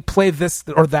play this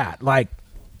or that. Like,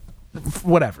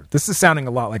 whatever. This is sounding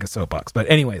a lot like a soapbox. But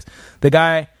anyways, the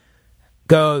guy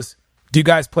goes, "Do you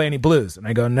guys play any blues?" And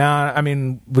I go, "Nah, I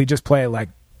mean, we just play like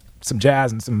some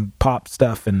jazz and some pop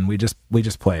stuff, and we just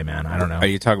play, man. I don't know." Are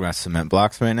you talking about cement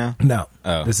blocks right now? No.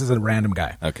 Oh. This is a random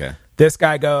guy. Okay. This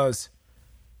guy goes,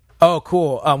 "Oh,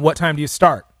 cool. What time do you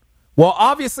start?" Well,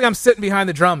 obviously I'm sitting behind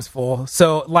the drums, fool.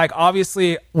 So, like,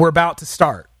 obviously we're about to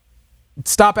start.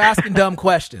 Stop asking dumb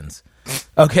questions.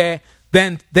 Okay?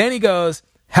 Then he goes,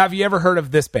 "Have you ever heard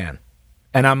of this band?"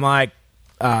 And I'm like,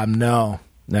 no,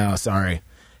 sorry.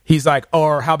 He's like,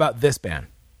 "Or how about this band?"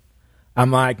 I'm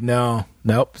like,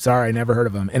 nope, sorry, never heard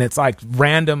of them. And it's like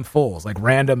random fools, like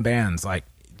random bands, like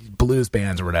blues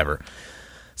bands or whatever.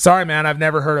 "Sorry, man, I've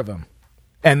never heard of them."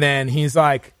 And then he's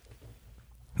like,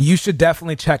 you should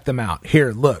definitely check them out.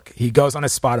 Here, look. He goes on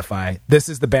his Spotify. This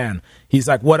is the band. He's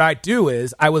like, what I do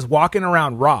is I was walking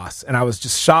around Ross and I was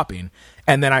just shopping.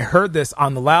 And then I heard this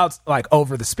on the louds, like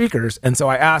over the speakers. And so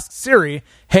I asked Siri,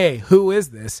 hey, who is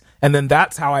this? And then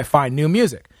that's how I find new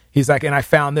music. He's like, and I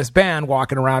found this band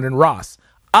walking around in Ross.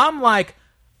 I'm like,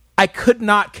 I could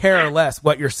not care less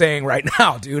what you're saying right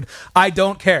now, dude. I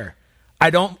don't care.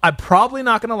 I'm probably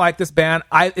not going to like this band.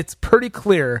 It's pretty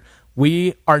clear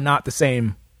we are not the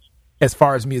same as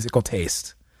far as musical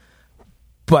taste.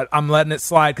 But I'm letting it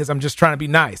slide because I'm just trying to be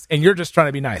nice. And you're just trying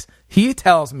to be nice. He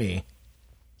tells me,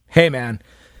 hey, man,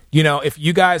 if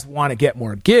you guys want to get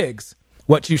more gigs,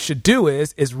 what you should do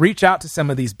is reach out to some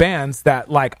of these bands that,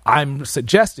 like, I'm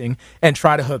suggesting and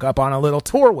try to hook up on a little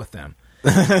tour with them.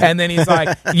 And then he's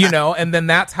like, and then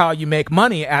that's how you make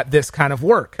money at this kind of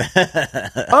work.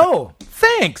 Oh,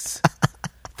 thanks.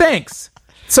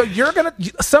 So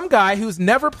some guy who's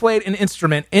never played an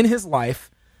instrument in his life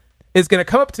is going to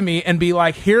come up to me and be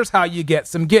like, here's how you get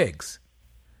some gigs.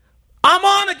 I'm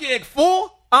on a gig,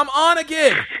 fool. I'm on a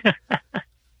gig.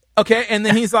 Okay. And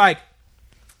then he's like,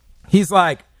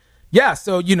 yeah.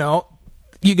 So,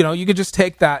 you could just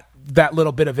take that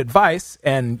little bit of advice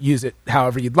and use it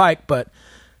however you'd like. But,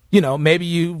 maybe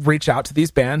you reach out to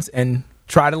these bands and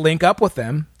try to link up with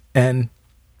them. And,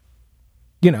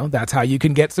 that's how you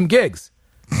can get some gigs.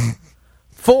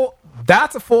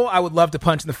 That's a fool I would love to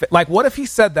punch in the face. Like, what if he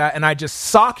said that and I just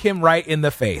sock him right in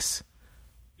the face?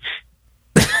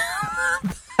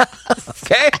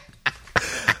 Okay?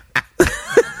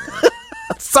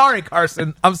 Sorry,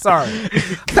 Carson. I'm sorry.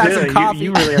 Had some coffee.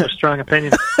 You really have a strong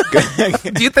opinion.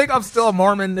 Do you think I'm still a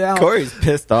Mormon now? Corey's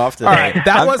pissed off today. All right,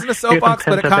 that wasn't a soapbox,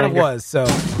 but it kind of was. So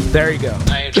there you go.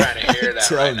 I ain't trying to hear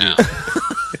that right now.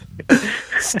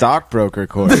 Stockbroker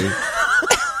Corey.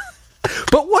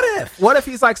 But what if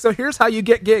he's like, so here's how you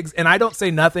get gigs, and I don't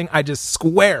say nothing, I just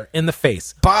square in the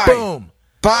face. Buy. Boom.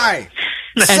 Buy.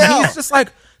 And Sell. he's just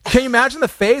like, can you imagine the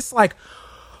face? Like,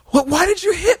 why did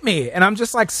you hit me? And I'm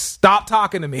just like, stop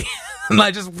talking to me. And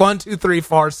I just 1, 2, 3,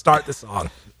 4, start the song.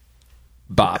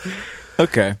 Bop.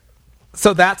 Okay.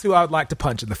 So that's who I would like to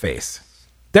punch in the face.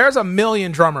 There's a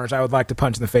million drummers I would like to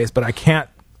punch in the face, but I can't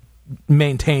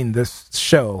maintain this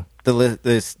show.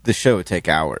 The show would take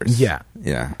hours. Yeah.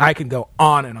 Yeah. I can go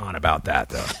on and on about that,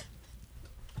 though.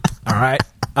 All right.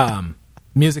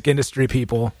 Music industry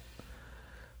people.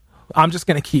 I'm just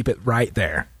going to keep it right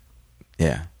there.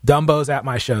 Yeah. Dumbo's at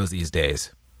my shows these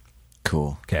days.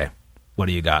 Cool. Okay. What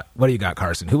do you got? What do you got,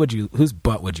 Carson? Whose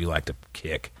butt would you like to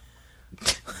kick?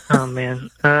 Oh,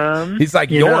 man. He's like,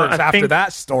 yours after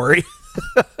that story.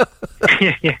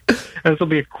 Yeah. This will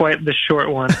be quite the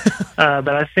short one. But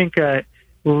I think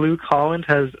Luke Holland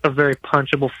has a very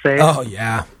punchable face. Oh,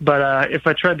 yeah. But if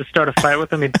I tried to start a fight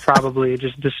with him, he'd probably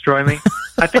just destroy me.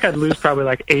 I think I'd lose probably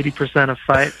like 80% of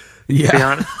fight, to be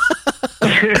honest.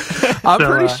 I'm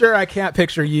pretty sure I can't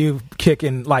picture you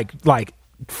kicking, like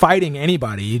fighting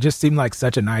anybody. You just seem like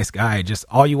such a nice guy. Just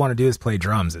all you want to do is play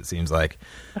drums, it seems like.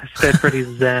 I stay pretty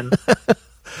zen.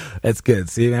 It's good.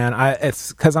 See, man,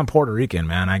 it's because I'm Puerto Rican,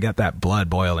 man. I got that blood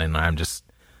boiling. I'm just...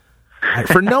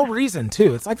 for no reason,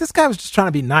 too. It's like this guy was just trying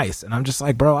to be nice. And I'm just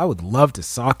like, bro, I would love to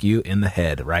sock you in the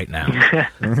head right now.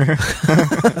 He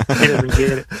doesn't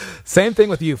get it. Same thing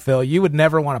with you, Phil. You would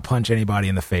never want to punch anybody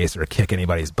in the face or kick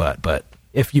anybody's butt. But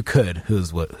if you could, who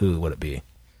would it be?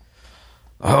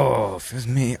 Oh, if it was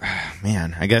me,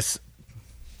 man, I guess.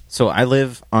 So I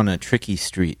live on a tricky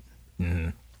street.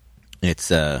 Mm-hmm.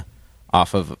 It's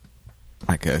off of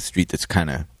like a street that's kind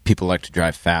of, people like to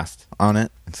drive fast on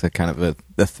it. It's a kind of a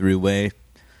throughway.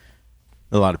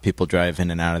 A lot of people drive in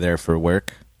and out of there for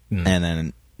work. And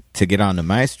then to get onto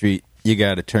my street, you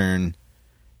got to turn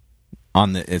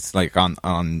on it's like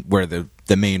on where the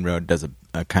main road does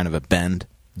a kind of a bend.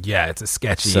 Yeah, it's a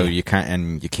sketchy. So you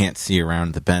can't see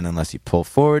around the bend unless you pull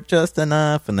forward just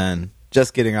enough, and then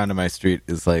just getting onto my street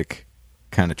is like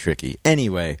kind of tricky.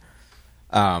 Anyway,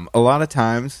 a lot of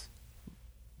times,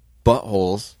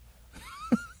 buttholes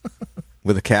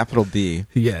with a capital B,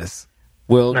 yes,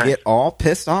 will Nice. get all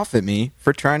pissed off at me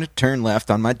for trying to turn left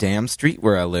on my damn street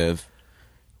where I live,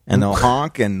 and they'll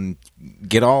honk and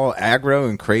get all aggro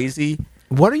and crazy.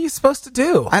 What are you supposed to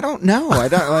do? I don't know. I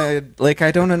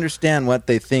don't understand what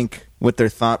they think, what their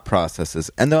thought process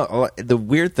is. And the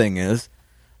weird thing is,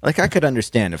 like, I could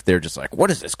understand if they're just like,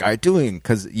 what is this guy doing?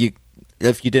 Because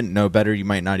if you didn't know better, you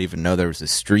might not even know there was a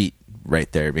street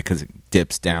right there because it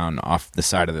dips down off the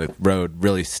side of the road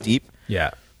really steep.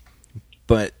 Yeah.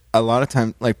 But a lot of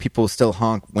times, like, people still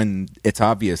honk when it's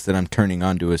obvious that I'm turning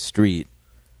onto a street.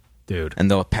 Dude.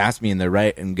 And they'll pass me in the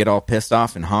right and get all pissed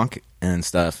off and honk and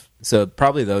stuff. So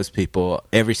probably those people,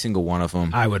 every single one of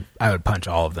them. I would punch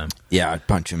all of them. Yeah, I'd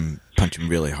punch them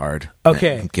really hard.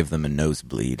 Okay. And give them a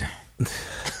nosebleed.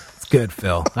 It's good,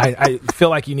 Phil. I feel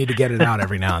like you need to get it out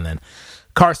every now and then.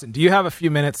 Carson, do you have a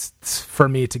few minutes for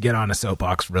me to get on a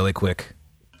soapbox really quick?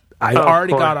 I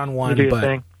already got on one, You do your but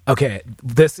thing. okay,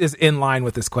 this is in line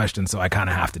with this question, so I kind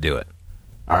of have to do it.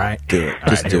 All right? Do it. All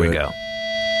Just right, do here we it. go.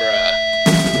 Bruh.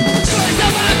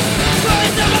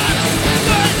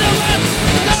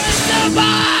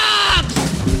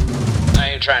 I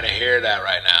ain't trying to hear that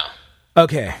right now.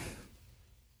 Okay.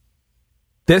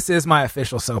 This is my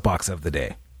official soapbox of the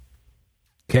day.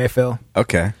 Okay, Phil?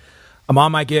 Okay. I'm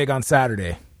on my gig on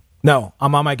Saturday. No,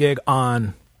 I'm on my gig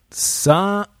on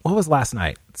what was last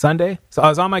night? Sunday? So I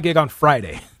was on my gig on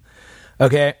Friday.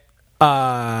 Okay.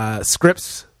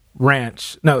 Scripps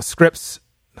Ranch. No, Scripps.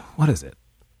 What is it?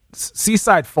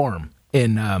 Seaside Forum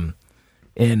in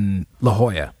La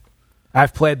Jolla.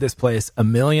 I've played this place a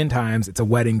million times. It's a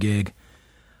wedding gig.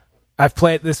 I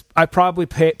probably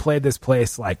played this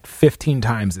place like 15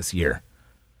 times this year.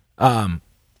 I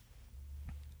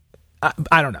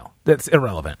don't know. That's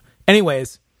irrelevant.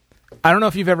 Anyways, I don't know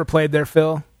if you've ever played there,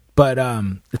 Phil, but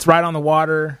it's right on the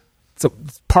water. So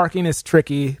parking is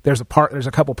tricky. There's a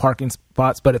couple parking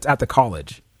spots, but it's at the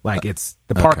college. Like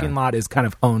the parking lot is kind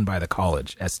of owned by the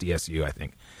college, SDSU, I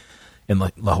think, in La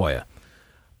Jolla.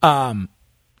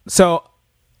 So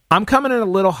I'm coming in a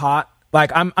little hot.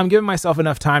 Like I'm giving myself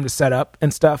enough time to set up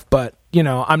and stuff, but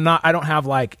I don't have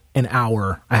like an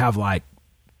hour. I have like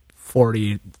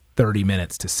 40, 30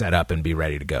 minutes to set up and be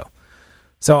ready to go.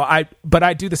 So I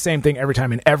do the same thing every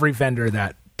time, and every vendor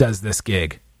that does this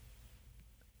gig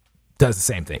does the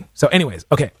same thing. So anyways,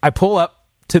 okay, I pull up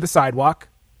to the sidewalk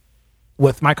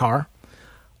with my car,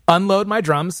 unload my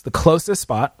drums, the closest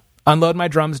spot, unload my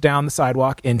drums down the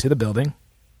sidewalk into the building,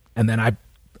 and then I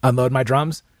unload my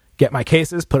drums, get my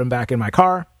cases, put them back in my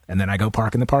car, and then I go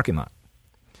park in the parking lot.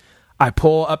 I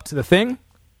pull up to the thing,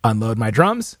 unload my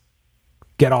drums,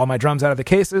 get all my drums out of the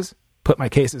cases, put my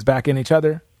cases back in each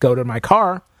other, go to my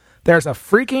car. There's a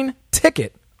freaking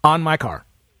ticket on my car.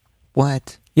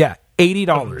 What? Yeah, $80.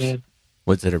 Oh, man.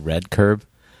 Was it a red curb?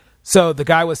 So the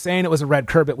guy was saying it was a red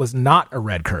curb. It was not a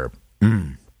red curb.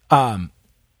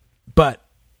 But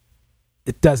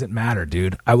it doesn't matter,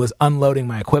 dude. I was unloading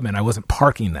my equipment. I wasn't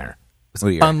parking there. I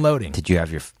was unloading. Did you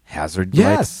have your hazard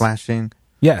Yes. lights flashing?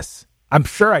 Yes. I'm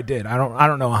sure I did. I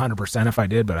don't know 100% if I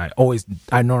did, but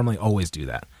I normally always do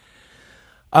that.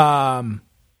 I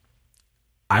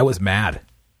was mad.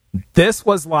 This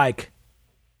was like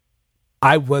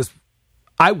I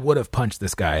would have punched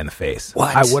this guy in the face.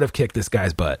 What? I would have kicked this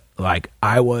guy's butt. Like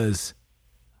I was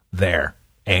there,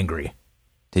 angry.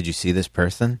 Did you see this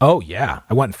person? Oh yeah,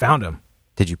 I went and found him.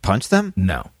 Did you punch them?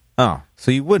 No. Oh,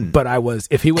 so you wouldn't. But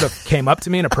if he would have came up to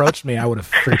me and approached me, I would have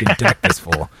freaking decked this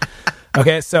fool.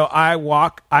 Okay, so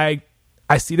I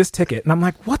see this ticket and I'm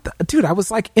like, what the, dude, I was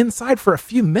like inside for a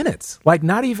few minutes. Like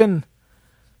not even,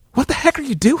 what the heck are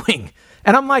you doing?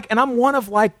 And I'm like, and I'm one of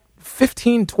like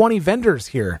 15, 20 vendors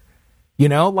here,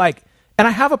 and I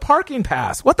have a parking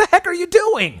pass. What the heck are you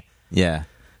doing? Yeah.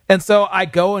 And so I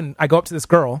go up to this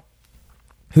girl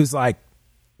who's like,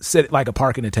 like a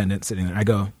parking attendant sitting there. I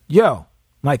go, yo,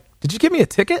 I'm like, did you give me a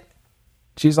ticket?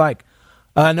 She's like,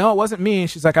 no, it wasn't me.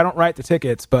 She's like, I don't write the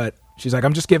tickets, but she's like,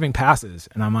 I'm just giving passes.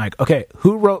 And I'm like, okay,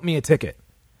 who wrote me a ticket?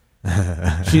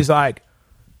 She's like,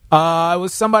 it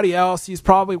was somebody else. He's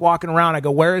probably walking around. I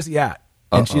go, where is he at?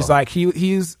 And she's like,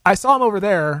 he's, I saw him over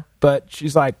there, but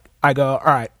she's like, I go,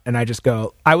 all right. And I just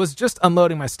go, I was just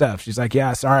unloading my stuff. She's like,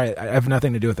 yeah, sorry. I have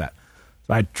nothing to do with that.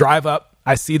 So I drive up.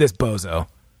 I see this bozo.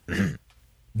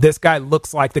 This guy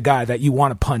looks like the guy that you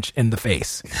want to punch in the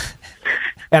face.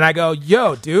 And I go,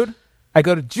 yo, dude. I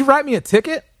go, did you write me a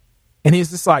ticket? And he's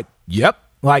just like, yep.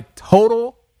 Like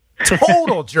total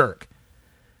jerk.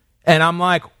 And I'm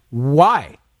like, why?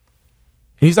 And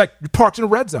he's like, you're parked in a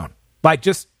red zone. Like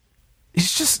dude,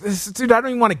 I don't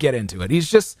even want to get into it. He's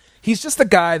just the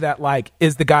guy that like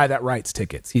is the guy that writes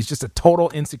tickets. He's just a total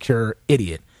insecure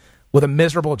idiot with a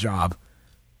miserable job,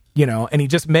 and he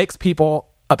just makes people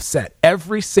upset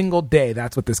every single day.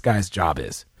 That's what this guy's job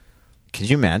is. Could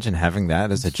you imagine having that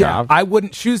as a job? I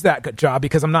wouldn't choose that job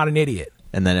because I'm not an idiot.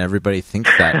 And then everybody thinks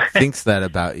that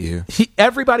about you.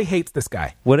 Everybody hates this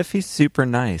guy. What if he's super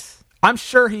nice? I'm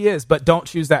sure he is, but don't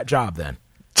choose that job then.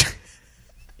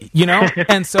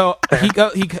 And so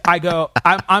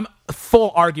I'm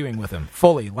full arguing with him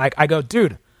fully. Like I go,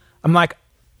 dude, I'm like,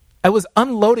 I was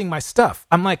unloading my stuff.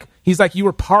 I'm like, he's like, you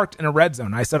were parked in a red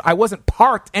zone. I said, I wasn't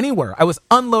parked anywhere. I was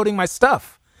unloading my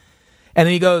stuff. And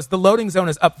then he goes, the loading zone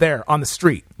is up there on the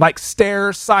street, like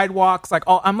stairs, sidewalks, like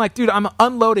all. I'm like, dude, I'm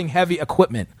unloading heavy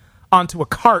equipment onto a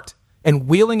cart and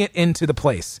wheeling it into the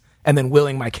place and then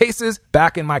wheeling my cases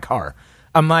back in my car.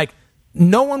 I'm like,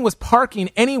 no one was parking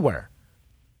anywhere.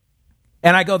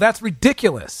 And I go, that's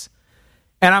ridiculous.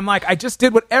 And I'm like, I just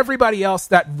did what everybody else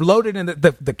that loaded in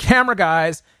the camera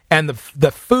guys and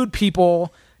the food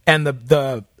people and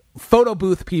the photo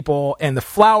booth people and the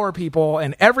flower people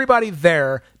and everybody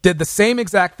there did the same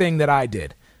exact thing that I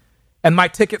did. And my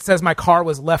ticket says my car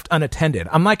was left unattended.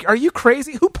 I'm like, are you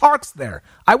crazy? Who parks there?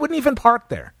 I wouldn't even park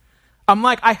there. I'm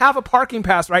like, I have a parking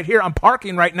pass right here. I'm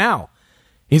parking right now.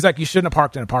 He's like, you shouldn't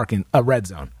have parked in a red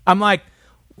zone. I'm like,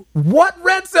 what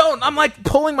red zone? I'm like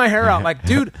pulling my hair out like,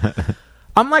 dude,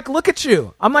 I'm like, look at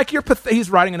you. I'm like, you're pathetic. He's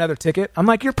writing another ticket. I'm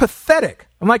like, you're pathetic.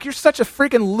 I'm like, you're such a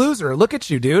freaking loser. Look at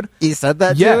you, dude. You said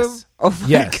that to Yes. him? Oh my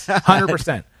Yes. God.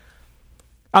 100%.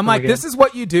 I'm like, God. this is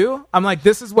what you do. I'm like,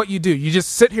 this is what you do. You just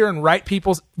sit here and write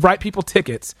people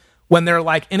tickets when they're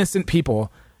like innocent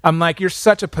people. I'm like, you're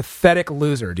such a pathetic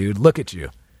loser, dude. Look at you.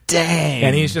 Dang.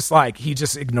 And he's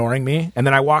just ignoring me. And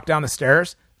then I walk down the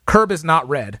stairs. Curb is not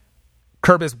red.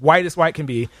 Curb is white as white can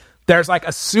be. There's like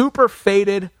a super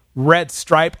faded red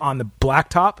stripe on the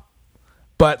blacktop,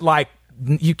 but like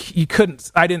you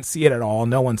couldn't. I didn't see it at all.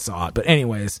 No one saw it. But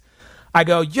anyways, I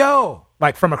go, yo,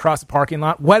 like from across the parking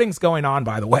lot. Wedding's going on,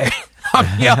 by the way.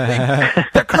 I'm yelling,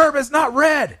 the curb is not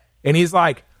red. And he's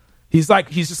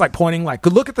just like pointing, like,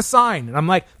 look at the sign. And I'm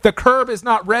like, the curb is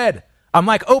not red. I'm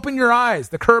like, open your eyes.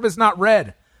 The curb is not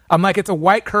red. I'm like, it's a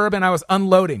white curb, and I was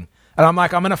unloading. And I'm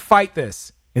like, I'm gonna fight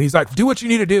this. And he's like, do what you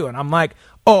need to do. And I'm like,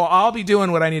 oh, I'll be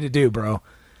doing what I need to do, bro.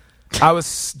 I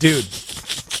was, dude,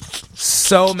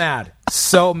 so mad.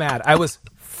 I was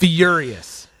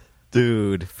furious.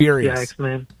 Dude. Furious. Yikes,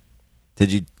 man.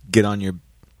 Did you get on your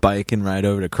bike and ride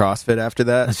over to CrossFit after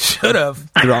that? Should have.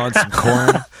 Throw on some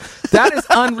corn? That is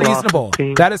unreasonable.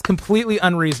 Team. That is completely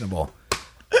unreasonable.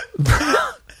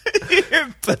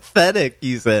 You're pathetic,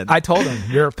 you said. I told him,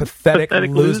 you're a pathetic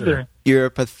loser. You're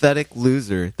a pathetic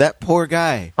loser. That poor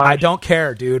guy. I don't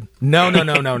care, dude. No.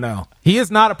 He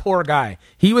is not a poor guy.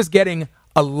 He was getting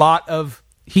a lot of.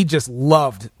 He just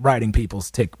loved writing people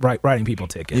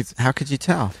tickets. How could you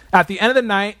tell? At the end of the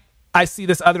night, I see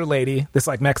this other lady, this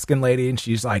like Mexican lady, and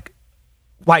she's like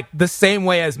the same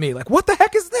way as me. Like, what the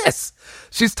heck is this?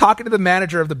 She's talking to the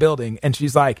manager of the building, and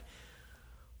she's like,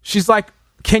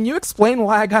 can you explain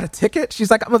why I got a ticket?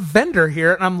 She's like, I'm a vendor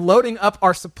here, and I'm loading up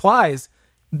our supplies.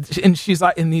 And she's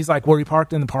like, and he's like, were you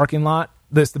parked in the parking lot?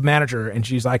 The manager, and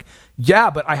she's like, yeah,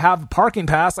 but I have a parking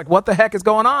pass. Like, what the heck is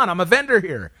going on? I'm a vendor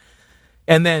here.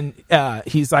 And then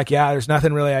he's like, yeah, there's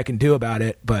nothing really I can do about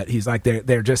it. But he's like,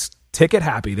 they're just ticket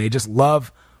happy. They just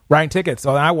love writing tickets.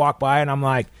 So then I walk by and I'm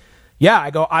like, yeah,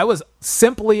 I was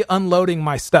simply unloading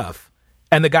my stuff.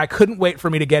 And the guy couldn't wait for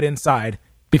me to get inside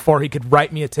before he could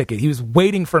write me a ticket. He was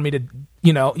waiting for me to,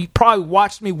 he probably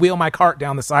watched me wheel my cart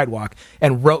down the sidewalk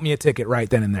and wrote me a ticket right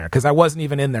then and there because I wasn't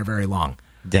even in there very long.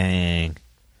 Dang.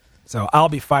 So I'll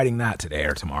be fighting that today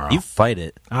or tomorrow. You fight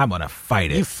it. I'm going to fight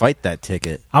it. You fight that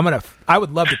ticket. I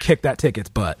would love to kick that ticket's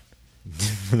butt.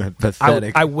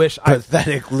 Pathetic. I wish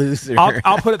pathetic loser.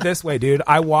 I'll put it this way, dude.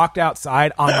 I walked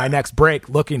outside on my next break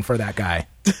looking for that guy.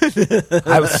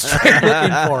 I was straight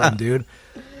looking for him, dude.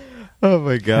 Oh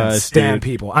my god. Stand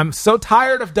people. I'm so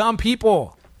tired of dumb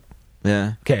people.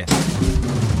 Yeah. Okay.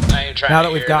 I ain't trying Now to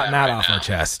that we've hear gotten that right off now. our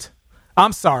chest.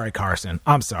 I'm sorry, Carson.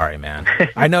 I'm sorry, man.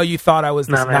 I know you thought I was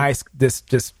this No, man. nice, this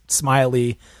just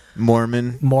smiley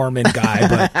Mormon guy,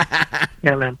 but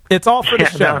Yeah, man. it's all for the Yeah,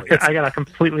 show. no, I got a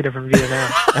completely different view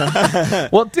now.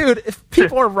 Well, dude, if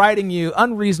people are writing you,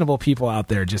 unreasonable people out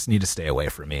there just need to stay away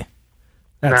from me.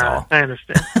 That's all. I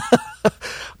understand.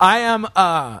 I am,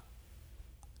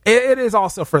 it is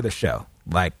also for the show.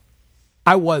 Like,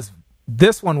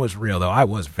 this one was real, though. I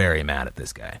was very mad at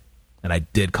this guy. And I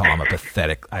did call him a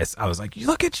pathetic. I was like,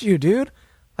 look at you, dude.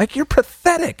 Like, you're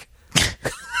pathetic.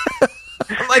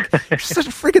 I'm like, you're such a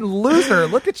freaking loser.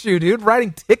 Look at you, dude.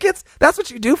 Writing tickets? That's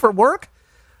what you do for work?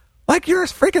 Like, you're a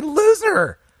freaking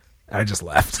loser. I just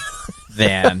left.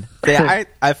 van. Yeah,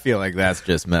 I feel like that's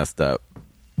just messed up.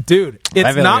 Dude, it's feel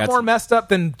like not that's- more messed up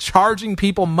than charging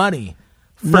people money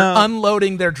for No.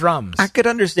 unloading their drums. I could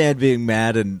understand being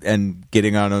mad and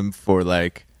getting on him for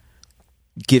like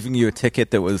giving you a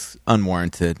ticket that was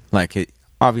unwarranted. Like,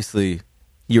 obviously,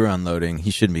 you're unloading.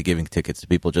 He shouldn't be giving tickets to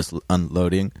people just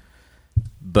unloading.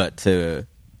 But to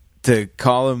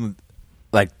call him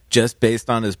like just based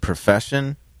on his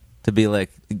profession, to be like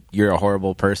you're a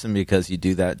horrible person because you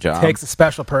do that job. Takes a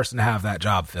special person to have that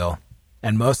job, Phil.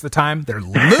 And most of the time, they're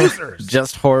losers.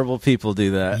 Just horrible people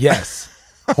do that. Yes.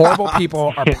 Horrible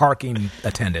people are parking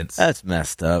attendants. That's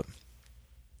messed up.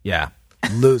 Yeah.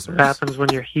 Losers. What happens when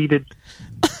you're heated?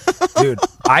 Dude,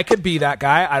 I could be that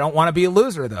guy. I don't want to be a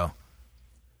loser, though.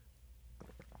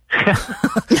 All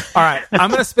right. I'm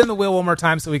going to spin the wheel one more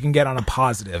time so we can get on a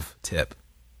positive tip.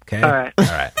 Okay? All right. All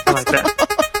right. I like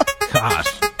that.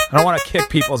 Gosh. I don't want to kick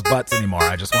people's butts anymore.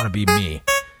 I just want to be me.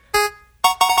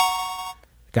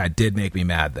 Guy did make me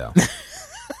mad, though.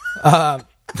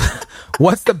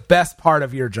 What's the best part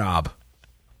of your job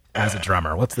as a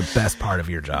drummer? What's the best part of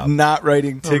your job? Not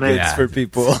writing tickets Yeah. for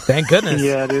people. Thank goodness.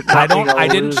 Yeah, dude, I not being a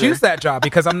didn't loser. choose that job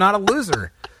because I'm not a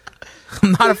loser.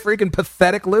 I'm not a freaking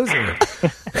pathetic loser.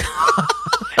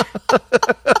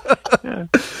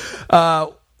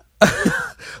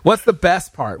 What's the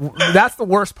best part? That's the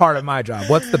worst part of my job.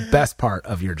 What's the best part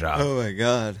of your job? Oh my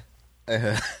god.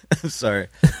 I'm sorry.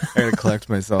 I gotta collect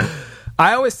myself.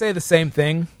 I always say the same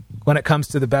thing when it comes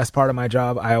to the best part of my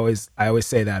job. I always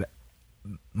say that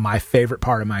my favorite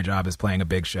part of my job is playing a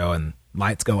big show and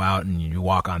lights go out and you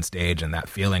walk on stage and that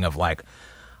feeling of like,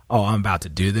 oh, I'm about to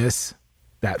do this.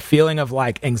 That feeling of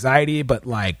like anxiety, but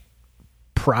like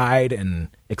pride and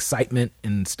excitement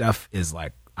and stuff is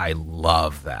like, I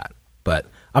love that. But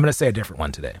I'm going to say a different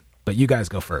one today. But you guys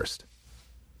go first.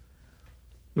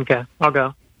 Okay, I'll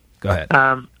go. Go ahead.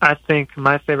 I think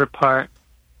my favorite part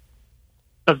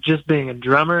of just being a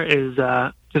drummer is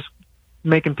just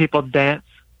making people dance,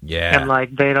 Yeah. and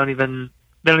like they don't even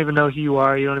know who you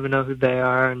are. You don't even know who they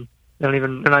are, and they're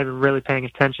not even really paying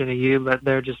attention to you, but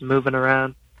they're just moving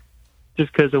around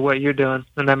just because of what you're doing,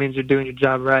 and that means you're doing your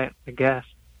job right, I guess.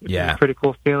 Yeah. It's a pretty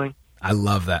cool feeling. I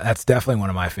love that. That's definitely one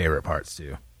of my favorite parts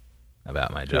too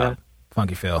about my job. Yeah.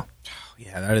 Funky Phil.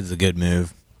 Yeah, that is a good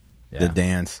move. Yeah. The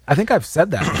dance. I think I've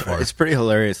said that before. It's pretty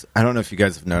hilarious. I don't know if you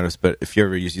guys have noticed, but if you're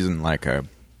ever using like a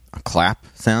clap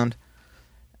sound,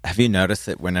 have you noticed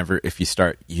that if you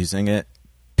start using it,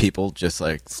 people just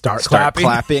like Start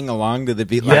clapping? along to the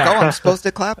beat, like, Yeah. oh, I'm supposed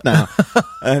to clap now,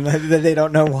 and they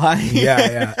don't know why.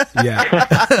 yeah.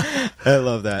 I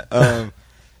love that.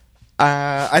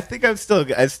 I think I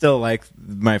still like,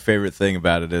 my favorite thing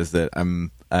about it is that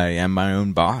I am my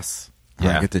own boss.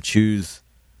 Yeah. I get to choose.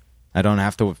 I don't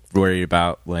have to worry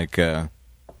about like a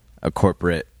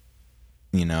corporate,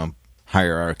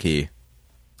 hierarchy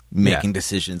making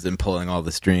decisions and pulling all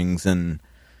the strings and,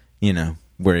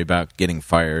 worry about getting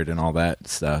fired and all that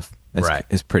stuff. Right.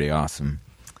 It's pretty awesome.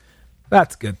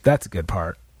 That's good. That's a good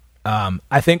part.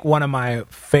 I think one of my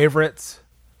favorite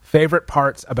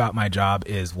parts about my job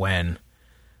is when,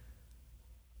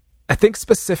 I think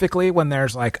specifically when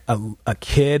there's like a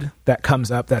kid that comes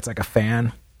up that's like a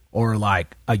fan, or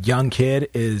like a young kid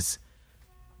is,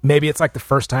 maybe it's like the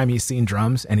first time he's seen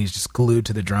drums and he's just glued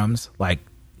to the drums, like,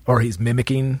 or he's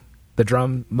mimicking the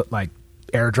drum, like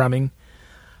air drumming.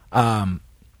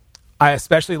 I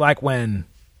especially like when,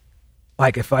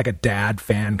 like if like a dad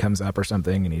fan comes up or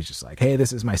something and he's just like, hey,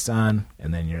 this is my son.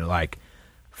 And then you're like,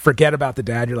 forget about the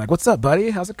dad. You're like, what's up, buddy?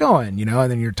 How's it going?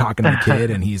 And then you're talking to the kid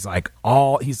and he's like,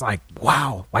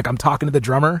 wow, like I'm talking to the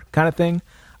drummer kind of thing.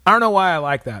 I don't know why I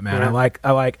like that, man. Yeah.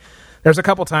 I like, there's a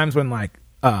couple times when like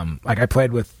I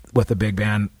played with a big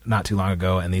band not too long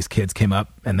ago and these kids came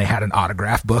up and they had an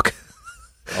autograph book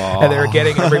and they were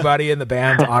getting everybody in the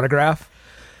band's autograph.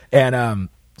 And,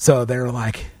 so they were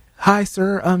like, hi,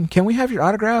 sir, can we have your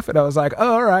autograph? And I was like,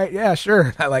 oh, all right, yeah,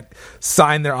 sure. I like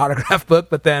signed their autograph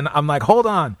book, but then I'm like, hold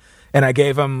on. And I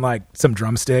gave them like some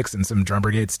drumsticks and some Drum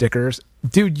Brigade stickers.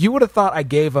 Dude, you would have thought I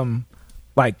gave them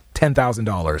like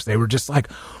 $10,000. They were just like,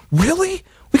 really?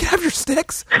 We can have your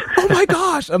sticks? Oh my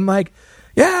gosh. I'm like,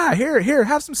 yeah, here,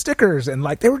 have some stickers. And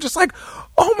like, they were just like,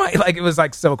 oh my, like, it was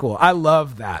like so cool. I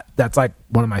love that. That's like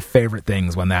one of my favorite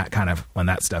things when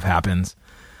that stuff happens.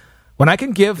 When I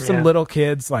can give some little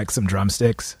kids like some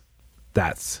drumsticks,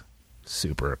 that's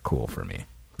super cool for me.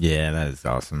 Yeah, that is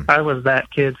awesome. I was that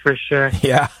kid for sure.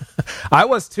 Yeah, I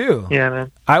was too. Yeah,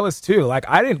 man. I was too. Like,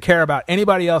 I didn't care about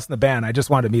anybody else in the band. I just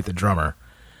wanted to meet the drummer.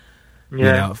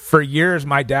 Yeah. For years,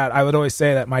 I would always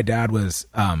say that my dad was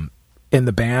in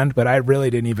the band, but I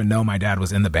really didn't even know my dad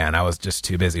was in the band. I was just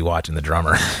too busy watching the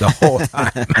drummer the whole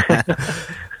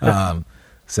time.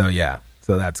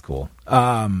 So that's cool.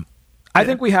 I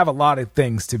think we have a lot of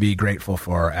things to be grateful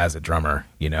for as a drummer,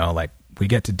 like we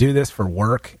get to do this for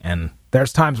work. And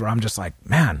there's times where I'm just like,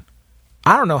 man,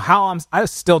 I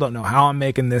still don't know how I'm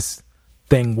making this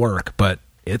thing work, but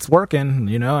it's working,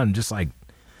 and just like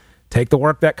take the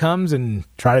work that comes and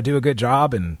try to do a good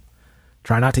job and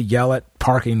try not to yell at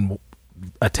parking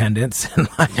attendants and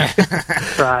like,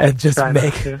 and just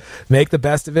make the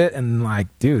best of it. And like,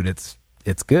 dude, it's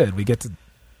good. We get to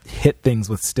hit things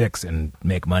with sticks and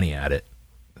make money at it.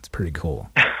 It's pretty cool.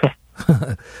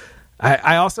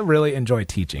 I also really enjoy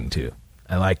teaching too.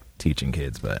 I like teaching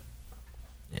kids, but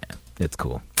yeah, it's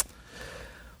cool.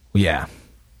 Yeah.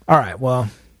 All right. Well,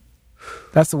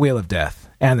 that's the Wheel of Death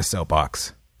and the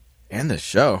soapbox And the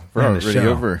show. We're And the already show.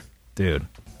 over. Dude,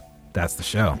 that's the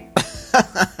show.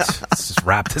 Let's just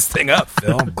wrap this thing up,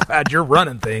 Phil. I'm glad you're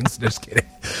running things. Just kidding.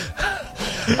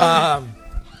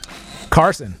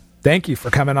 Carson, thank you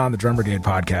for coming on the Drum Brigade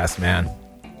podcast, man.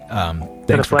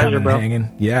 Thanks for pleasure, coming bro. and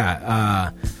hanging.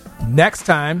 Yeah. Next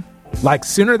time, like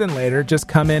sooner than later, just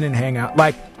come in and hang out.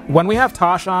 Like when we have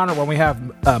Tosh on or when we have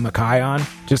Makai on,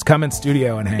 just come in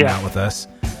studio and hang out with us.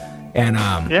 And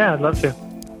Yeah, I'd love to.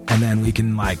 and then we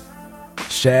can like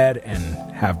shed and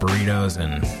have burritos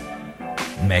and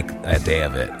make a day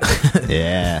of it.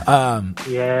 Yeah.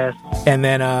 Yes. And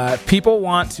then people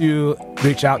want to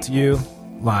reach out to you,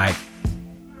 like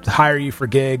hire you for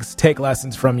gigs, take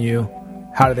lessons from you.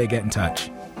 How do they get in touch?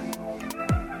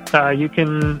 You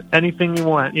can, anything you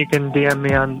want, you can DM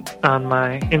me on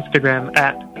my Instagram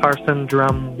at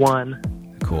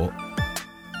CarsonDrum1. Cool.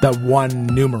 The one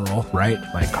numeral, right?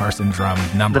 Like Carson Drum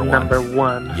number The one. number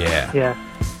one. Yeah. Yeah.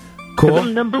 Cool.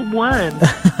 The number one.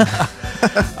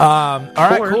 All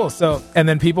right, Or- cool. So, and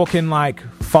then people can like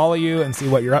follow you and see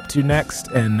what you're up to next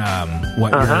and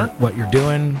what you're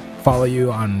doing. Follow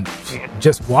you on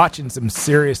just watching some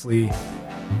seriously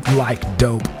like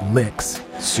dope licks.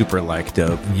 Super like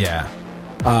dope. Yeah.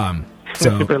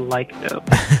 So Super like dope.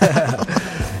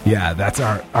 yeah, that's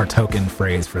our token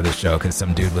phrase for the show because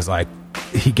some dude was like,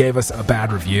 he gave us a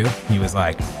bad review. He was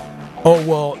like, oh,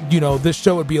 well, you know, this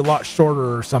show would be a lot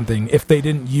shorter or something if they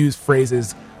didn't use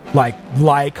phrases like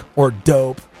or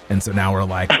dope. And so now we're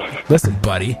like, listen,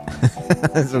 buddy.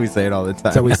 So we say it all the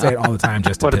time. So we say it all the time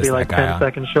just to Would it piss be that like guy 10 off.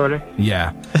 seconds shorter?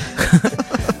 Yeah.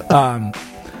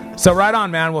 So right on,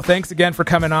 man. Well, thanks again for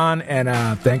coming on,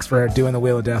 and thanks for doing the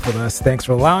Wheel of Death with us. Thanks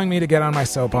for allowing me to get on my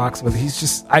soapbox. With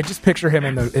I just picture him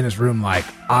in his room, like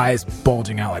eyes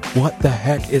bulging out, like what the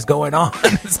heck is going on?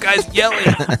 This guy's yelling.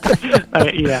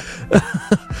 Yeah.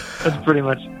 That's pretty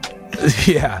much.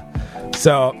 Yeah.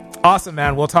 So awesome,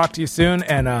 man. We'll talk to you soon,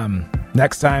 and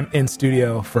next time in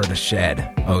studio for the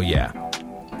Shed. Oh yeah.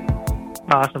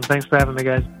 Awesome. Thanks for having me,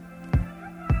 guys.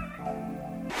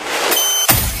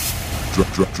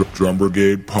 Drum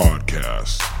Brigade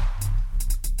Podcast.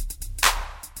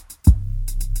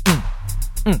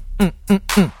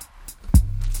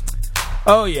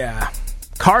 Oh yeah,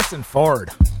 Carson Ford.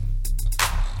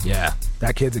 Yeah,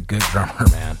 that kid's a good drummer,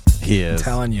 man. He I'm is.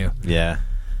 telling you. Yeah.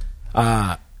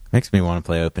 Makes me want to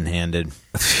play open-handed.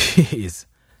 Jeez.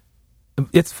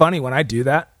 It's funny when I do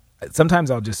that.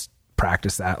 Sometimes I'll just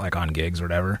practice that like on gigs or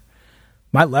whatever.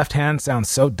 My left hand sounds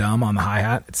so dumb on the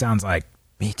hi-hat. It sounds like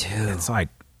Me too. it's like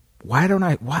why don't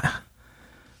I what?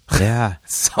 Yeah.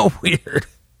 It's so weird.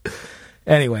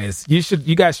 Anyways,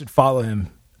 you guys should follow him.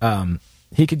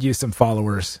 He could use some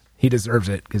followers. He deserves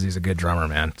it because he's a good drummer,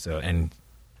 man. So and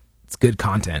it's good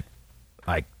content.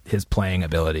 Like his playing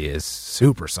ability is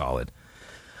super solid.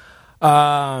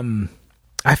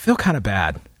 I feel kind of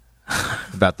bad.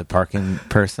 About the parking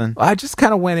person. I just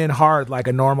kind of went in hard like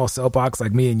a normal soapbox,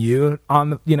 like me and you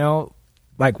on the, you know,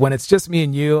 like when it's just me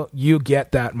and you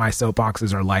get that my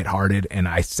soapboxes are lighthearted and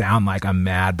I sound like I'm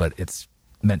mad, but it's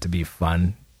meant to be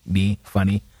funny.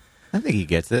 I think he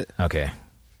gets it. Okay.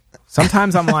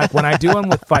 Sometimes I'm like, when I do them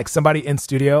with like somebody in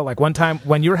studio, like one time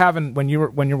when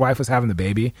your wife was having the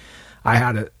baby, I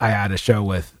had a show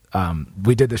with,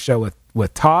 we did the show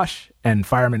with Tosh and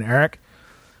Fireman Eric.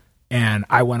 And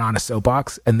I went on a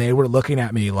soapbox, and they were looking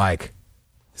at me like,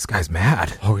 "This guy's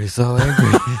mad." Oh, he's so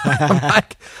angry.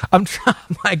 I'm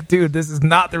like, dude, this is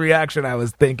not the reaction I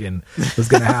was thinking was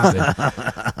going to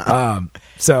happen.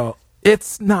 So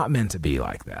it's not meant to be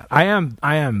like that. I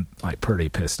am like pretty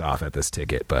pissed off at this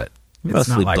ticket, but it's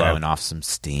Mostly not like blowing off some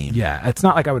steam. Yeah, it's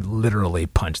not like I would literally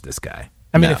punch this guy.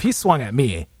 I mean, No. if he swung at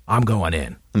me, I'm going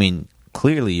in. I mean,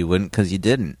 clearly you wouldn't because you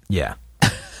didn't. Yeah.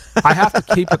 I have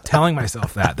to keep telling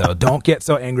myself that, though. Don't get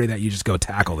so angry that you just go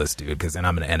tackle this dude, because then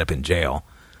I'm going to end up in jail.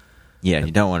 Yeah,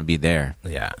 you don't want to be there.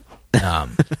 Yeah.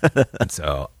 And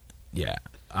so, yeah.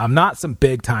 I'm not some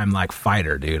big time, like,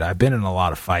 fighter, dude. I've been in a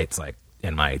lot of fights, like,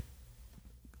 in my,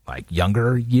 like,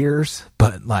 younger years,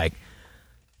 but, like,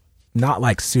 not,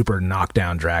 like, super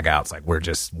knockdown dragouts. Like, we're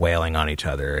just wailing on each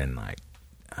other and, like,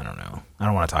 I don't know. I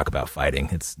don't want to talk about fighting.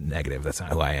 It's negative. That's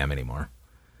not who I am anymore.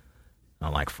 I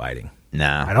don't like fighting.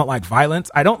 No. I don't like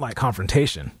violence. I don't like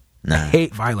confrontation. No. I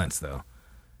hate violence, though.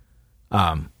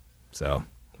 So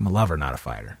I'm a lover, not a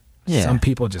fighter. Yeah. Some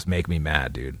people just make me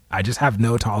mad, dude. I just have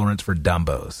no tolerance for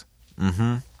dumbos.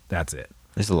 Mm-hmm. That's it.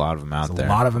 There's a lot of them out There's there. a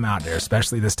lot of them out there,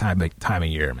 especially this time of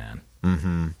year, man.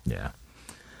 Mm-hmm. Yeah.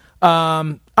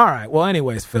 All right. Well,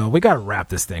 anyways, Phil, we got to wrap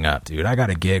this thing up, dude. I got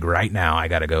a gig right now. I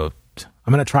got to go.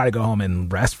 I'm going to try to go home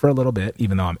and rest for a little bit,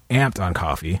 even though I'm amped on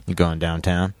coffee. You going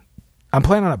downtown? I'm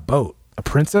playing on a boat, a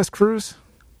princess cruise.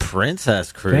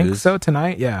 Princess Cruise? Think so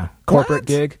tonight? Yeah. Corporate What?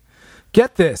 gig.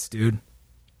 Get this, dude.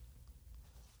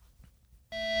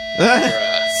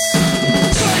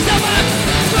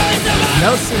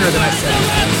 No sooner than I said it.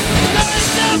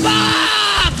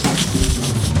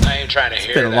 I ain't trying to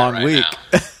hear It's been a that long right week.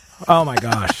 now. Oh my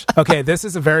gosh. Okay, this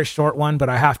is a very short one, but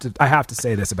I have to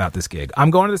say this about this gig. I'm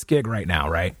going to this gig right now,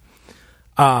 right?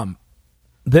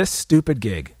 This stupid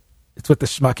gig. It's with the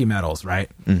Schmucky Metals, right?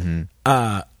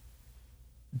 Mm-hmm.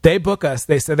 They book us.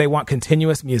 They said they want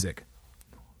continuous music.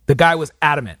 The guy was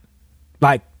adamant.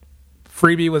 Like,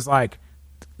 Freebie was like,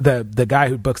 the guy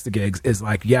who books the gigs is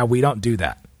like, yeah, we don't do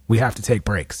that. We have to take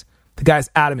breaks. The guy's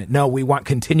adamant. No, we want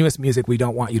continuous music. We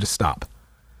don't want you to stop.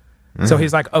 So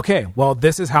he's like, okay, well,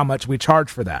 this is how much we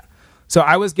charge for that. So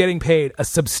I was getting paid a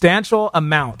substantial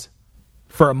amount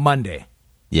for a Monday.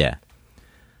 Yeah.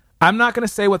 I'm not going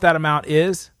to say what that amount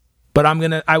is, but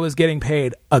I was getting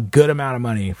paid a good amount of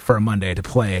money for a Monday to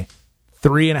play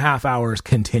 3.5 hours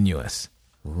continuous.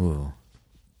 Ooh.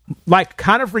 Like,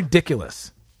 kind of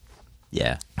ridiculous.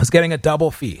 Yeah. I was getting a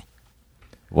double fee.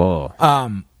 Whoa.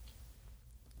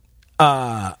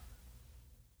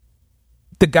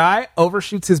 The guy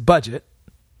overshoots his budget.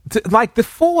 Like, the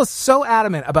fool was so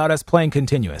adamant about us playing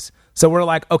continuous. So we're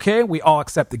like, okay, we all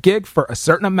accept the gig for a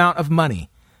certain amount of money.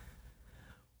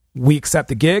 We accept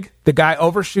the gig. The guy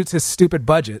overshoots his stupid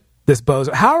budget. This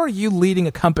bozo. How are you leading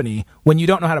a company when you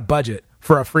don't know how to budget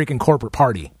for a freaking corporate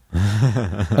party?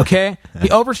 Okay?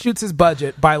 He overshoots his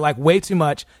budget by like way too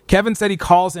much. Kevin said he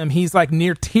calls him. He's like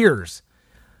near tears.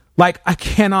 Like, I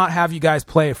cannot have you guys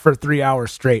play for 3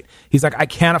 hours straight. He's like, I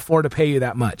can't afford to pay you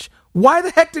that much. Why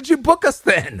the heck did you book us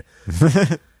then?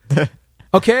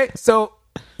 Okay, so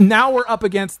now we're up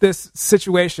against this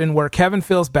situation where Kevin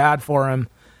feels bad for him,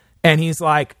 and he's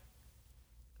like,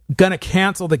 gonna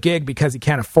cancel the gig because he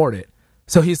can't afford it.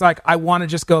 So he's like, I want to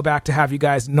just go back to have you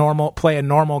guys play a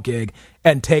normal gig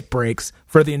and take breaks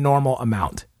for the normal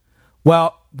amount.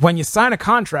 Well, when you sign a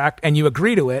contract and you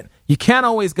agree to it, you can't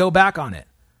always go back on it.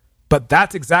 But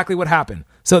that's exactly what happened.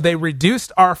 So they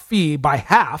reduced our fee by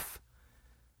half,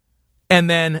 and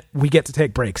then we get to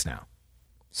take breaks now.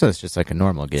 So it's just like a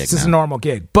normal gig. It's just a normal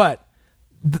gig. But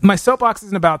my soapbox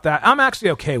isn't about that. I'm actually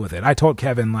okay with it. I told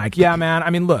Kevin, like, yeah, man, I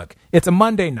mean, look, it's a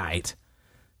Monday night.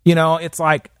 You know, it's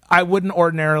like, I wouldn't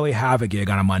ordinarily have a gig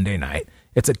on a Monday night.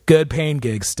 It's a good paying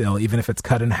gig still, even if it's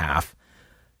cut in half.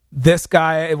 This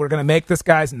guy, we're going to make this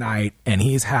guy's night, and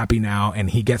he's happy now, and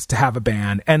he gets to have a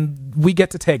band, and we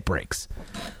get to take breaks.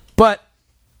 But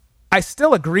I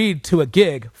still agreed to a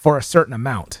gig for a certain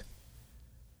amount.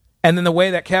 And then the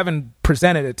way that Kevin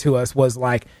presented it to us was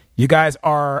like, you guys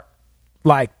are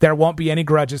like, there won't be any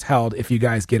grudges held if you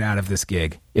guys get out of this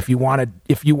gig. If you want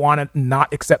to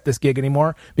not accept this gig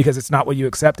anymore because it's not what you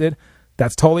accepted,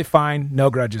 that's totally fine. No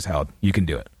grudges held. You can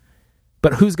do it.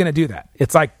 But who's going to do that?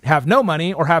 It's like, have no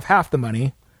money or have half the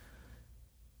money.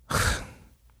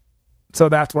 So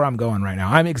that's where I'm going right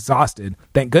now. I'm exhausted.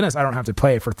 Thank goodness I don't have to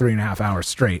play for 3.5 hours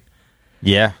straight.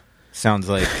 Yeah. Sounds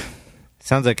like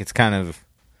it's kind of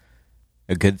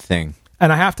a good thing.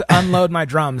 And I have to unload my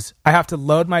drums. I have to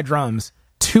load my drums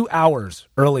 2 hours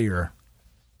earlier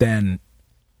than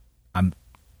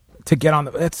to get on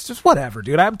the. It's just whatever,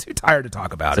 dude. I'm too tired to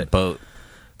talk about It's it. a boat.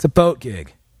 It's a boat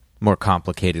gig. More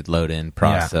complicated load-in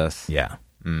process. Yeah.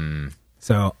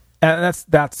 So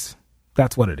that's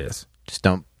what it is. Just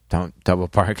don't double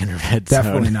park in a red zone.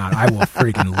 Definitely not. I will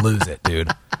freaking lose it, dude.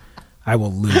 I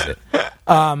will lose it.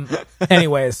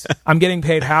 Anyways, I'm getting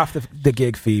paid half the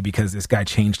gig fee because this guy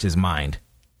changed his mind.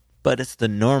 But it's the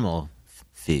normal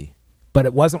fee. But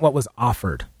it wasn't what was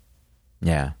offered.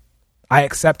 Yeah. I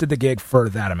accepted the gig for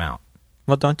that amount.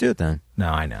 Well, don't do it then. No,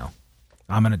 I know.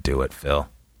 I'm going to do it, Phil.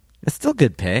 It's still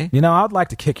good pay. You know, I'd like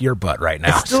to kick your butt right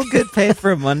now. It's still good pay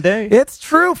for a Monday. It's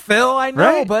true, Phil. I know,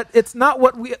 Right? but it's not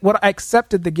what I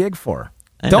accepted the gig for.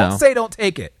 I Don't know. say don't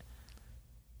take it.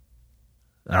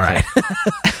 All right.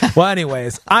 Well,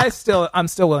 anyways, I'm still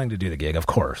willing to do the gig, of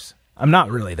course. I'm not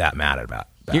really that mad about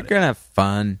You're it. going to have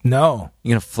fun. No,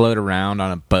 You're going to float around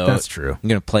on a boat. That's true. You're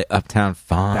going to play Uptown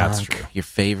Funk. That's true. Your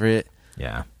favorite.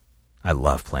 yeah. I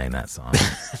love playing that song.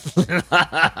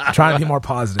 I'm trying to be more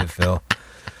positive, Phil.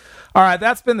 All right,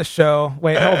 that's been the show.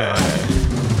 Wait, hold on.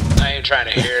 I ain't trying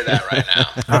to hear that right now.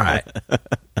 All right.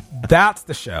 That's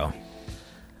the show.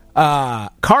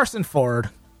 Carson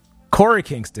Ford Corey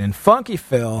Kingston, Funky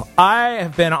Phil. I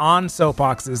have been on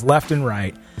soapboxes left and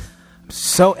right. I'm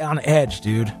so on edge,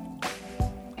 dude.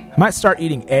 I might start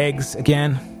eating eggs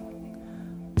again.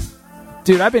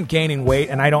 Dude, I've been gaining weight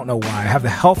and I don't know why. I have the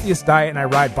healthiest diet and I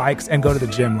ride bikes and go to the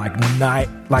gym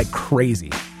like crazy.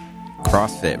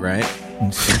 CrossFit, right?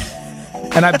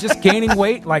 And I'm just gaining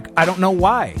weight like I don't know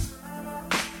why.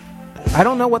 I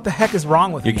don't know what the heck is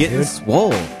wrong with me, You're getting dude.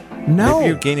 swole. No. Maybe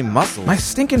you're gaining muscles. My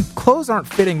stinking clothes aren't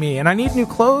fitting me and I need new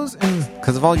clothes and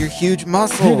Because of all your huge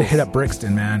muscles. I need to hit up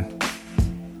Brixton, man.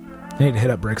 I need to hit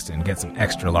up Brixton and get some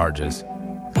extra larges.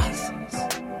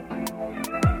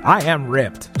 I am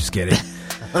ripped. Just kidding.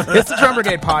 It's the Drum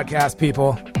Brigade podcast,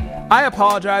 people. I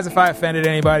apologize if I offended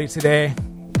anybody today.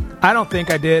 I don't think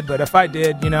I did, but if I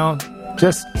did,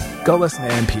 just go listen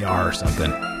to NPR or something.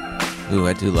 Ooh,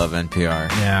 I do love NPR.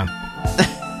 Yeah.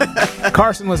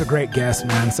 Carson was a great guest,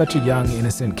 man. Such a young,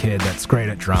 innocent kid that's great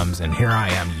at drums, and here I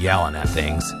am yelling at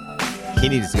things. He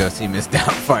needs to go see Miss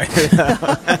Doubtfire.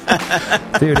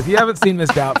 Dude, if you haven't seen Miss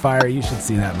Doubtfire, you should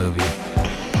see that movie.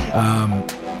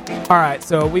 All right,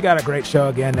 so we got a great show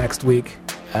again next week.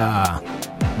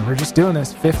 We're just doing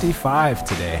this 55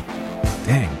 today.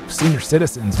 Dang, senior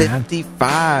citizens, man.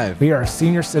 55. We are a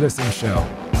senior citizen show.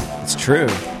 It's true.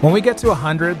 When we get to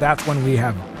 100, that's when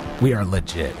we are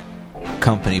legit.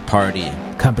 Company party.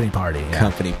 Company party. Yeah.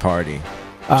 Company party.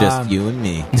 Just you and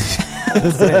me.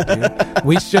 That's it, dude.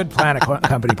 We should plan a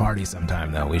company party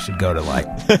sometime, though. We should go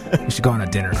on a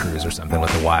dinner cruise or something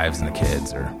with the wives and the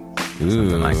kids or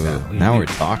something like that. Now we're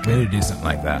talking. We need to do something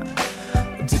like that.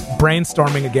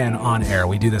 Brainstorming again on air.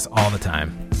 We do this all the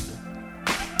time.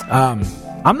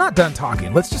 I'm not done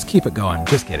talking. Let's just keep it going.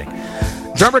 Just kidding.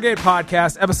 Drum Brigade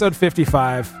Podcast, episode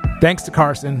 55. Thanks to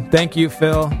Carson. Thank you,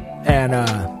 Phil. And,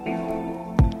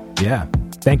 yeah,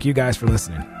 thank you guys for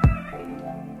listening.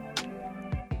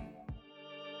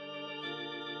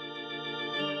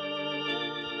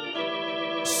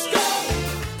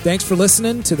 Thanks for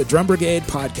listening to the Drum Brigade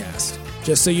Podcast.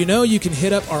 Just so you know, you can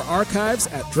hit up our archives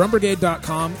at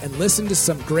drumbrigade.com and listen to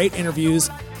some great interviews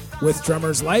with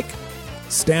drummers like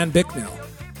Stan Bicknell.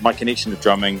 My connection to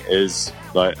drumming is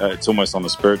like it's almost on a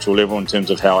spiritual level in terms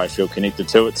of how I feel connected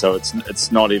to it. So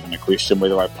it's not even a question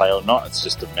whether I play or not. It's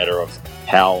just a matter of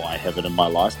how I have it in my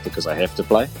life because I have to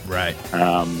play. Right.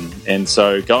 And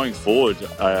so going forward,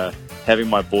 having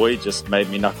my boy just made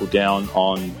me knuckle down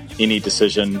on any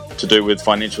decision to do with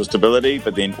financial stability,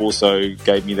 but then also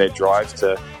gave me that drive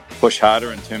to push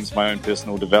harder in terms of my own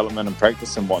personal development and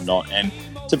practice and whatnot. And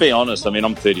to be honest, I mean,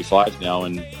 I'm 35 now,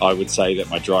 and I would say that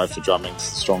my drive for drumming is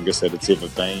the strongest that it's ever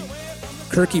been.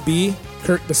 Kirky B,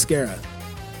 Kirk Biscara.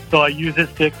 So I use his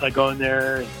sticks. I go in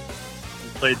there and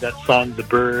played that song, The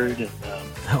Bird,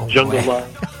 and Jungle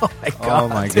Love. Oh, my God. Oh,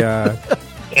 my God.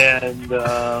 And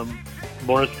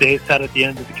Morris Day sat at the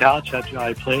end of the couch after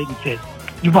I played and said,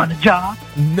 "You want a job?"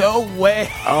 No way.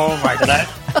 Oh, my God.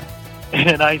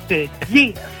 And I said,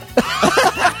 "Yes."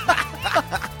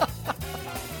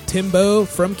 Timbo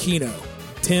from Keno,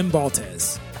 Tim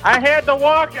Baltez.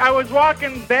 I was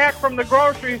walking back from the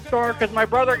grocery store because my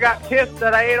brother got pissed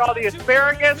that I ate all the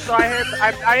asparagus, so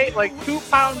I ate like 2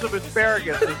 pounds of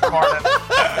asparagus this morning.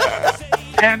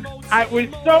 And it was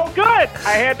so good,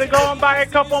 I had to go and buy a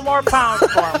couple more pounds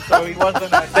for him so he wasn't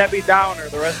a Debbie Downer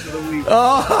the rest of the week.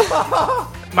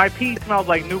 Oh. My pee smelled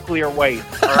like nuclear waste,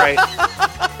 all right?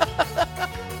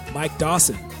 Mike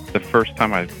Dawson. The first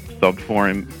time I subbed for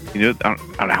him, I don't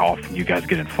know how often you guys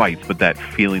get in fights, but that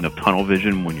feeling of tunnel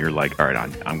vision when you're like, all right,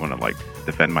 I'm going to like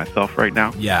defend myself right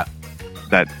now. Yeah.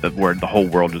 That where the whole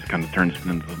world just kind of turns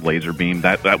into a laser beam.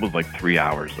 That was like 3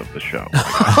 hours of the show. Like,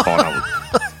 I thought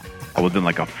I was in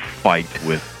like a fight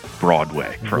with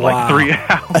Broadway for like 3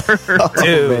 hours.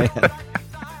 Dude.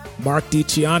 Mark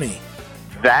DiCiani.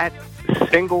 That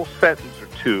single sentence or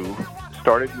two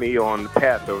started me on the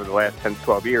path over the last 10 to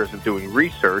 12 years of doing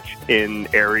research in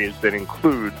areas that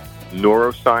include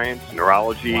neuroscience,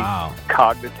 neurology,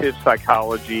 cognitive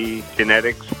psychology,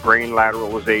 genetics, brain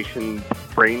lateralization,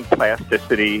 brain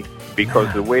plasticity,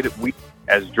 because the way that we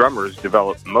as drummers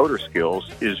develop motor skills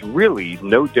is really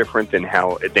no different than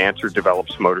how a dancer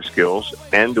develops motor skills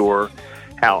and or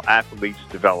how athletes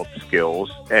develop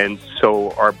skills. And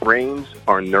so our brains,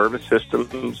 our nervous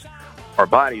systems, our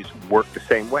bodies work the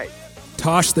same way.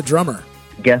 Tosh the drummer.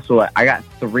 Guess what? I got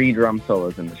 3 drum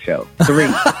solos in the show. 3.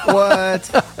 What?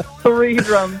 3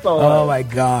 drum solos. Oh my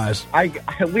gosh.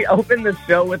 We opened the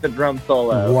show with a drum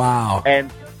solo. Wow.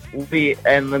 And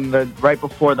then right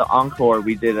before the encore,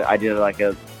 I did like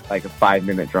a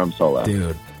 5-minute drum solo.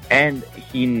 Dude. And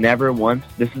he never once,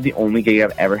 this is the only gig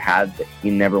I've ever had that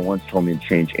he never once told me to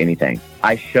change anything.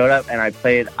 I showed up and I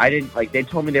played, they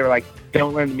told me, they were like,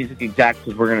 don't learn the music exact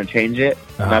because we're going to change it.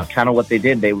 And that's kind of what they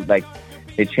did.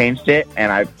 They changed it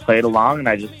and I played along and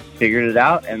I just figured it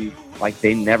out. And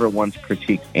they never once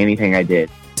critiqued anything I did.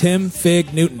 Tim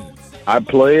Fig Newton. I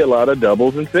play a lot of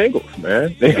doubles and singles,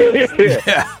 man.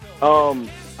 Yeah.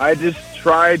 I just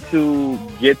try to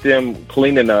get them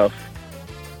clean enough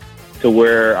to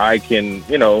where I can,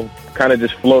 kind of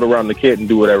just float around the kit and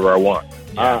do whatever I want.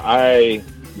 I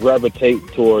gravitate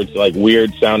towards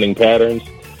weird sounding patterns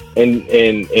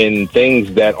and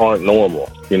things that aren't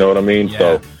normal. You know what I mean?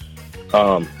 Yeah.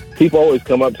 So people always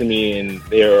come up to me and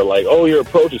they're like, "Oh, your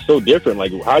approach is so different.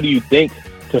 How do you think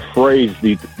to phrase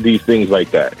these things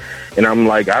like that?" And I'm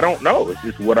like, I don't know. It's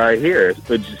just what I hear. It's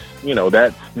just,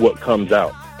 that's what comes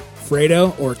out.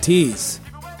 Fredo Ortiz.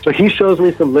 So he shows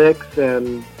me some licks,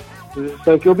 and he's just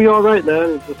like, "You'll be all right,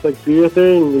 man." He's just like, "Do your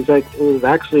thing." He's like, "You're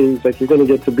going to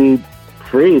get to be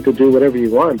free to do whatever you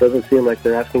want." It doesn't seem like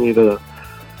they're asking you to,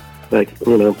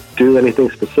 do anything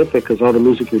specific, because all the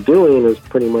music you're doing is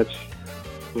pretty much,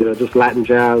 just Latin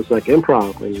jazz,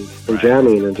 improv and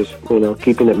jamming and just,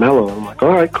 keeping it mellow. I'm like,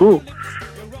 all right, cool.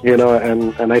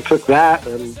 And I took that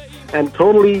and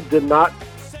totally did not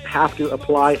have to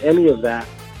apply any of that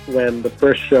when the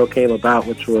first show came about,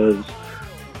 which was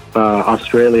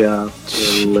Australia,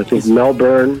 in, I think,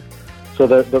 Melbourne. So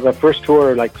the first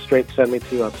tour, straight sent me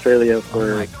to Australia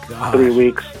for 3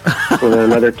 weeks, and then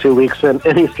another 2 weeks in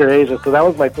Eastern Asia. So that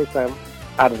was my first time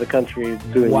out of the country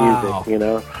doing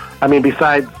music, I mean,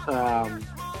 besides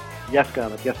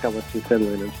Jeska went to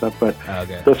Finland and stuff, but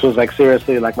this was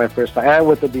seriously my first time, and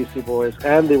with the Beastie Boys,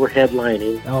 and they were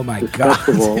headlining this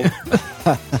festival.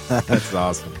 That's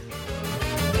awesome.